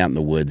hanging out in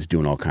the woods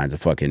doing all kinds of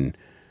fucking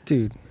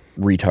Dude,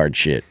 retard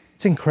shit.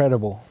 it's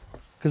incredible.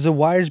 Because the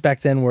wires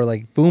back then were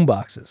like boom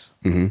boxes.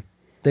 Mm-hmm.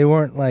 They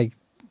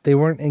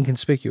weren't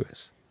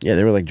inconspicuous. Yeah,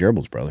 they were like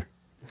gerbils, brother.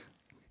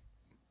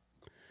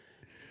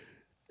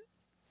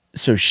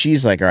 So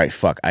she's like, all right,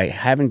 fuck, I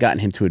haven't gotten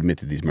him to admit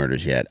to these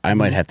murders yet. I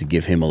might have to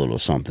give him a little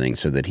something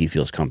so that he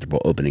feels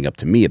comfortable opening up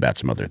to me about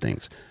some other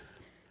things.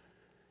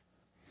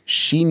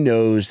 She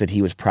knows that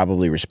he was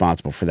probably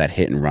responsible for that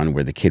hit and run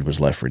where the kid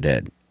was left for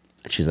dead.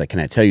 She's like, can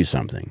I tell you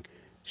something?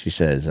 She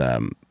says, a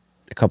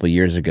couple of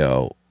years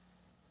ago,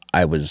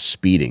 I was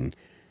speeding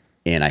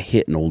and I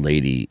hit an old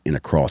lady in a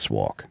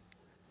crosswalk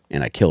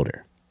and I killed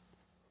her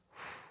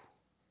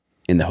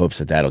in the hopes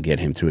that that'll get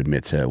him to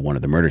admit to one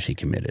of the murders he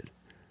committed.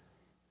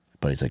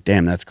 But he's like,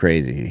 damn, that's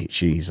crazy.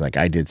 She's like,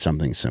 I did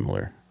something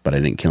similar, but I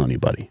didn't kill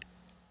anybody.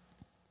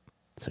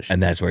 So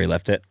And that's where he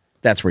left it?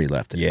 that's where he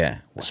left it. Yeah.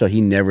 So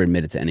he never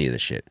admitted to any of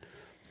this shit.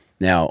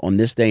 Now, on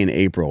this day in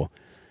April,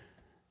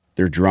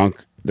 they're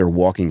drunk, they're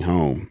walking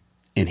home,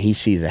 and he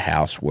sees a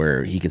house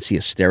where he can see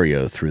a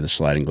stereo through the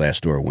sliding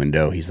glass door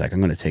window. He's like, I'm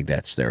going to take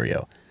that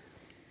stereo.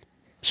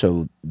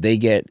 So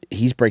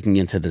he's breaking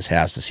into this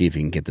house to see if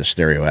he can get the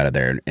stereo out of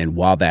there. And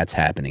while that's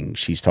happening,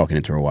 she's talking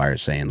into her wire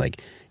saying,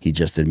 like, he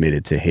just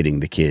admitted to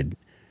hitting the kid.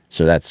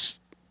 So that's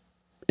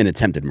an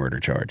attempted murder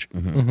charge.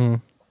 Mm-hmm.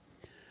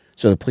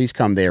 So the police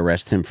come, they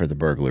arrest him for the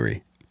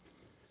burglary.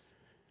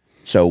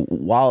 So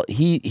while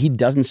he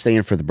doesn't stay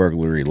in for the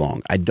burglary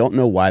long, I don't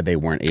know why they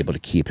weren't able to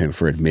keep him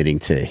for admitting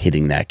to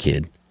hitting that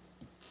kid.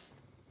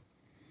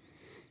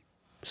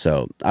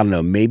 So I don't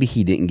know, maybe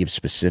he didn't give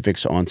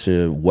specifics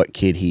onto what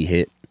kid he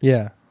hit,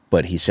 Yeah.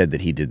 but he said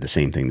that he did the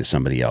same thing to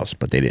somebody else,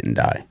 but they didn't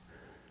die.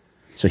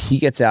 So he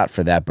gets out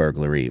for that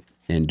burglary,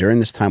 and during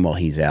this time while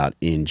he's out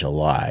in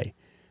July,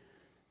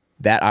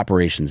 that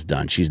operation's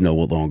done. She's no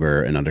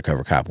longer an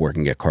undercover cop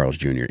working at Carl's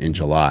Jr. In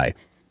July,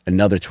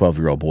 another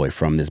 12-year-old boy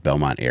from this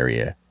Belmont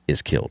area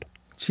is killed.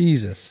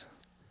 Jesus.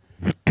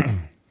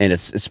 And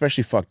it's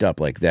especially fucked up,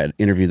 like that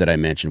interview that I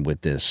mentioned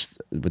with this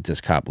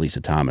cop, Lisa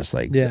Thomas.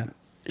 Like, Yeah.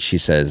 she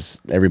says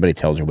everybody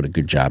tells her what a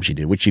good job she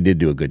did, which she did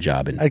do a good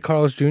job in. At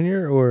Carl's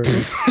Jr. or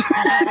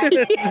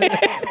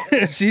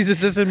she's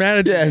assistant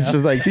manager. Yeah, it's now.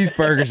 just like these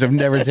burgers have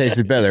never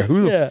tasted better.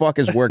 Who the Yeah. fuck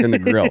is working the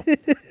grill?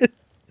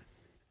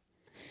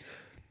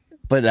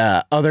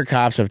 But other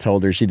cops have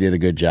told her she did a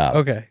good job.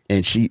 Okay.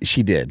 And she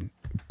did.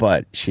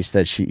 But she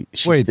said she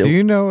Wait, still, do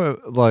you know,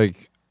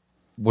 like,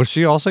 was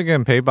she also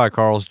getting paid by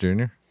Carl's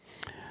Jr.?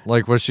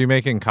 Like, was she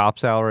making cop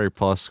salary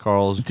plus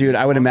Carl's? Dude,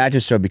 I would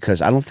imagine so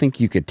because I don't think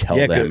you could tell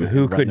Yeah, them.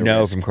 who run could the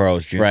know risk. from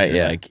Carl's Jr.? Right,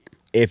 yeah. Like,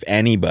 if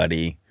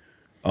anybody,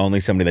 only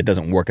somebody that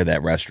doesn't work at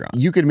that restaurant.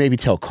 You could maybe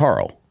tell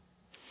Carl.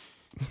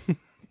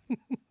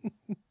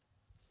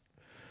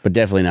 But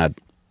definitely not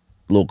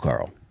little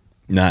Carl.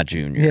 Not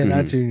Junior. Yeah,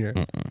 not Junior.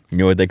 You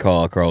know what they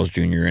call a Carl's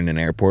Jr. in an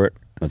airport?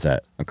 What's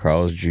that? A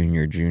Carl's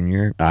Jr.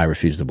 I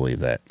refuse to believe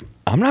that.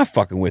 I'm not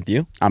fucking with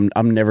you. I'm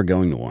never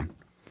going to one.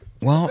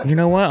 Well, you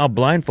know what? I'll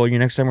blindfold you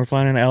next time we're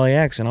flying into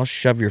LAX, and I'll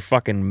shove your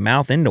fucking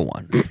mouth into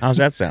one. How's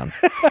that sound?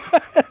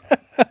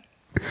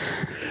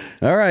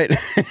 All right.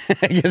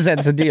 I guess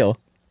that's a deal.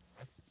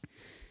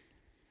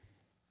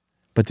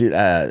 But dude,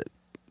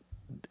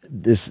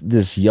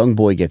 this young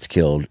boy gets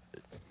killed.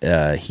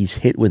 He's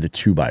hit with a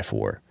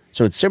 2x4.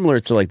 So it's similar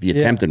to like the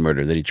attempted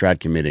murder that he tried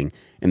committing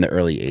in the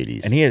early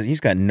 80s. And he's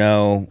got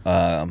no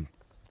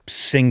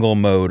single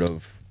mode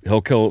of,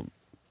 he'll kill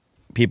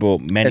people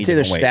many It's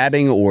either different ways.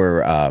 stabbing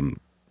or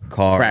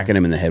Car. cracking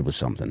him in the head with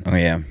something. Oh,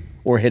 yeah.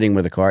 Or hitting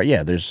with a car.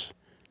 Yeah, there's...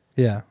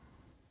 Yeah.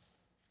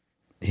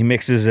 He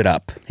mixes it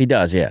up. He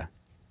does, yeah.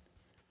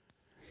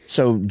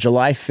 So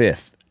July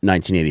 5th,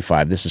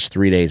 1985, this is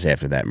 3 days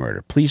after that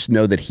murder. Police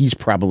know that he's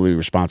probably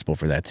responsible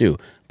for that too.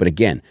 But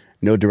again,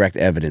 no direct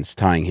evidence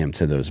tying him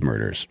to those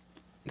murders.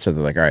 So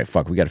they're like, all right,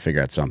 fuck, we got to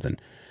figure out something.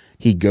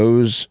 He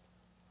goes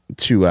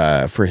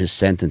to for his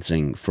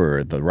sentencing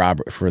for the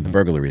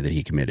burglary that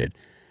he committed.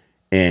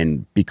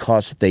 And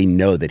because they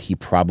know that he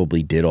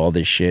probably did all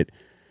this shit,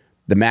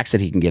 the max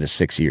that he can get is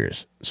 6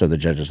 years. So the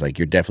judge is like,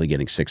 you're definitely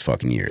getting 6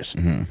 fucking years.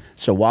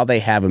 So while they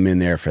have him in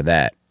there for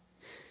that,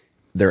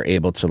 they're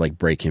able to like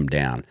break him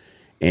down.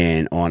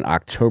 And on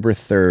October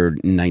 3rd,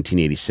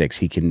 1986,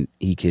 he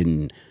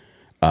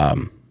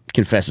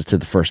confesses to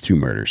the first 2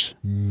 murders.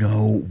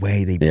 No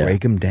way. They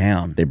break him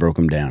down. They broke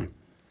him down.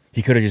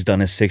 He could have just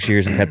done his 6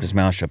 years and kept his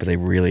mouth shut, but they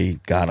really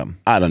got him.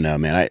 I don't know,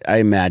 man. I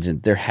imagine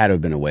there had to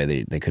have been a way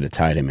they could have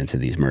tied him into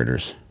these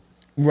murders.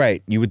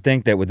 Right. You would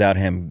think that without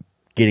him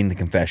getting the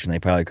confession, they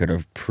probably could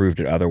have proved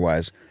it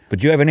otherwise. But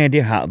do you have any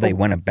idea how they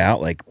went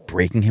about like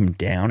breaking him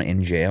down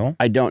in jail?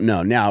 I don't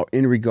know. Now,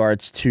 in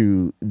regards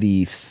to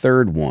the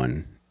third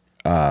one,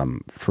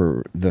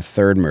 for the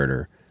third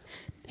murder,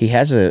 he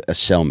has a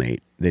cellmate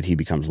that he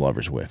becomes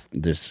lovers with.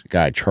 This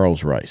guy,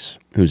 Charles Rice,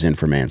 who's in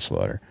for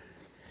manslaughter.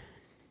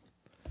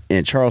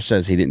 And Charles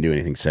says he didn't do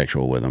anything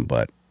sexual with him,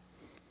 but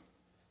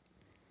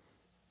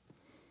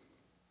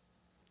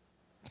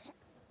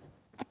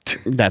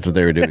that's what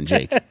they were doing,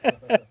 Jake.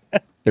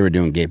 They were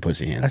doing gay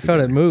pussy hands. I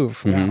felt it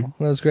move. Wow.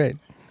 That was great.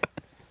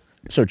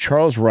 So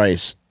Charles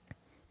Rice,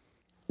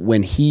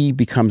 when he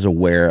becomes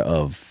aware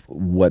of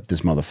what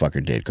this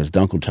motherfucker did, because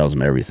Dunkle tells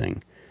him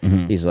everything,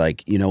 he's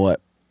like, you know what?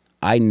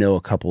 I know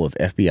a couple of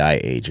FBI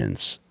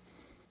agents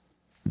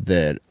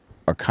that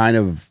are kind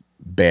of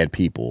bad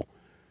people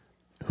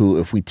who,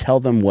 if we tell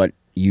them what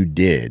you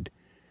did,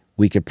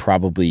 we could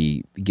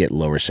probably get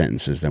lower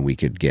sentences than we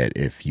could get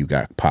if you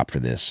got popped for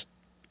this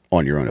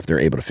on your own, if they're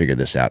able to figure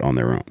this out on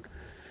their own.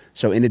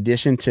 So in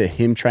addition to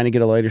him trying to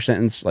get a lighter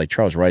sentence, like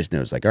Charles Rice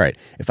knows, like, all right,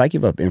 if I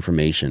give up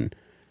information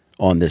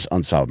on this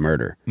unsolved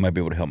murder, I might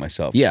be able to help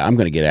myself. yeah, I'm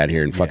going to get out of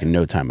here in fucking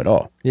no time at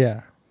all.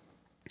 Yeah.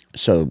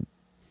 So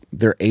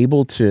they're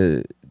able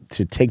to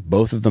take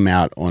both of them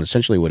out on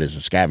essentially what is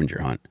a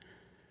scavenger hunt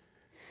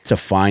to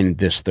find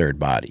this third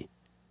body.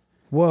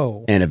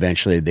 Whoa. And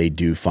eventually they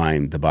do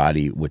find the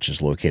body, which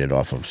is located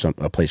off of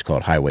a place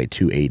called Highway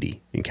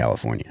 280 in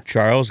California.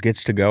 Charles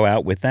gets to go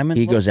out with them?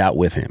 He goes out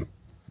with him.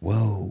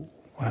 Whoa.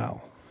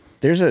 Wow.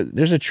 There's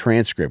a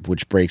transcript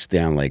which breaks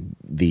down like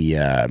the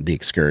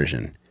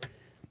excursion,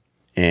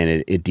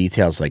 and it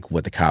details like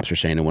what the cops are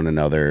saying to one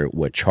another,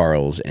 what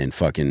Charles and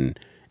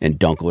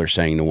Dunkle are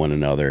saying to one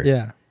another.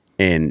 Yeah.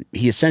 And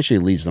he essentially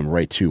leads them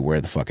right to where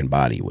the fucking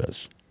body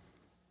was.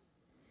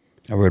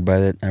 I rode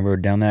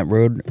down that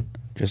road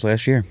just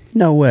last year.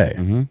 No way.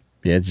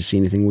 Yeah, did you see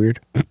anything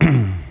weird?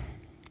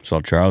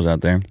 Saw Charles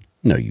out there.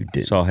 No, you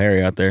didn't. Saw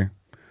Harry out there.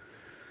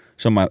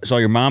 Saw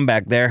your mom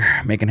back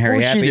there making Harry What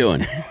was happy. she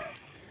doing?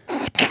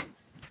 I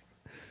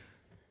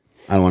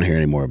don't want to hear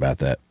any more about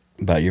that.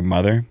 About your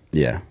mother?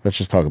 Yeah, let's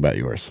just talk about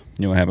yours.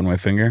 You know what happened to my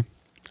finger?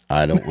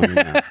 I don't want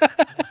to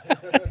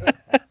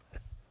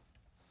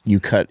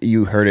know.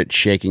 You heard it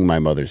shaking my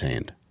mother's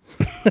hand.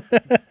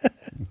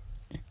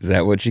 Is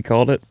that what she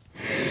called it?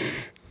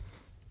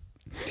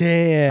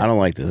 Damn. I don't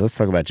like this. Let's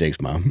talk about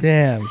Jake's mom.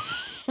 Damn.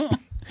 All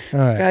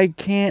right. Guy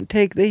can't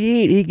take the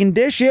heat. He can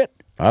dish it.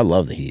 I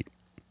love the heat.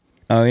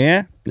 Oh,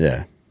 yeah?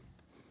 Yeah.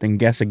 Then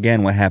guess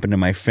again what happened to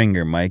my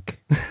finger,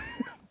 Mike.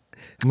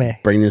 Man,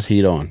 Bring this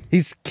heat on.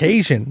 he's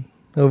Cajun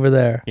over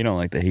there. You don't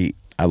like the heat.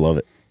 I love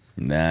it.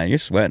 Nah, you're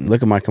sweating.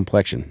 Look at my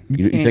complexion.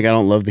 You think I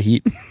don't love the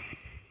heat?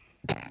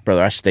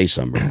 Brother, I stay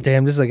sunburned.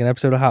 Damn, this is like an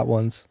episode of Hot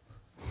Ones.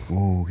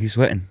 Ooh, he's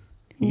sweating.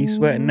 He's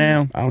sweating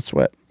now I don't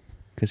sweat.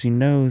 because he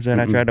knows that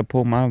I tried to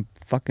pull my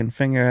fucking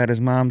finger out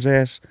his mom's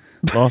ass,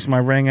 lost my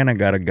ring, and I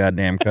got a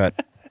goddamn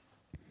cut.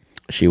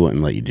 She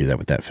wouldn't let you do that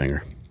with that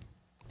finger.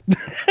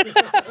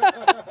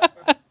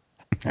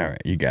 All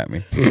right, you got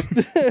me.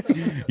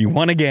 You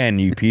won again,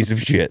 you piece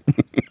of shit.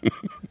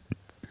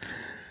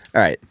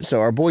 All right, so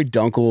our boy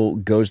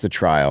Dunkle goes to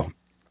trial,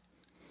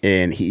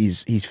 and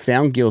he's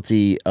found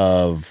guilty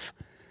of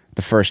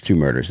the first 2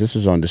 murders. This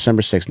is on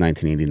December 6,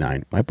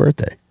 1989, my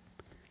birthday.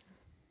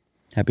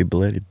 Happy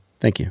belated.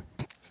 Thank you.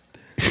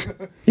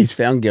 He's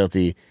found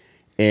guilty,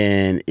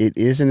 and it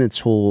isn't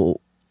until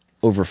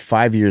over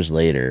 5 years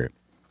later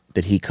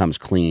that he comes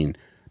clean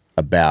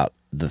about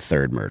the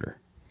third murder.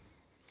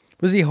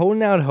 Was he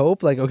holding out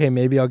hope? Like, okay,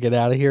 maybe I'll get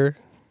out of here.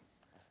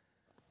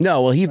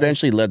 No, well, he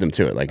eventually led them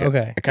to it. Like,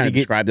 Okay. I kind of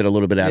described it a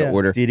little bit out of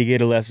order. Did he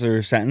get a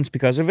lesser sentence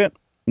because of it?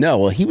 No,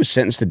 well, he was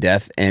sentenced to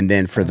death, and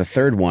then for the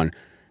third one,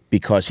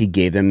 because he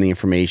gave them the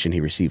information,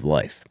 he received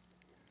life.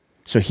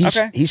 So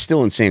he's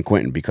still in San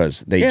Quentin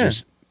because they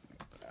just.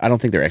 I don't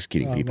think they're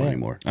executing people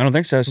anymore. I don't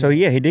think so. So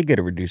yeah, he did get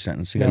a reduced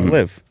sentence. He got to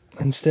live.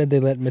 Instead,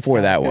 they let Metallica.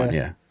 For that one,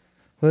 yeah.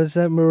 Was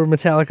that where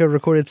Metallica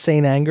recorded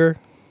Saint Anger,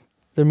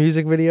 their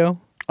music video?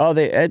 Oh,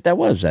 that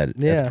was at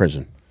the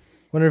prison.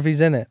 Wonder if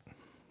he's in it,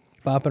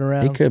 bopping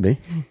around. He could be.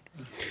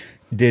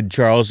 Did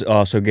Charles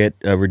also get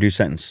a reduced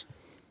sentence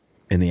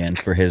in the end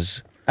for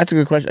his? That's a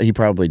good question. He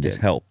probably did.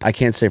 Help. I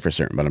can't say for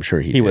certain, but I'm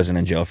sure he did. Wasn't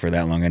in jail for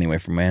that long anyway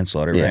for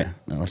manslaughter, right?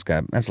 No,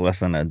 that's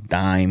less than a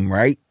dime,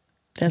 right?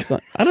 That's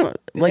not, I don't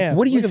like.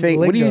 What do you think?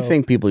 What do you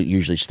think people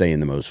usually stay in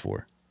the most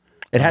for?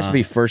 It has to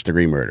be first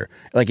degree murder.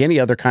 Like any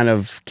other kind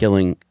of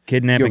killing,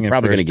 kidnapping, you're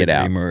probably going to get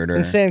out. Murder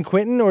in San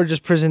Quentin or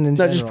just prison in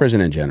general? No, just prison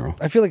in general.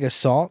 I feel like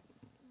assault.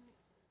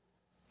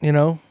 You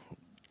know,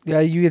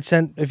 you get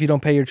sent if you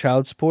don't pay your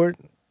child support.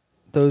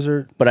 Those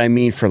are. But I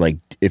mean, for like,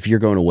 if you're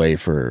going away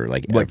for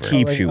like, what ever.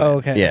 keeps you? Oh,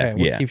 okay. Yeah,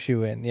 okay. What keeps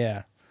you in?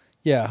 Yeah,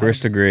 yeah.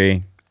 First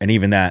degree, and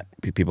even that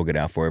people get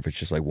out for if it's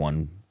just like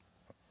one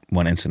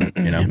incident.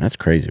 You know, Man, that's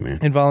crazy, man.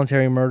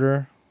 Involuntary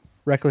murder,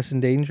 reckless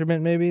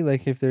endangerment, maybe.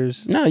 Like if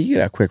there's. No, you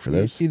get out quick for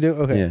those. You do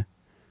okay. Yeah.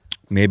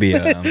 maybe.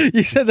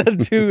 You said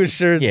that too,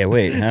 sure. Yeah.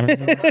 Wait. How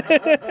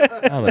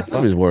the I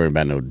was worried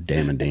about no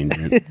damn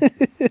endangerment.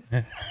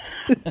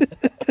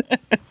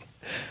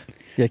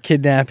 Yeah,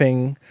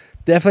 kidnapping.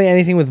 Definitely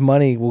anything with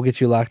money will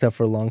get you locked up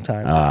for a long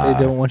time.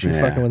 They don't want you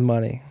fucking with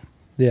money.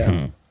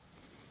 Yeah.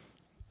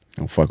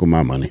 Don't fuck with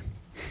my money.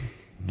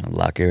 I'll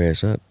lock your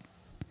ass up.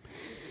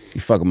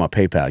 You fuck with my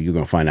PayPal, you're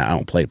gonna find out I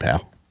don't play,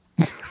 pal.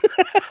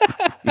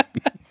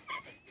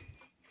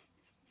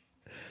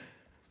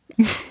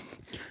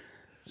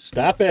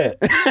 Stop it.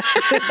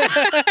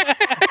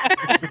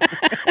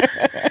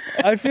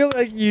 I feel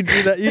like you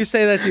do that. You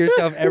say that to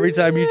yourself every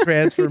time you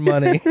transfer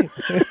money.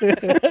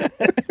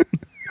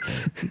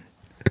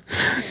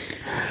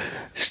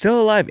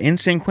 Still alive in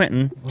San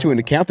Quentin. To an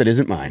account that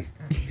isn't mine.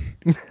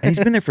 And he's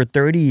been there for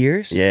 30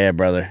 years? Yeah,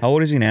 brother. How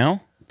old is he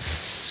now?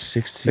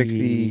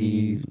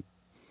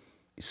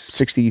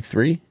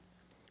 63?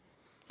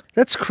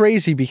 That's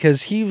crazy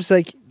because he was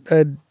like,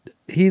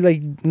 he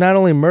like not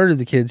only murdered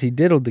the kids, he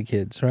diddled the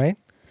kids, right?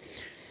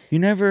 You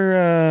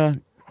never,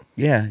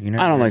 you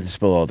know. I don't like to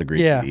spill all the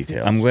greasy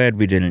details. I'm glad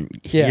we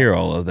didn't hear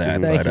all of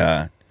that. Thank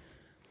But,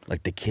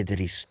 like the kid that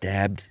he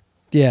stabbed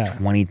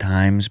 20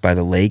 times by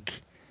the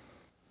lake,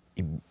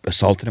 he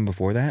assaulted him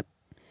before that?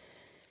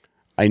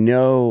 I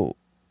know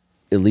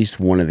at least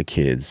one of the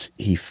kids,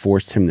 he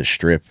forced him to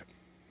strip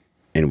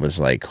and was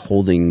like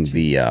holding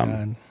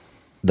the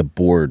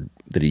board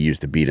that he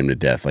used to beat him to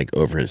death like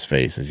over his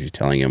face as he's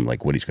telling him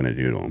like what he's going to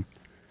do to him.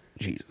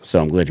 Jesus.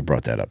 So I'm glad you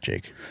brought that up,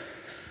 Jake.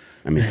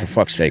 I mean, for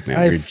fuck's sake, man.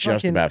 We're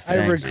just about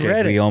I finished.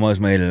 regret it. We almost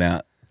made it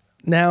out.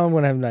 Now I'm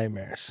going to have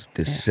nightmares.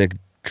 This sick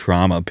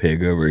trauma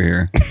pig over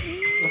here.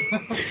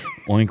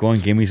 Oink,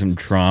 oink, give me some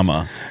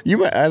trauma.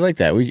 I like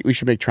that. We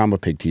should make trauma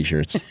pig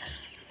t-shirts.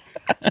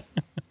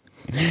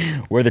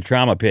 We're the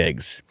trauma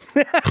pigs.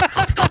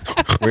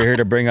 We're here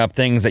to bring up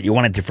things that you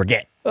wanted to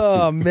forget.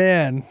 Oh,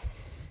 man.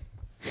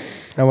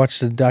 I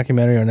watched a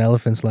documentary on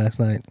elephants last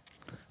night.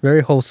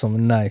 Very wholesome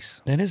and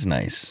nice. That is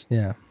nice.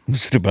 Yeah.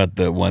 Was it about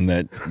the one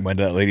that went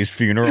to that lady's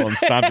funeral and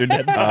stomped her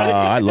dead body?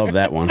 I love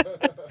that one.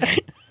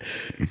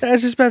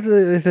 It's just about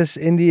this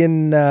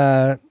Indian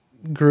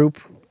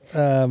group,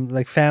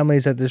 like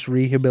families that just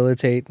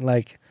rehabilitate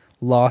like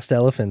lost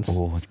elephants.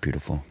 Oh, that's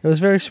beautiful. It was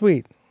very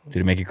sweet. Did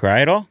it make you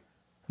cry at all?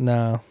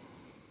 No.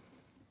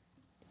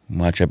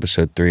 Watch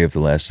episode 3 of The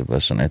Last of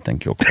Us, and I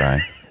think you'll cry.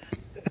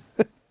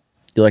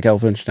 You like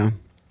elephants, John?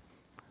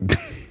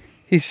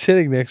 He's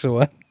sitting next to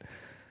one.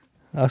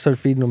 I'll start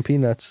feeding him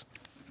peanuts.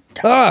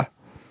 Ah!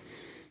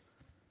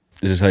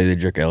 Is this how they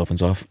jerk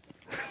elephants off?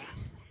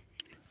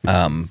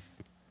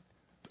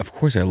 Of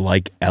course, I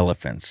like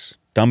elephants.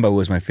 Dumbo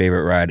was my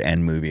favorite ride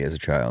and movie as a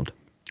child.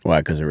 Why?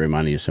 Because it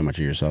reminded you so much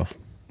of yourself?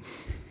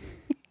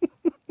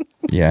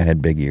 Yeah, I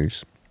had big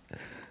ears.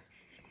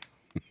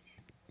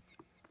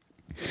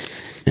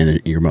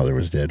 And your mother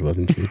was dead,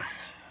 wasn't she?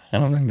 I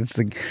don't think that's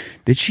the...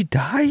 Did she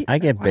die? I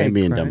get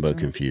Bambi and Dumbo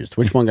confused.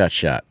 Which one got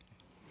shot?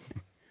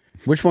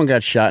 Which one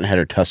got shot and had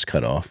her tusks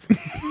cut off?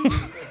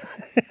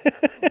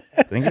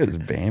 I think it was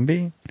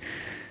Bambi.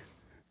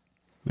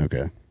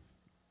 Okay.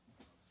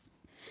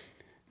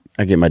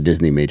 I get my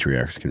Disney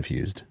matriarchs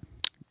confused.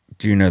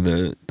 Do you know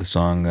the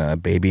song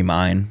Baby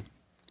Mine?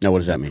 No, what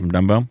does that mean? From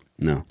Dumbo?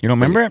 No. You don't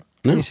remember it?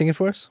 Can you sing it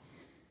for us?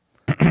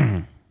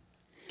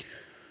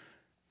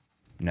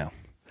 No.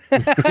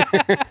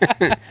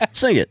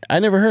 Sing it. I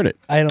never heard it.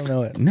 I don't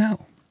know it.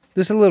 No.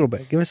 Just a little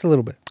bit. Give us a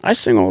little bit. I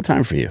sing all the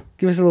time for you.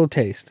 Give us a little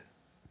taste.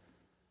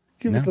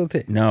 Give us a little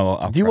taste. No,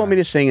 I'll Do you want me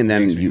to sing and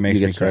then you makes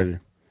me get started?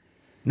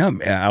 cry. No,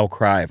 I'll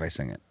cry if I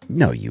sing it.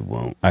 No, you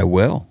won't. I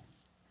will.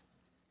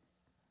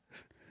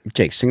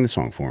 Jake, sing the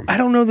song for him. I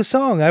don't know the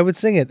song. I would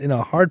sing it in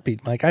a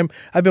heartbeat, Mike.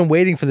 I've been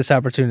waiting for this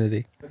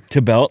opportunity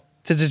To belt?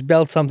 to just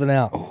belt something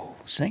out. Oh,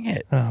 sing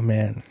it. Oh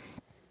man,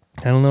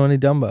 I don't know any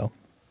Dumbo.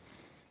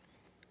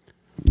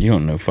 You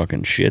don't know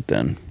fucking shit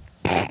then.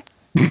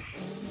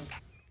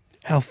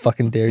 How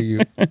fucking dare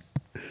you?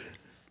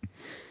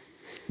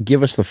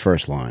 Give us the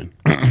first line.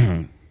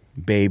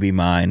 Baby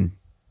mine,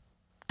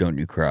 don't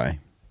you cry.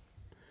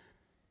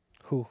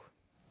 Whew.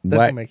 That's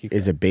What gonna make you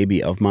is it?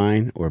 Baby of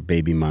mine or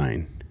baby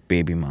mine?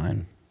 Baby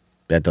mine.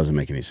 That doesn't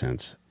make any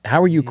sense.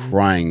 How are you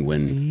crying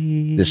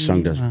when this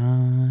song does?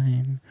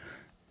 Mine,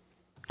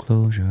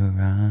 close your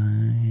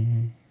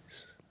eyes.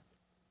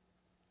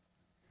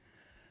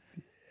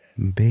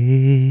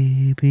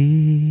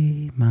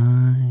 Baby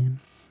mine,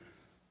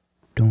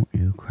 don't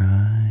you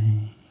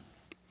cry.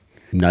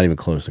 Not even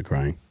close to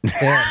crying.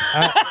 Damn,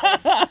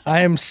 I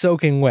am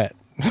soaking wet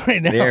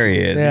right now. There he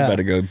is. Yeah. You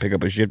better go pick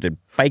up a shift at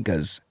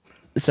Pica's.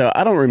 So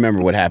I don't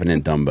remember what happened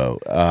in Dumbo.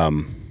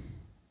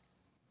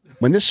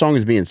 When this song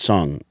is being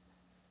sung,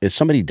 is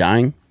somebody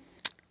dying?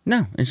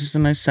 No, it's just a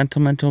nice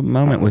sentimental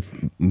moment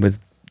with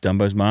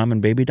Dumbo's mom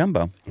and baby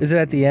Dumbo. Is it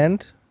at the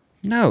end?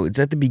 No, it's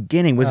at the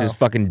beginning. Was his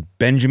fucking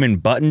Benjamin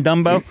Button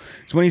Dumbo?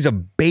 It's when he's a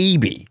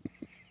baby.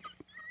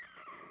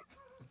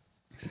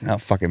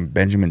 Not fucking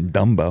Benjamin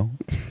Dumbo.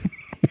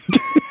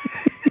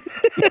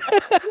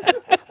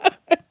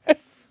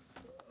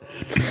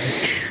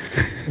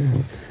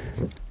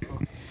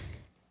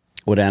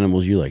 What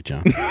animals you like,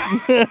 John?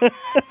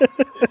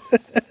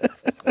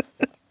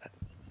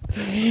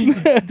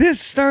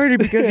 This started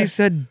because he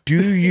said,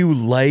 "Do you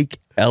like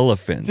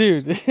elephants?"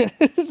 Dude.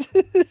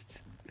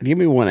 Give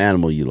me one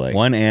animal you like.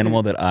 One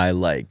animal that I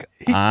like.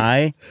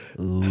 I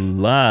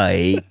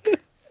like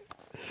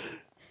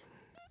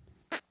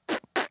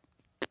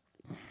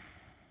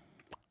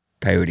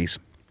coyotes.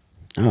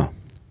 Oh,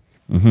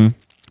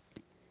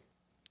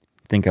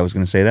 Think I was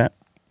going to say that?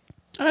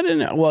 I didn't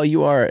know. Well,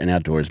 you are an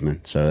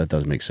outdoorsman, so that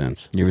does make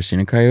sense. You ever seen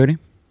a coyote?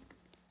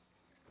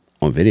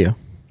 On video.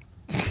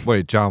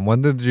 Wait, John,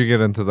 when did you get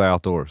into the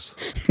outdoors?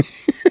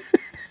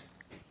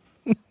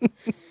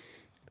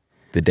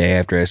 The day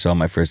after I saw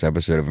my first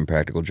episode of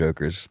Impractical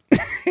Jokers.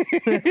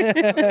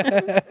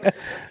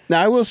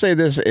 Now, I will say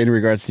this in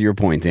regards to your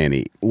point,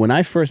 Danny. When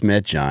I first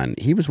met John,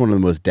 he was one of the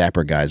most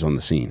dapper guys on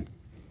the scene.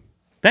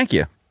 Thank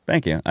you.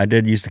 Thank you. I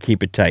did used to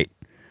keep it tight.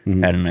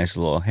 Had a nice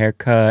little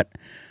haircut.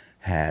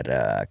 Had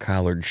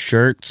collared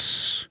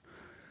shirts.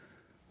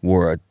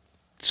 Wore a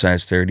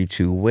size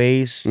 32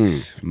 waist.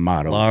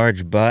 Model.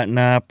 Large button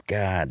up.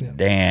 God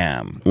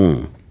damn.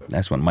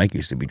 That's when Mike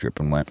used to be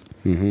dripping wet.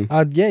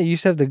 Yeah, you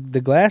used to have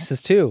the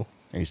glasses too.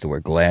 I used to wear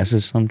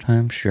glasses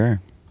sometimes. Sure.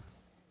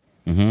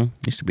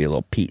 Used to be a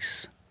little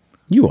piece.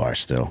 You are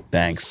still.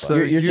 Thanks. So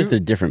You're you- just a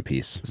different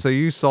piece. So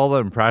you saw the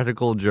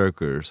Impractical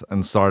Jokers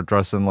and started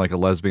dressing like a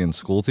lesbian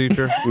school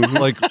teacher?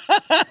 Like,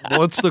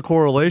 what's the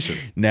correlation?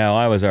 No,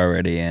 I was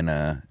already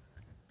in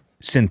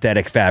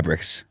synthetic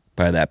fabrics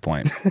by that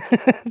point.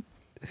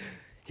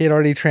 He had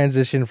already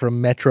transitioned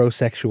from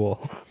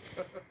metrosexual.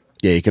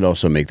 Yeah, you could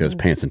also make those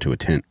pants into a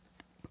tent.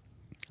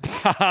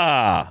 Ha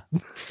ha!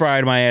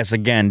 Fried my ass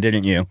again,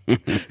 didn't you?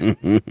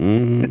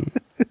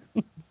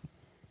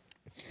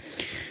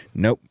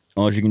 Nope.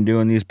 All you can do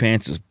in these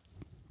pants is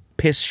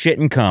piss, shit,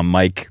 and cum,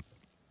 Mike.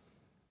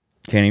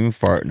 Can't even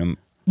fart in them.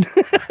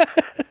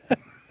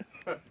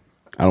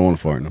 I don't want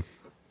to fart in them.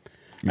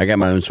 I got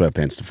my own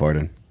sweatpants to fart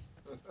in.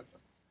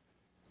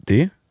 Do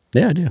you?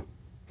 Yeah, I do.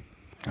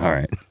 All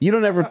right. You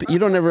don't ever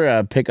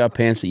pick up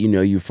pants that you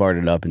know you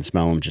farted up and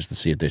smell them just to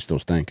see if they still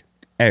stink.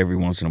 Every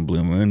once in a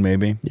blue moon,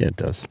 maybe. Yeah, it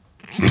does.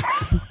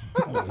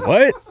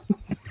 What?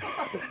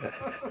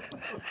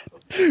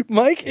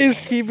 Mike is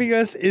keeping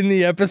us in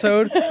the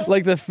episode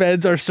like the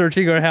feds are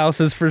searching our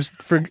houses for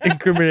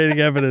incriminating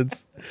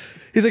evidence.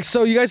 He's like,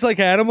 so you guys like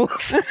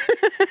animals?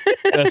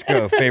 Let's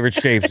go. Favorite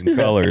shapes and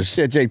colors.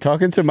 Yeah, Jake,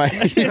 talking to my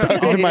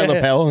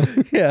lapel.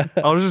 Yeah.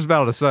 I was just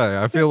about to say,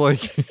 I feel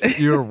like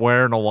you're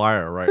wearing a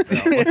wire right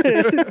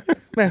now.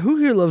 Man, who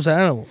here loves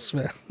animals,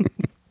 man?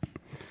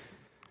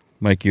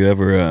 Mike, you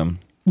ever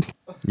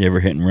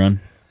hit and run?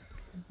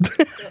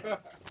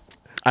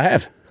 I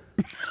have.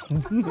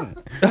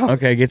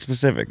 Okay, get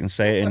specific and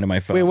say it into my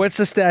phone. Wait, what's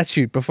the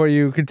statute before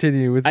you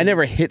continue with I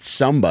never hit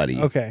somebody.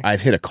 Okay.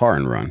 I've hit a car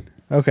and run.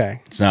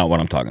 Okay. It's not what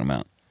I'm talking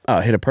about. Oh,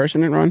 hit a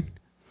person and run?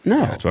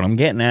 No. That's what I'm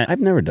getting at. I've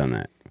never done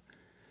that.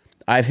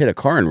 I've hit a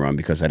car and run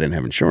because I didn't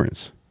have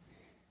insurance.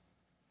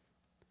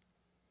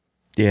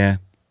 Yeah.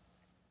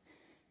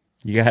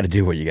 You got to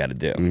do what you got to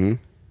do.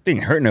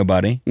 Didn't hurt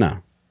nobody.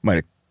 No. Might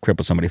have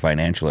crippled somebody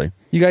financially.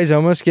 You guys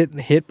almost get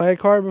hit by a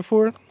car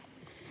before?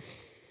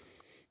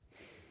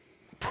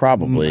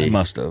 Probably. I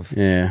must have.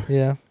 Yeah.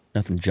 Yeah.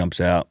 Nothing jumps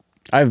out.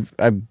 I've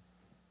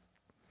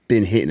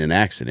been hit in an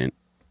accident,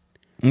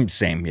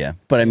 Same, yeah.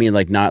 but I mean,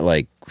 like, not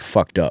like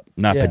fucked up.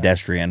 Not Yeah.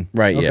 pedestrian.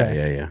 Right. Yeah. Okay.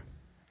 Yeah. Yeah.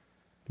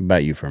 What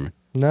about you, Furman?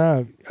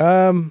 No.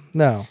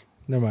 No.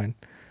 never mind.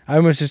 I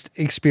almost just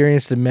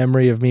experienced a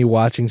memory of me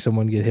watching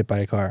someone get hit by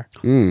a car.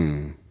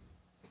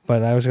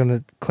 But I was going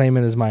to claim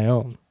it as my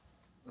own.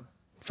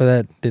 But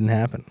that didn't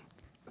happen.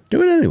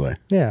 Do it anyway.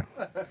 Yeah.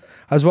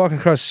 I was walking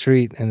across the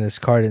street and this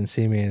car didn't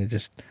see me and it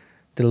just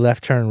did a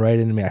left turn right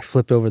into me. I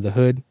flipped over the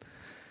hood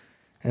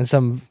and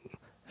some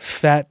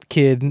fat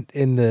kid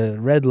in the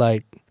red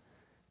light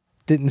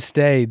didn't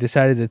stay,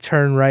 decided to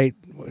turn right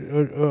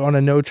on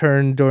a no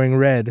turn during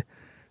red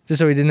just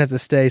so he didn't have to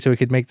stay so he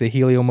could make the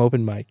helium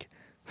open mic.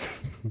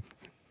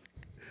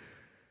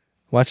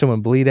 Watch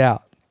someone bleed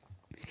out.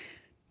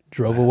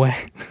 Drove away.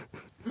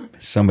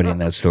 Somebody in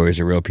that story is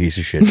a real piece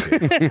of shit.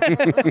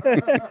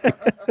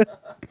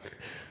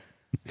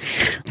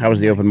 How was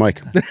the open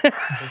mic?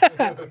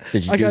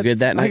 Did you do good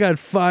that night? I got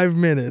 5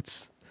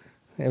 minutes.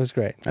 It was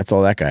great. That's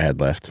all that guy had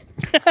left.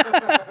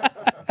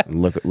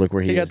 Look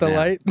where he got is the now.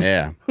 light?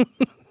 Yeah.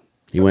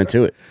 He went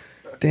to it.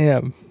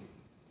 Damn.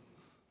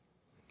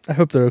 I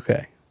hope they're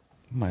okay.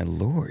 My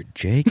lord,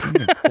 Jake, you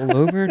gonna pull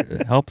over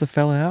to help the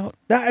fella out?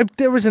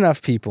 There was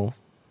enough people.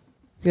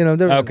 You know,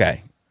 there was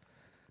Okay.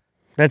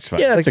 That's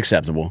fine. Yeah, that's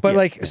acceptable. But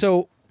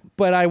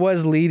but I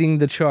was leading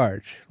the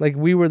charge. Like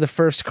we were the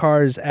first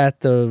cars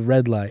at the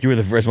red light. You were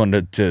the first one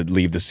to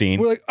leave the scene.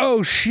 We're like,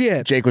 oh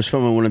shit. Jake was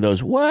filming one of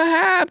those "What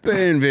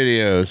happened?"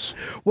 videos.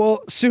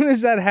 Well, soon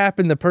as that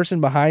happened, the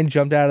person behind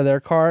jumped out of their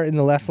car in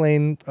the left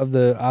lane of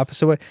the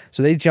opposite way.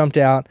 So they jumped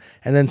out,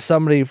 and then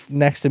somebody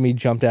next to me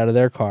jumped out of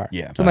their car.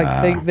 Yeah. So I'm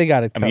like, they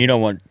got it. I mean, you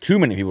don't want too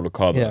many people to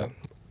call Yeah. them.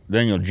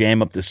 Then you'll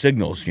jam up the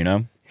signals, you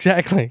know?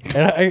 Exactly.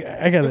 And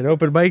I got an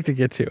open mic to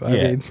get to. I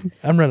mean,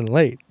 I'm running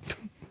late.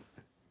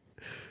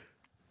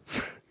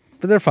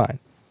 But they're fine.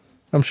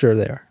 I'm sure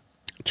they are.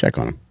 Check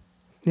on him.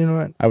 You know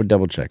what? I would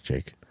double check,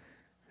 Jake.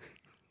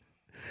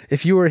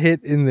 If you were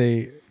hit in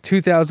the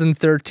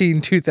 2013,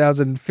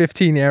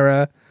 2015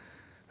 era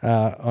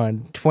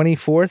on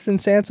 24th in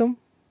Sansom,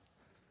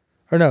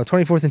 or no,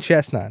 24th in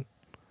Chestnut,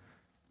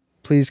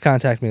 please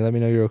contact me. Let me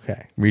know you're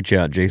okay. Reach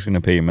out. Jake's going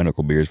to pay you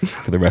medical beers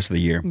for the rest of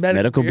the year.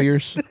 Medical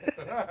beers?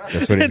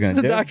 That's what he's going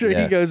to the do. doctor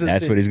he goes to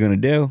That's see. what he's going to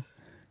do.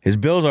 His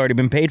bill's already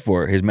been paid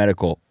for. His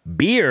medical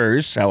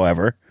beers,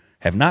 however,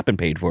 have not been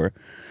paid for.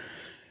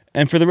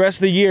 And for the rest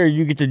of the year,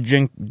 you get to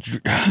drink. It's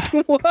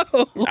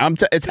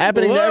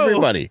happening to Whoa.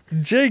 everybody.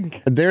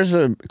 Jink. There's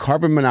a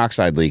carbon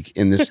monoxide leak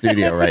in this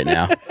studio right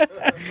now.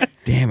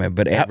 Damn it.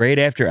 But right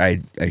after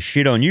I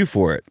shit on you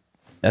for it.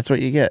 That's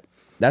what you get.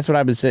 That's what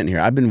I've been sitting here.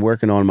 I've been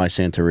working on my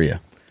Santeria.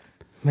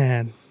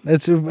 Man,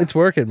 it's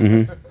working.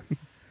 Mm-hmm.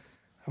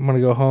 I'm going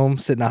to go home,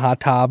 sit in a hot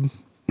tub,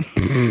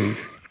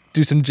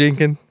 do some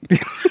jinking.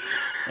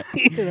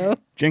 You know?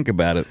 Jink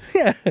about it.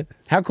 Yeah.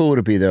 How cool would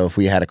it be, though, if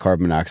we had a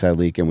carbon monoxide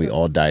leak and we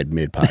all died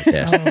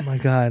mid-podcast Oh, my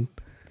God.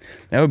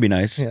 That would be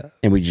nice. Yeah.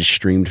 and we just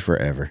streamed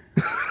forever?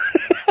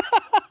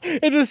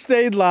 It just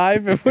stayed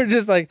live, and we're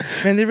just like,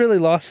 man, they really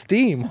lost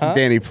steam, huh?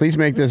 Danny, please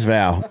make this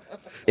vow.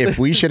 If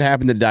we should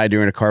happen to die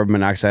during a carbon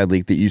monoxide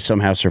leak that you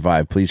somehow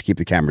survive, please keep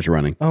the cameras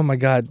running. Oh, my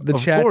God. The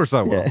Of chat, course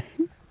I will.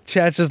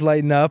 chat's just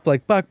lighting up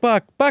like, buck,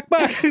 buck, buck,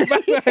 buck,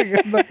 buck,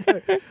 buck.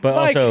 But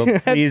Mike, also,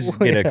 please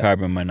get a yeah.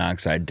 carbon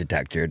monoxide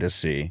detector to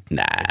see.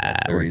 Nah,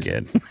 the we're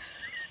reason. good.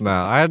 No,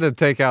 I had to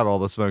take out all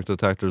the smoke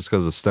detectors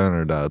because of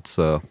Stoner died,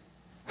 so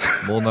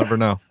we'll never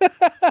know.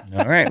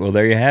 All right. Well,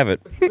 there you have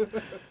it.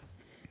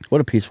 What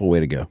a peaceful way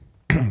to go.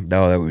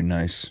 Oh, that would be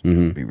nice.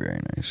 Mm-hmm. Would be very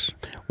nice.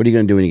 What are you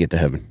going to do when you get to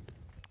heaven?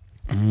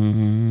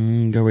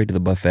 Go right to the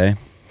buffet.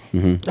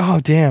 Oh,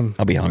 damn.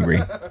 I'll be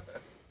hungry.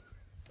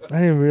 I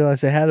didn't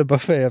realize they had a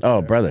buffet up Oh,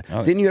 there. brother.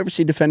 Oh. Didn't you ever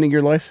see Defending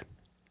Your Life?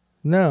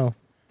 No.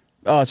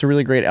 Oh, it's a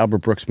really great Albert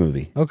Brooks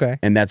movie. Okay.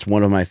 And that's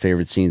one of my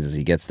favorite scenes is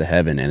he gets to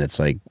heaven and it's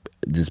like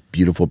this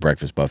beautiful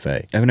breakfast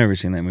buffet. I've never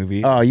seen that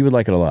movie. Oh, you would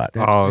like it a lot.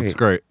 It's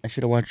great. I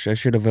should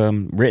have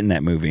written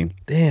that movie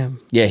Damn.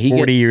 Yeah,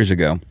 40 years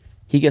ago.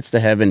 he gets to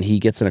heaven. He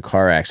gets in a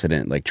car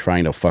accident, like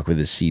trying to fuck with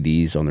his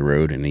CDs on the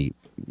road, and he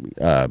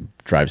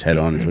drives head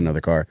on into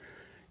another car.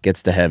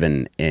 Gets to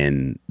heaven,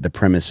 and the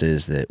premise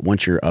is that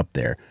once you're up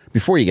there,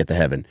 before you get to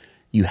heaven,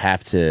 you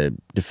have to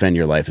defend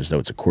your life as though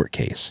it's a court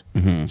case.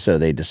 So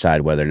they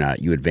decide whether or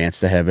not you advance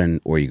to heaven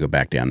or you go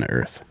back down to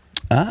earth.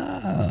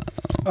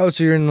 Oh,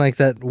 so you're in like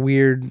that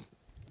weird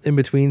in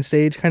between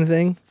stage kind of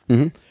thing?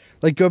 Mm-hmm.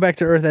 Like go back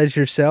to Earth as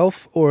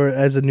yourself or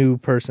as a new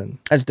person?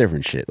 That's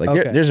different shit. Like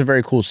Okay. there's a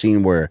very cool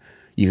scene where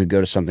you could go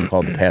to something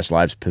called the Past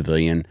Lives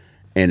Pavilion,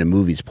 and a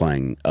movie's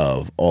playing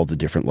of all the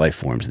different life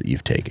forms that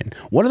you've taken.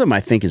 One of them, I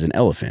think, is an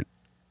elephant.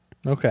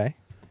 Okay.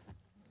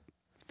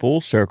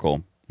 Full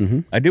circle.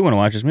 I do want to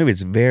watch this movie.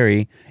 It's a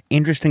very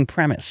interesting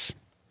premise.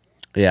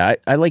 Yeah,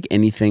 I like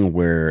anything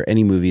where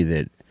any movie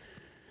that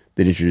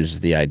introduces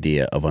the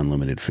idea of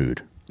unlimited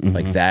food.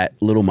 Like that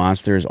Little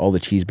Monsters, all the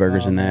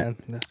cheeseburgers in that.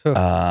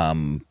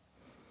 Man.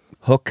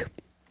 Hook.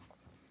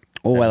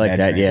 Oh, I like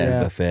that. Imaginary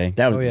Yeah, buffet.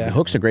 that was Oh, yeah.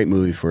 Hook's a great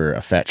movie for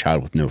a fat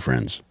child with no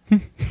friends.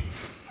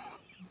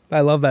 I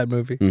love that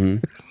movie.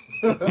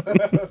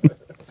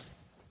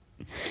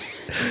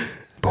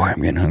 Boy,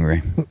 I'm getting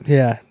hungry.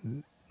 Yeah.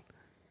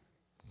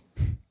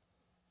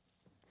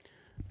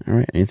 All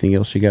right, anything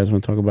else you guys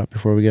want to talk about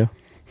before we go?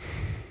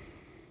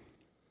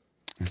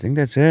 I think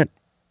that's it.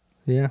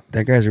 Yeah.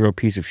 That guy's a real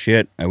piece of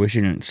shit. I wish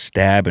he didn't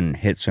stab and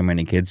hit so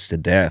many kids to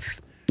death.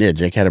 Yeah,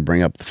 Jake had to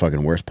bring up the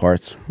fucking worst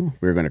parts. We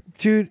were gonna.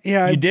 Dude,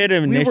 yeah. You did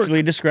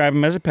initially describe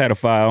him as a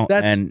pedophile.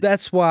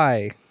 That's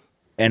why.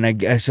 And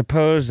I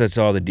suppose that's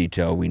all the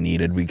detail we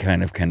needed. We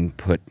kind of can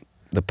put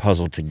the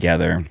puzzle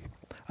together.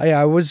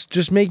 I was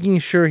just making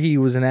sure he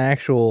was an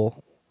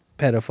actual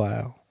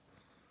pedophile.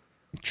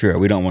 True,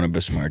 we don't want to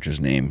besmirch his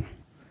name.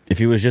 If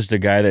he was just a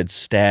guy that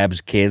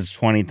stabs kids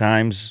 20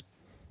 times,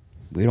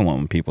 we don't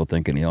want people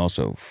thinking he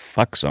also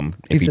fucks them.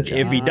 If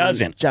he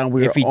doesn't. John,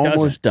 we were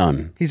almost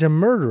done. He's a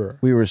murderer.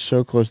 We were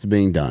so close to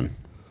being done.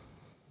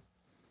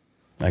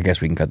 I guess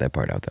we can cut that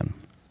part out then.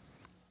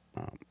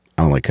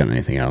 I don't like cutting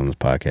anything out on this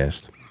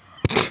podcast.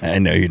 I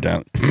know you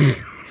don't.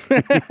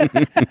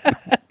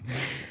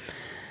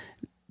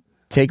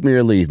 Take me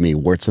or leave me,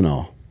 warts and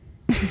all.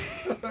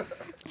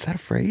 Is that a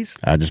phrase?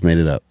 I just made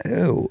it up.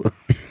 Ew.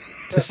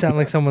 Just sound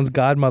like someone's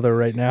godmother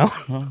right now.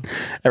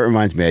 That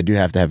reminds me, I do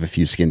have to have a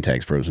few skin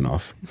tags frozen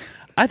off.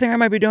 I think I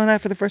might be doing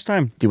that for the first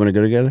time. Do you want to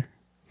go together?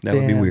 That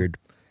would be Damn. weird.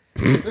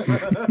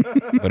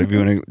 But if you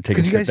want to take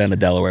a trip down to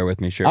Delaware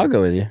with me, sure. I'll go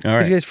with you. All Could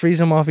right. you guys freeze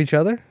them off each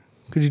other?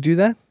 Could you do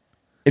that?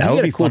 If That you would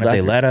get be a cool fun if they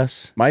doctor. let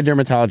us. My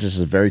dermatologist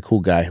is a very cool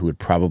guy who would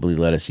probably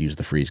let us use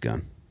the freeze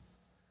gun.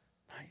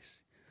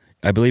 Nice.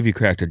 I believe you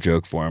cracked a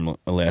joke for him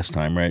last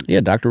time, right? Yeah,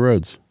 Dr.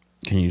 Rhodes.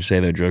 Can you say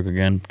that joke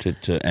again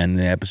to end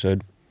the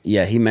episode?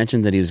 Yeah, he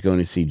mentioned that he was going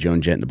to see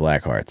Joan Jett and the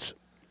Blackhearts.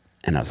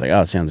 And I was like,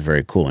 oh, it sounds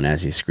very cool. And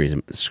as he's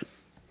freezing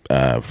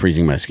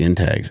my skin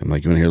tags, I'm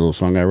like, you want to hear a little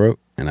song I wrote?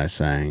 And I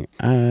sang,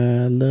 I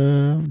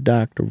love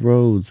Dr.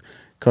 Rhodes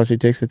because he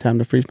takes the time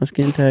to freeze my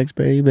skin tags,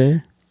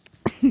 baby.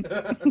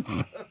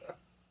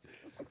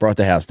 Brought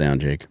the house down,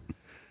 Jake.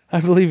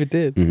 I believe it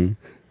did. Mm-hmm.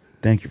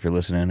 Thank you for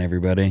listening,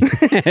 everybody. You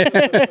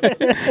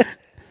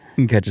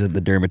can catch us at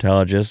the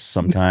dermatologist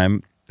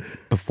sometime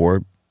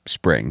before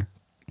spring.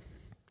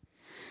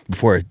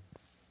 Before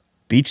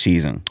beach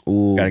season.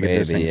 Ooh, Gotta get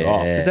those baby, things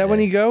off. Is that when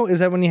you go? Is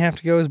that when you have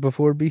to go? Is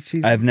before beach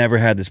season? I've never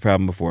had this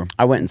problem before.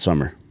 I went in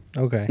summer.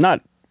 Okay.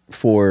 Not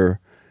for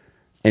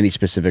any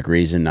specific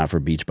reason, not for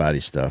beach body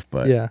stuff,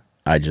 but Yeah.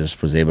 I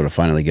just was able to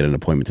finally get an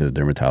appointment to the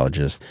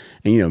dermatologist.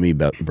 And you know me,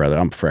 brother,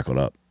 I'm freckled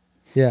up.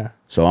 Yeah.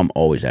 So I'm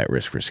always at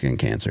risk for skin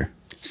cancer.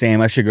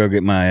 Sam, I should go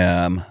get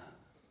my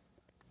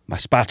my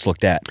spots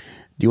looked at. Do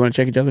you want to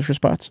check each other for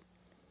spots?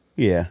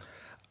 Yeah.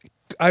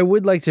 I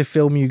would like to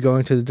film you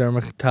going to the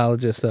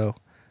dermatologist, though.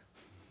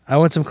 I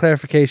want some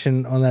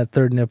clarification on that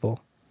third nipple.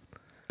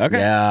 Okay.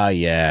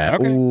 Yeah.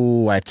 Okay.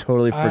 Ooh, I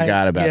totally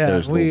forgot about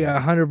those. We little,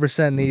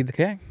 100% need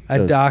Okay. a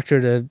Those-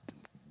 doctor to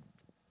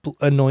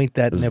anoint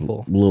that those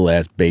nipple. little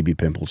ass baby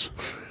pimples.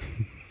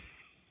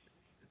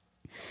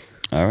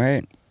 All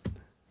right.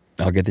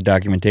 I'll get the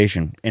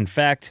documentation. In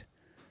fact,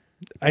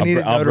 I need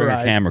it I'll bring a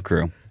notarized. camera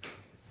crew.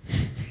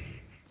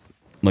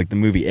 Like the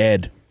movie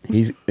Ed.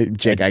 He's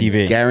Jake. I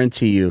TV.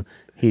 guarantee you,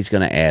 he's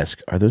gonna ask,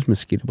 "Are those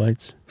mosquito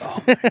bites?"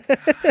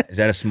 Is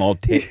that a small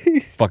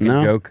fucking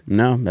No, joke?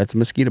 no, that's a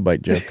mosquito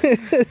bite joke.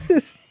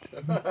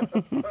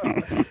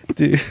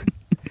 Dude,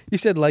 you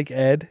said like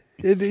Ed.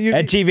 Ed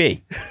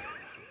TV.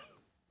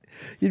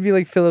 You'd be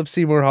like Philip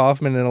Seymour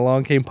Hoffman in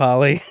Along Came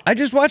Polly. I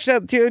just watched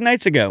that 2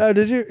 nights ago. Oh,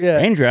 did you? Yeah.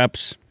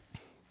 Raindrops.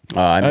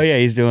 I miss, Oh yeah,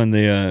 he's doing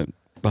the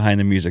behind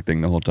the music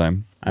thing the whole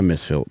time. I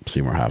miss Philip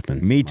Seymour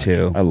Hoffman. Me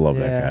too. I love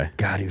Yeah. that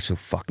guy. God, he was so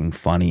fucking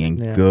funny and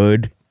Yeah.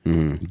 good.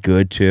 Mhm.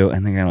 Good too.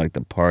 And then I like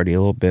to party a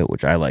little bit,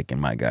 which I like in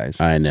my guys.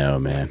 I know,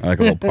 man. I like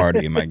a little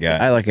party in my guy.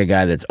 I like a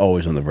guy that's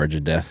always on the verge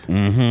of death.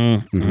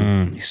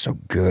 He's so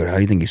good. How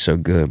do you think he's so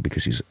good?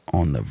 Because he's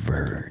on the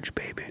verge,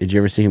 baby. Did you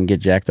ever see him get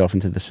jacked off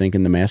into the sink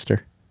in The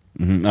Master?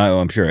 Oh,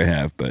 I'm sure I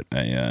have, but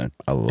I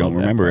love don't that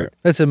remember part. it.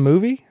 That's a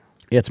movie?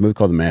 Yeah, it's a movie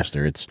called The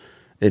Master. It's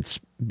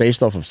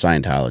based off of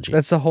Scientology.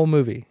 That's the whole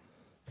movie.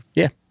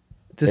 yeah.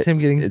 Just him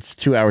getting. It's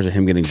 2 hours of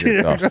him getting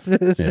jerked off.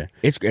 Yeah.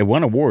 It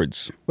won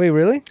awards Wait,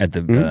 really? at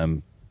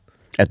the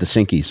At the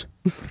Sinkies.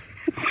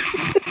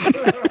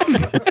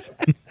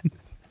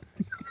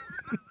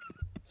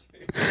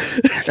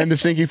 And the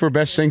Sinky for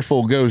Best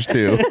Sinkful goes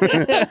to.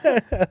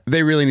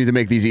 They really need to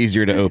make these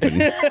easier to open.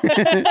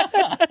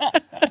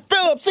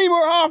 Philip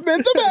Seymour Hoffman,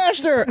 the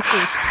master.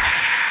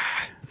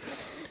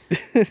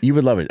 You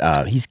would love it.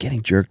 He's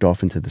getting jerked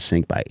off into the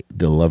sink by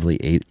the lovely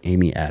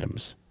Amy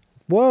Adams.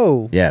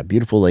 Whoa. Yeah,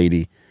 beautiful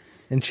lady.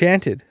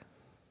 Enchanted.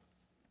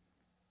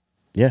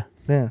 Yeah,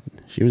 Yeah.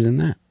 she was in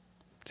that.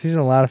 She's in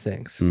a lot of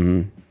things.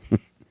 Hmm.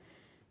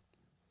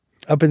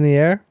 Up in the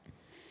air?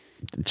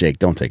 Jake,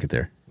 don't take it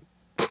there.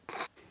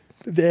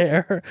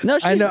 There. No,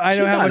 I know she's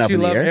how not much up you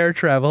in the love air. air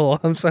travel.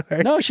 I'm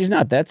sorry. No, she's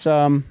not. That's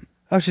Oh,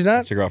 she's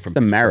not? Cigar from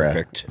the Mara.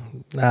 Perfect.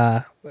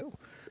 Yeah,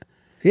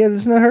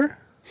 isn't that her?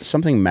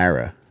 something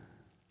Mara.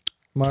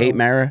 Kate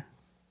Mara.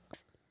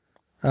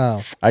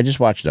 Oh. I just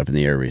watched Up in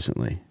the Air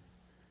recently.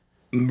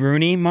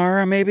 Rooney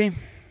Mara, maybe?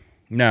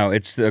 No,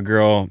 it's the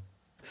girl.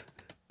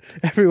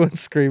 Everyone's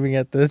screaming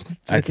at the.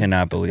 I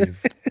cannot believe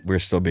we're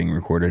still being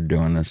recorded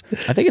doing this.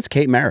 I think it's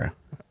Kate Mara.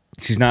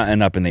 She's not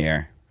an Up in the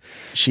Air.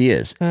 She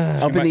is. She's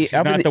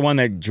not the one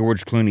that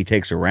George Clooney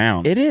takes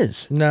around. It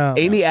is. No.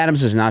 Amy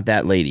Adams is not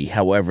that lady.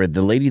 However,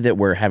 the lady that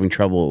we're having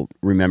trouble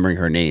remembering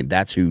her name,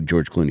 that's who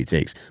George Clooney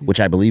takes, which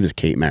I believe is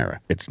Kate Mara.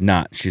 It's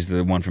not. She's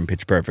the one from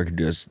Pitch Perfect who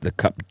does the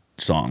Cup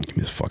song. Give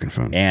me this fucking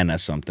phone. Anna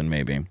something,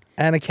 maybe.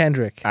 Anna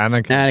Kendrick.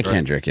 Anna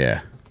Kendrick,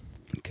 yeah.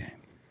 Okay.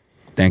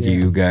 Thank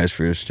you guys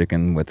for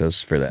sticking with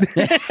us for that.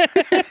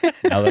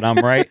 Now that I'm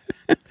right,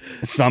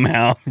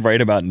 somehow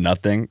right about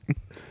nothing.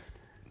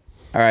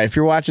 All right, if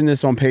you're watching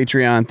this on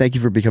Patreon, thank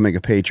you for becoming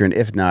a patron.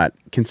 If not,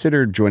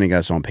 consider joining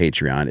us on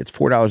Patreon. It's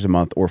 $4 a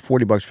month or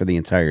 $40 for the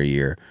entire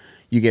year.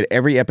 You get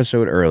every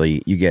episode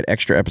early. You get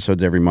extra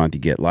episodes every month. You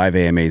get live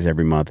AMAs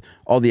every month.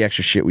 All the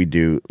extra shit we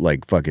do,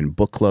 like fucking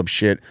book club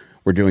shit.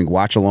 We're doing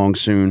watch along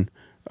soon.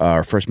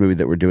 Our first movie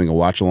that we're doing a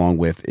watch along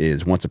with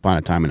is Once Upon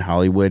a Time in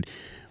Hollywood.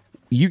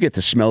 You get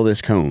to smell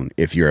this cone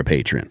if you're a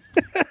patron.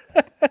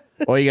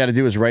 All you got to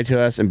do is write to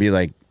us and be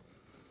like,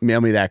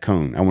 mail me that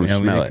cone. I want to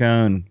smell it.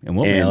 Cone, and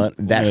we'll mail it.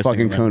 That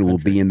fucking cone will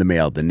be in the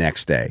mail the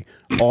next day.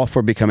 All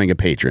for becoming a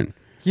patron.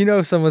 You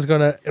know someone's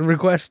going to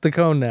request the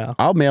cone now.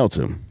 I'll mail it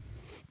to them.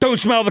 Don't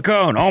smell the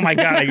cone. Oh my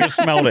God, I just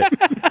smelled it.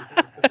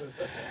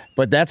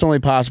 But that's only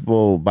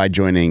possible by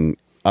joining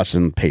us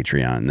on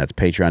Patreon. That's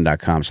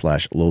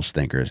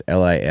patreon.com/lilstinkers,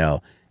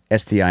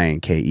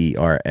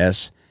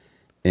 LILSTINKERS.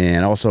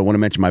 And also, I want to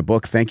mention my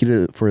book. Thank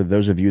you for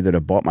those of you that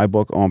have bought my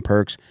book on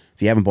Perks.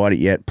 If you haven't bought it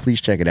yet, please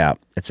check it out.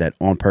 It's at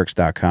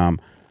onperks.com,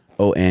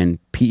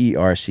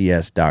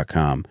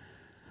 ONPERCS.com.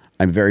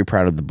 I'm very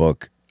proud of the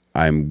book.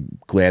 I'm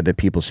glad that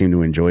people seem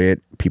to enjoy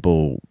it.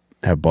 People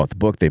have bought the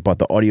book. They bought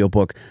the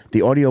audiobook.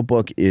 The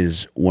audiobook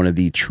is one of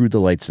the true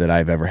delights that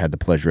I've ever had the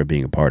pleasure of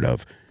being a part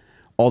of.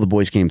 All the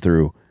boys came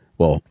through.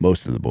 Well,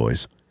 most of the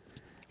boys.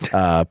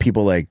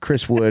 People like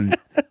Chris Wood,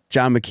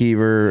 John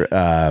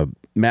McKeever,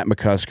 Matt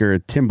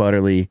McCusker, Tim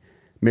Butterly,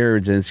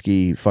 Mary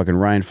Rudzinski, fucking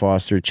Ryan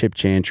Foster, Chip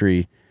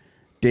Chantry,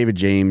 David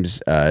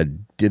James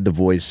did the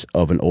voice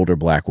of an older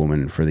black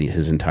woman for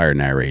his entire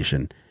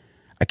narration.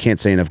 I can't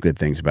say enough good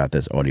things about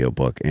this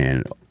audiobook,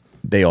 and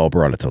they all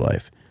brought it to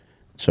life.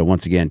 So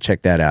once again,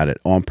 check that out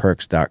at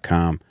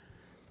onperks.com.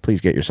 Please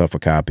get yourself a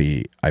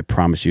copy. I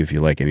promise you, if you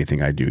like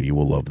anything I do, you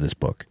will love this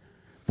book.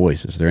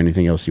 Boys, is there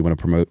anything else you want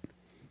to promote?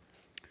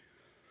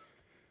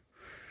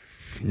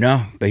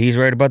 No, but he's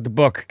right about the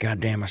book. God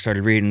damn, I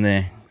started reading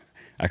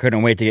I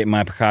couldn't wait to get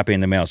my copy in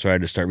the mail, so I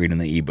had to start reading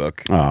the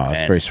ebook. Oh,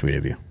 that's very sweet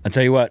of you. I'll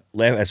tell you what,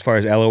 as far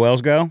as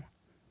LOLs go,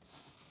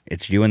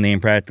 it's you and the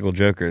Impractical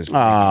Jokers.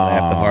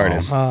 Laugh the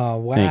hardest. Oh,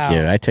 wow. Thank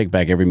you. I take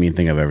back every mean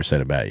thing I've ever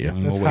said about you.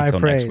 And That's we'll wait high till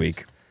praise. next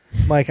week.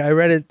 Mike, I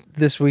read it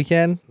this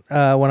weekend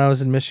when I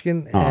was in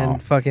Michigan,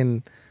 and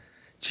fucking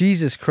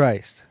Jesus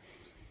Christ.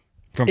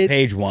 From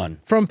page one.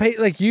 From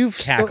like you've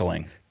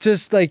Cackling.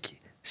 Just like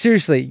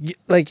seriously,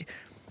 like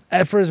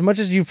for as much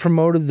as you've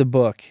promoted the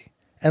book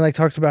and like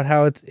talked about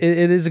how it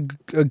is a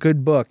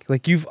good book,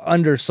 like you've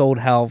undersold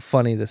how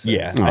funny this is.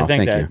 Yeah, Oh, I think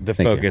thank that you. the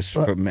Thank focus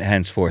from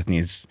henceforth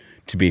needs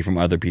to be from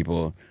other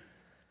people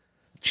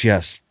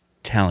just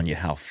telling you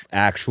how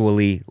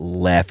actually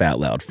laugh out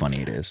loud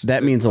funny it is.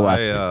 That means a lot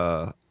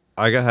to me.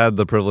 I had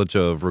the privilege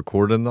of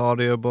recording the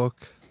audiobook,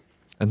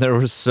 and there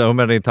were so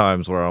many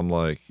times where I'm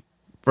like,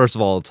 first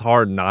of all, it's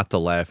hard not to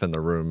laugh in the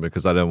room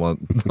because I didn't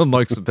want the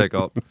mics to pick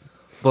up.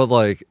 But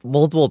like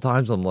multiple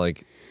times I'm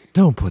like,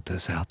 don't put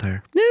this out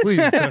there.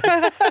 Please.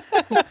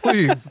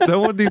 Please. No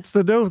one needs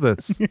to know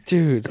this.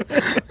 Dude.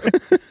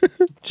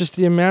 Just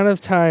the amount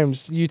of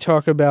times you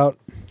talk about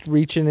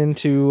reaching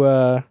into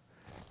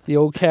the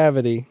old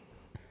cavity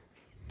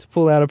to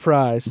pull out a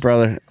prize.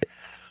 Brother,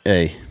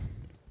 hey,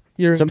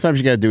 sometimes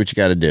you got to do what you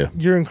got to do.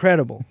 You're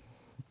incredible.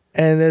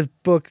 And this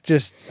book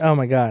just, oh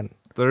my God.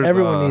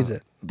 Everyone needs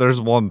it. There's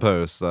one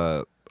post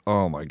that,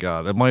 oh my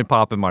God, it might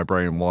pop in my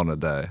brain one a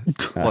day.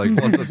 Like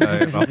once a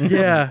day.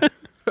 Yeah.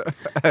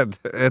 And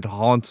it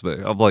haunts me.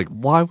 I'm like,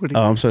 why would he?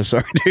 Oh, I'm so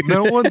sorry, dude.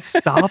 No one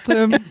stopped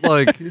him?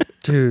 Like,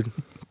 Dude.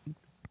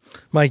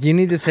 Mike, you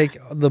need to take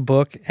the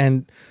book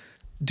and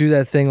do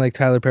that thing like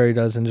Tyler Perry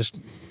does and just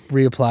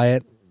reapply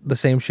it, the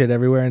same shit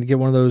everywhere, and get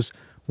one of those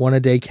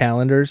one-a-day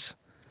calendars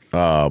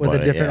Oh, with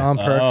buddy, a different yeah. on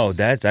perks. Oh,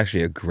 that's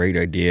actually a great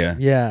idea.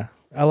 Yeah.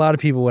 A lot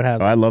of people would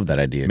have Oh, I love that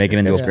idea. Make it dude.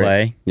 into That's a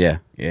play. great. Yeah.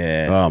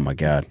 Yeah. Oh, my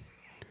God.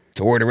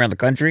 Tour it around the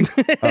country.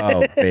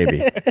 Oh,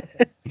 baby.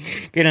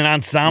 Get an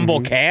ensemble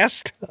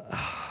cast.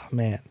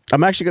 Man.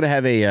 I'm actually going to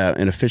have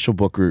an official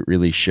book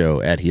release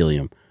show at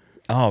Helium.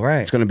 All right.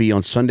 It's going to be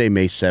on Sunday,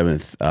 May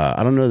 7th.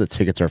 I don't know the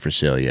tickets are for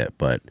sale yet,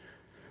 but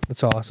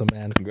That's awesome,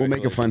 man. we'll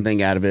make a fun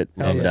thing out of it.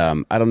 Hell And yeah.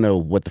 I don't know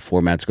what the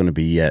format's going to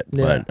be yet,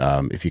 Yeah.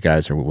 but if you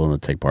guys are willing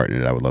to take part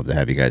in it, I would love to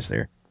have you guys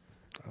there.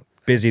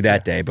 Busy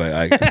that day,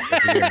 but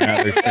if we get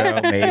another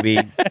show,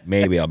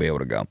 maybe I'll be able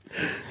to go.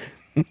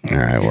 All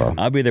right, well.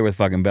 I'll be there with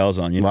fucking bells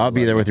on. You know, Well, I'll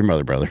be there with your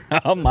mother, brother.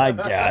 Oh my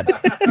God!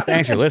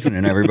 Thanks for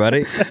listening,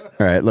 everybody.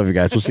 All right, love you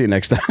guys. We'll see you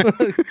next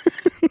time.